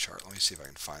look at that chart. Let me see if I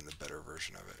can find the better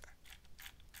version of it.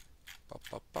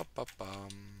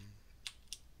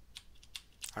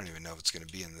 I don't even know if it's going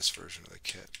to be in this version of the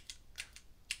kit.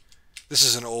 This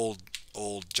is an old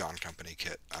John Company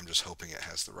kit. I'm just hoping it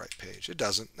has the right page. It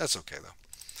doesn't. That's okay, though.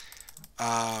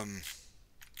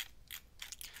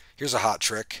 Here's a hot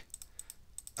trick.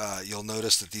 You'll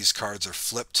notice that these cards are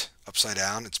flipped upside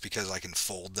down. It's because I can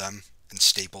fold them and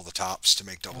staple the tops to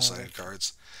make double-sided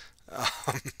cards.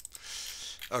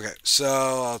 Okay,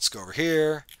 so let's go over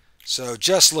here. So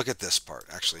just look at this part.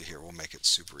 Actually, here, we'll make it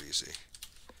super easy.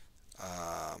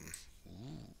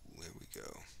 Here we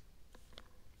go.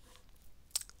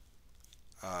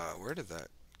 Where did that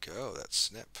go, that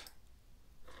snip?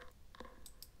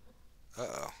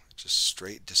 Uh-oh, it just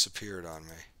straight disappeared on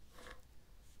me.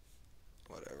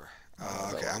 Whatever.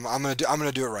 Okay, I'm gonna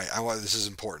do it right. This is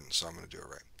important, so I'm gonna do it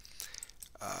right.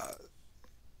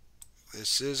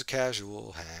 This is a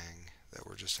casual hang that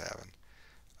we're just having.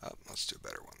 Let's do a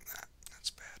better one than that. That's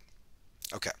bad.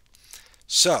 Okay,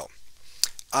 so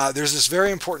there's this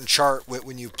very important chart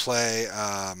when you play.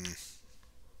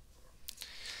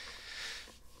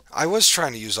 I was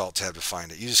trying to use Alt-Tab to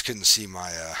find it. You just couldn't see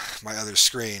my my other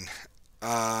screen.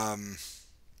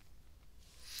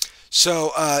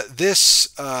 This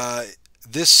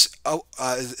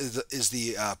is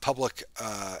the public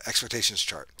expectations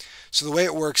chart. So the way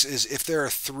it works is if there are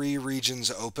 3 regions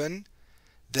open,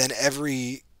 then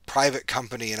every private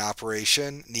company in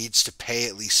operation needs to pay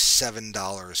at least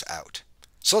 $7 out.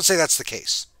 So let's say that's the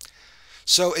case.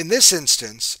 So in this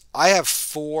instance, I have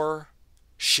 4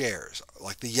 shares.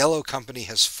 Like the yellow company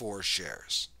has 4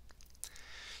 shares.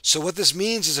 So what this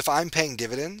means is if I'm paying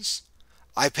dividends,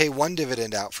 I pay 1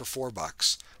 dividend out for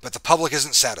 $4, but the public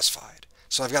isn't satisfied.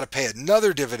 So I've got to pay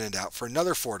another dividend out for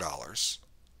another $4.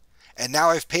 And now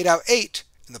I've paid out 8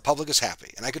 and the public is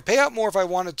happy. And I could pay out more if I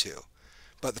wanted to,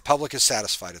 but the public is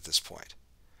satisfied at this point.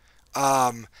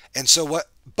 And so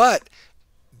but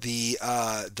the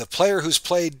player who's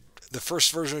played the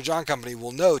first version of John Company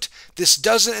will note this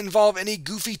doesn't involve any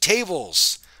goofy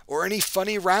tables or any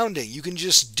funny rounding. You can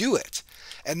just do it.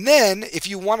 And then if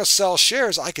you want to sell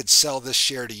shares, I could sell this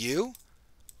share to you.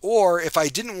 Or if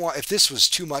this was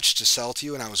too much to sell to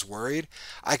you and I was worried,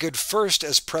 I could first,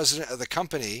 as president of the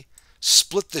company,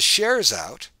 split the shares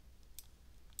out.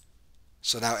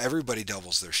 So now everybody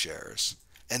doubles their shares.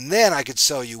 And then I could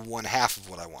sell you 1/2 of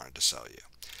what I wanted to sell you.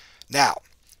 Now,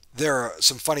 there are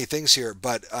some funny things here,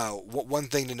 but one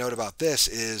thing to note about this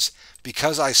is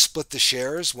because I split the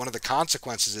shares, one of the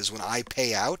consequences is when I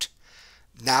pay out,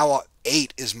 now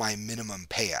 8 is my minimum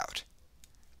payout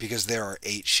because there are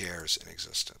 8 shares in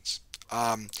existence.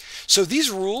 So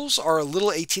these rules are a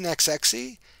little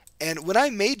 18xxy. And when I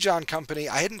made John Company,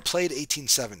 I hadn't played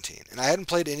 1817, and I hadn't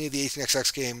played any of the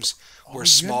 18xx games Oh, where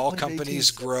you hadn't small played companies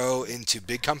 18. grow into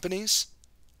big companies.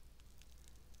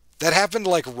 That happened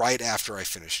like right after I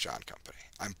finished John Company.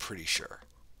 I'm pretty sure.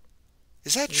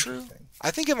 Is that true? Interesting.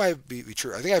 I think it might be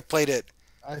true. I think I played it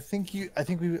I think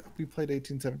we played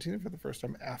 1817 for the first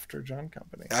time after John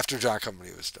Company. after John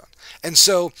Company was done. And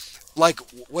so, like,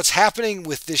 what's happening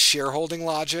with this shareholding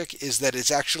logic is that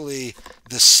it's actually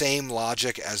the same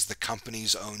logic as the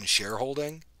company's own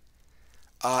shareholding.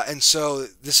 And so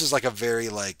this is like a very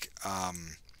like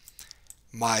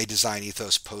my design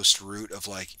ethos post root of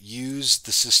like use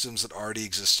the systems that already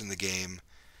exist in the game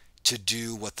to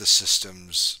do what the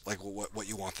systems like what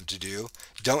you want them to do.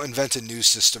 Don't invent a new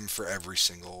system for every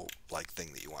single like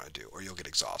thing that you want to do, or you'll get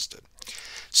exhausted.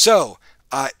 So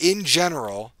in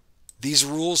general, these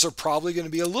rules are probably going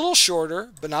to be a little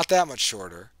shorter, but not that much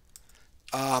shorter.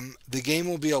 The game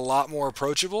will be a lot more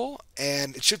approachable,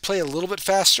 and it should play a little bit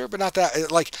faster, but not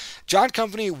that. Like John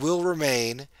Company will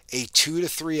remain a 2 to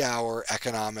 3 hour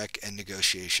economic and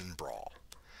negotiation brawl,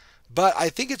 but I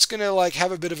think it's going to like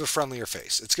have a bit of a friendlier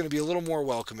face. It's going to be a little more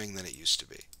welcoming than it used to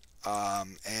be,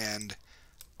 and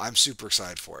I'm super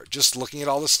excited for it. Just looking at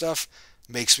all this stuff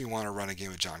makes me want to run a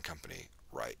game of John Company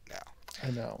right now. I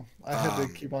know. I had to Um,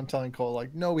 keep on telling Cole,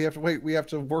 like, no, we have to wait. We have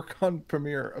to work on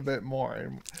Premiere a bit more,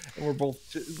 and we're both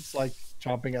just like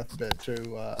chomping at the bit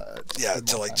to yeah, spend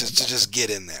to more like time on just to John just Company. get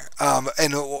in there.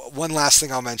 And one last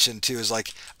thing I'll mention too is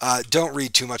like don't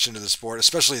read too much into this board,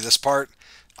 especially this part.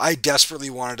 I desperately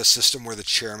wanted a system where the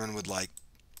chairman would like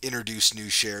introduce new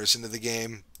shares into the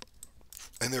game,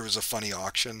 and there was a funny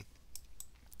auction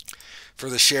for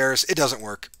the shares. It doesn't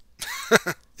work.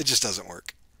 It just doesn't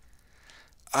work.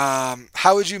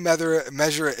 How would you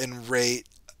measure it in rate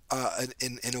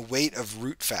in a weight of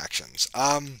root factions?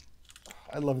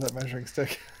 I love that measuring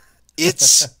stick.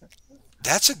 It's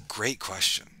that's a great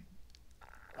question.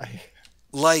 I,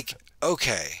 Like,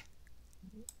 okay,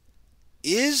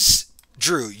 is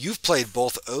Drew? You've played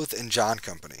both Oath and John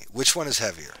Company. Which one is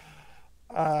heavier?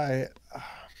 I,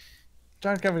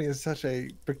 John Company is such a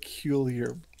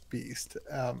peculiar beast,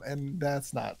 and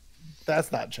that's not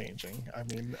changing. I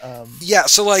mean, Yeah,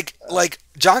 so like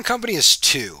John Company is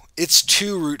 2. It's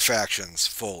 2 root factions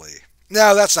fully.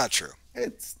 No, that's not true.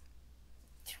 it's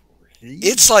three.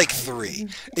 It's like 3.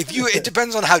 If you it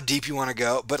depends on how deep you want to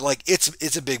go, but like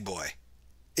it's a big boy.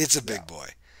 It's a Yeah, big boy.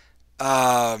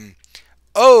 Um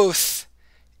Oath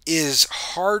is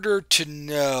harder to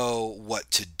know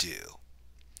what to do.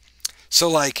 So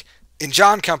like in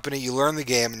John Company, you learn the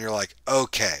game and you're like,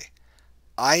 "Okay,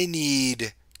 I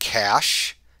need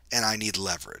cash and I need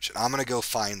leverage. And I'm going to go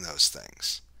find those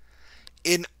things."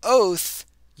 In Oath,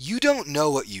 you don't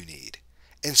know what you need.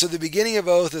 And so the beginning of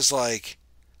Oath is like,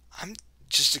 I'm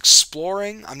just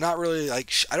exploring. I'm not really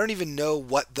like, I don't even know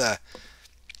what the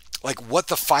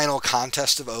final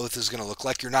contest of Oath is going to look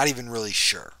like. You're not even really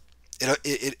sure.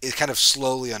 It kind of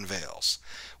slowly unveils.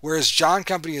 Whereas John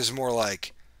Company is more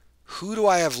like, who do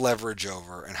I have leverage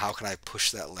over and how can I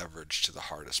push that leverage to the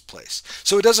hardest place?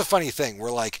 So it does a funny thing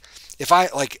where like if I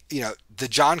like, the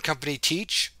John Company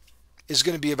teach is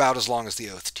going to be about as long as the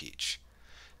Oath teach.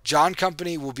 John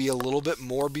Company will be a little bit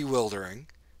more bewildering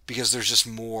because there's just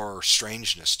more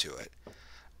strangeness to it.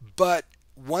 But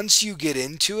once you get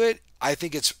into it, I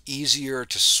think it's easier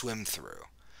to swim through.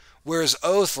 Whereas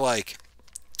Oath, like,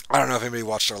 I don't know if anybody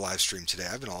watched our live stream today.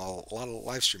 I've been a lot of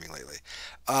live streaming lately.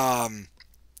 Um,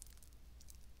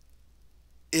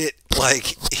 it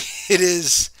like it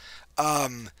is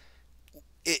um,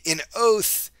 in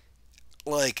Oath.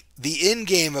 Like the end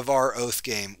game of our Oath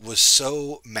game was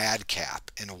so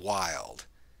madcap and wild,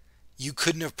 you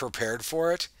couldn't have prepared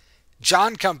for it.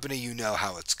 John Company, you know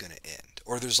how it's going to end,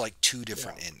 or there's like 2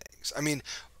 different yeah, endings. I mean,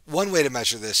 one way to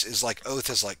measure this is like Oath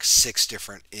has like 6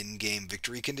 different in-game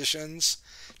victory conditions.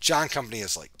 John Company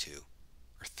has like 2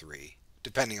 or 3,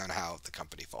 depending on how the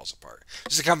company falls apart.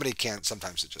 Because the company can't.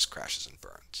 Sometimes it just crashes and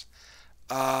burns.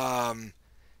 Um,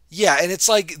 yeah, and it's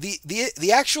like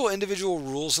the actual individual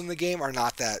rules in the game are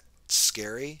not that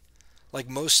scary. Like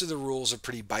most of the rules are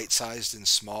pretty bite-sized and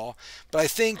small. But I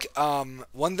think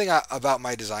one thing about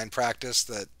my design practice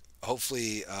that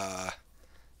hopefully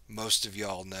most of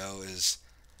y'all know is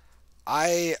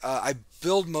I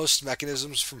build most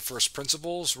mechanisms from first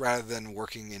principles rather than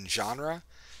working in genre.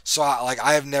 So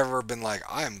I have never been like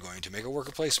I am going to make a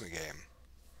worker placement game.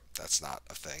 That's not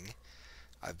a thing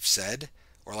I've said.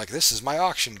 Or like, this is my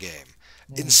auction game.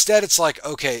 Mm, Instead, it's like,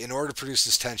 okay, in order to produce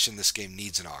this tension, this game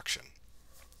needs an auction.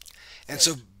 And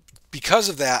so, right. because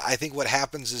of that, I think what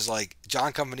happens is like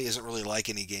John Company isn't really like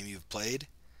any game you've played,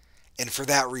 and for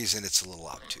that reason, it's a little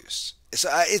obtuse.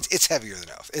 It's heavier than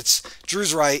Oath. It's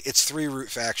Drew's right. It's 3 root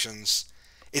factions.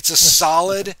 It's a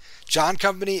solid John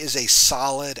Company is a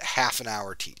solid half an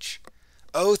hour teach.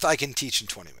 Oath I can teach in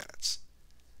 20 minutes.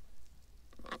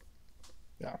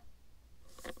 Yeah.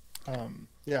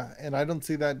 Yeah, and I don't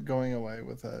see that going away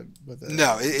with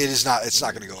No, a it is not. It's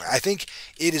not going to go away. edition. I think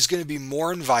it is going to be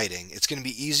more inviting. It's going to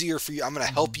be easier for you. I'm going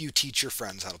to help Mhm. you teach your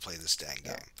friends how to play this dang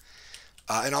Yeah. game.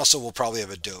 And also, we'll probably have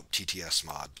a dope TTS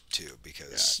mod too, Yeah.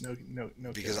 because No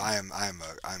because kidding. I'm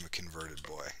a converted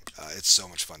boy. It's so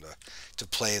much fun to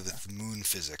play the Yeah.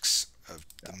 the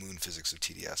Yeah. moon physics of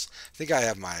TDS. I think I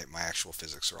have my actual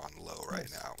physics are on low right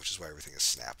Nice. now, which is why everything is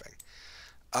snapping.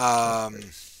 That's great.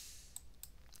 Um,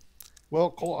 Well,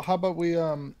 Cole, how about we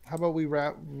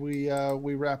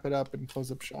wrap it up and close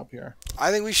up shop here.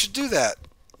 I think we should do that.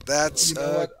 That's You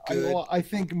know what? good. I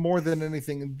think more than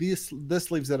anything, this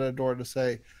leaves it at a door to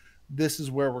say, this is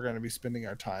where we're going to be spending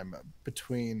our time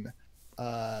between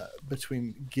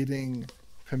getting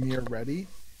Pamir ready,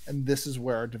 and this is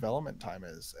where our development time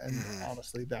is. And Mhm.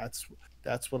 honestly, that's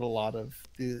what a lot of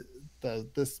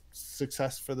this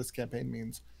success for this campaign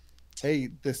means. Hey,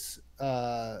 this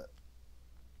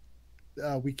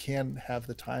we can have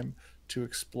the time to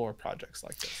explore projects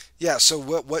like this. Yeah. So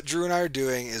what Drew and I are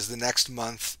doing is the next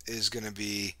month is going to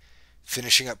be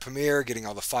finishing up Premiere, getting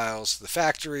all the files to the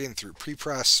factory and through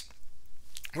prepress.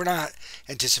 We're not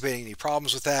anticipating any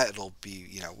problems with that. It'll be,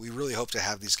 we really hope to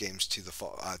have these games to the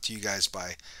fall, to you guys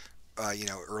by,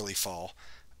 early fall.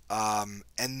 And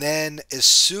then as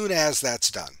soon as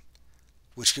that's done,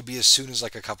 which could be as soon as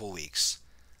like a couple weeks,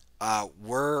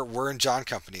 we're in John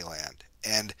Company land,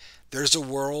 and there's a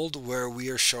world where we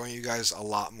are showing you guys a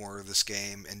lot more of this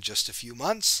game in just a few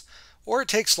months, or it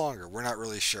takes longer. We're not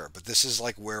really sure, but this is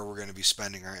like where we're going to be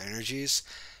spending our energies,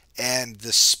 and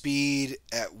the speed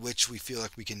at which we feel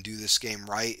like we can do this game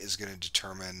right is going to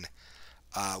determine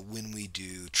when we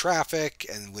do traffic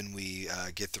and when we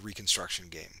get the reconstruction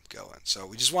game going.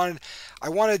 So I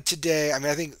wanted today, I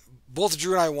mean, I think both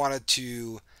Drew and I wanted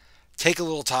to take a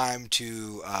little time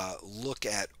to look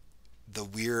at the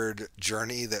weird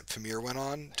journey that Premiere went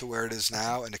on to where it is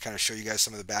now and to kind of show you guys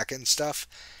some of the back end stuff.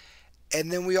 And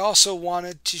then we also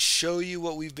wanted to show you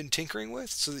what we've been tinkering with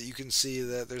so that you can see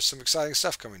that there's some exciting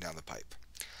stuff coming down the pipe.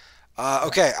 Yeah.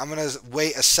 Okay, I'm going to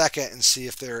wait a second and see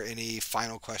if there are any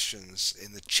final questions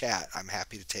in the chat. I'm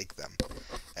happy to take them.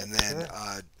 And then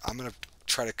Sure. I'm going to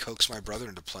try to coax my brother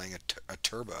into playing a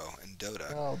turbo in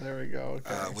Dota, Oh, there we go.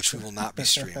 Okay. which we will not be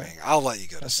streaming. I'll let you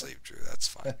go to sleep, Drew. That's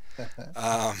fine.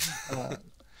 Um, uh,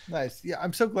 nice. Yeah,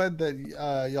 I'm so glad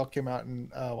that y'all came out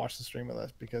and watched the stream with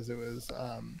us because it was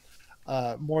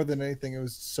more than anything, it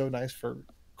was so nice for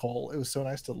Cole. It was so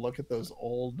nice to look at those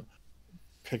old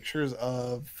pictures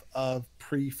of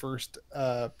pre first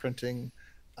printing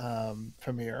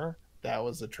Premiere. That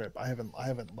was a trip. I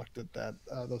haven't looked at that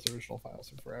those original files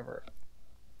in forever.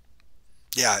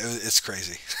 yeah, it's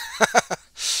crazy.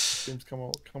 This game's come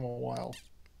a while.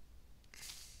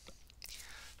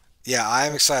 Yeah,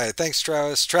 I'm excited. Thanks,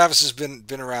 Travis. Travis has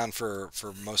been around for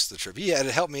most of the trip. He had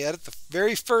helped me edit the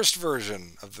very first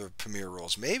version of the Premiere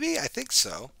rules. Maybe I think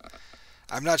so.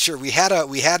 I'm not sure. We had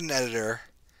an editor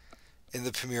in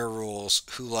the Premiere rules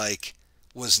who like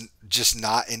was just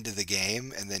not into the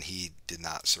game, and then he did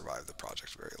not survive the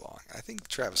project very long. I think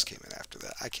Travis came in after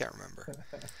that. I can't remember.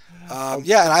 Oh,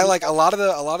 Yeah, and I like a lot of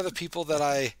the people that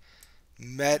I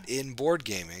met in board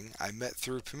gaming. I met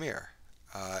through Premiere,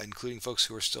 including folks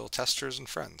who are still testers and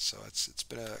friends. So it's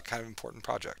been a kind of important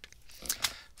project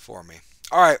for me.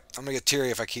 All right, I'm gonna get teary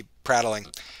if I keep prattling.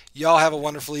 Y'all have a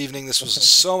wonderful evening. This was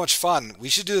so much fun. We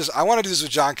should do this. I want to do this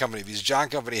with John Company because John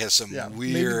Company has some yeah,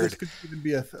 maybe this weird. could even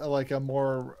be like a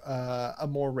more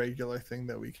regular thing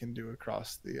that we can do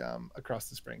across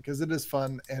the spring because it is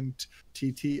fun. And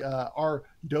TT our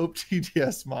dope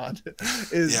TTS mod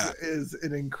Yeah, is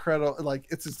an incredible, like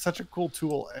it's such a cool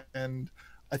tool. And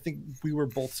I think we were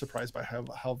both surprised by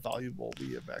how valuable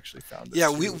we have actually found it yeah.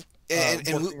 We to and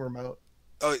we, working remote.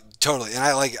 oh, totally. And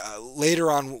I like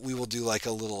later on we will do like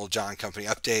a little John Company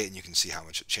update, and you can see how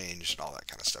much it changed and all that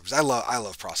kind of stuff. Because I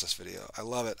love process video. I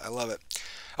love it. I love it.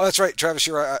 Oh, that's right, Travis.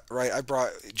 You're right. I brought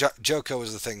Joko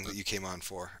was the thing that you came on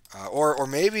for, or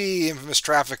maybe Infamous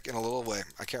Traffic in a little way.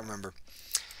 I can't remember.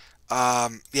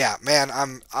 Yeah, man,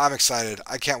 I'm excited.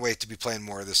 I can't wait to be playing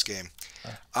more of this game.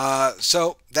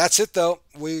 So that's it, though.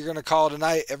 We're going to call it a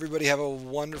night. Everybody have a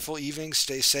wonderful evening.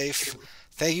 Stay safe.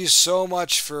 Thank you so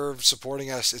much for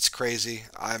supporting us. It's crazy.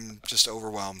 I'm just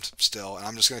overwhelmed still, and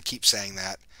I'm just going to keep saying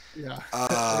that. Yeah.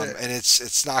 And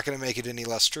it's not going to make it any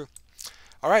less true.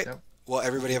 All right. Yep. Well,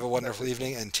 everybody have a wonderful Exactly.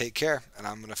 evening and take care. And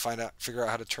I'm going to figure out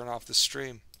how to turn off the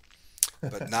stream,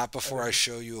 but not All before I right.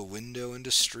 show you a window into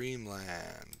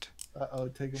Streamland. Uh-oh,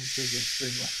 take him to the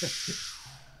stream.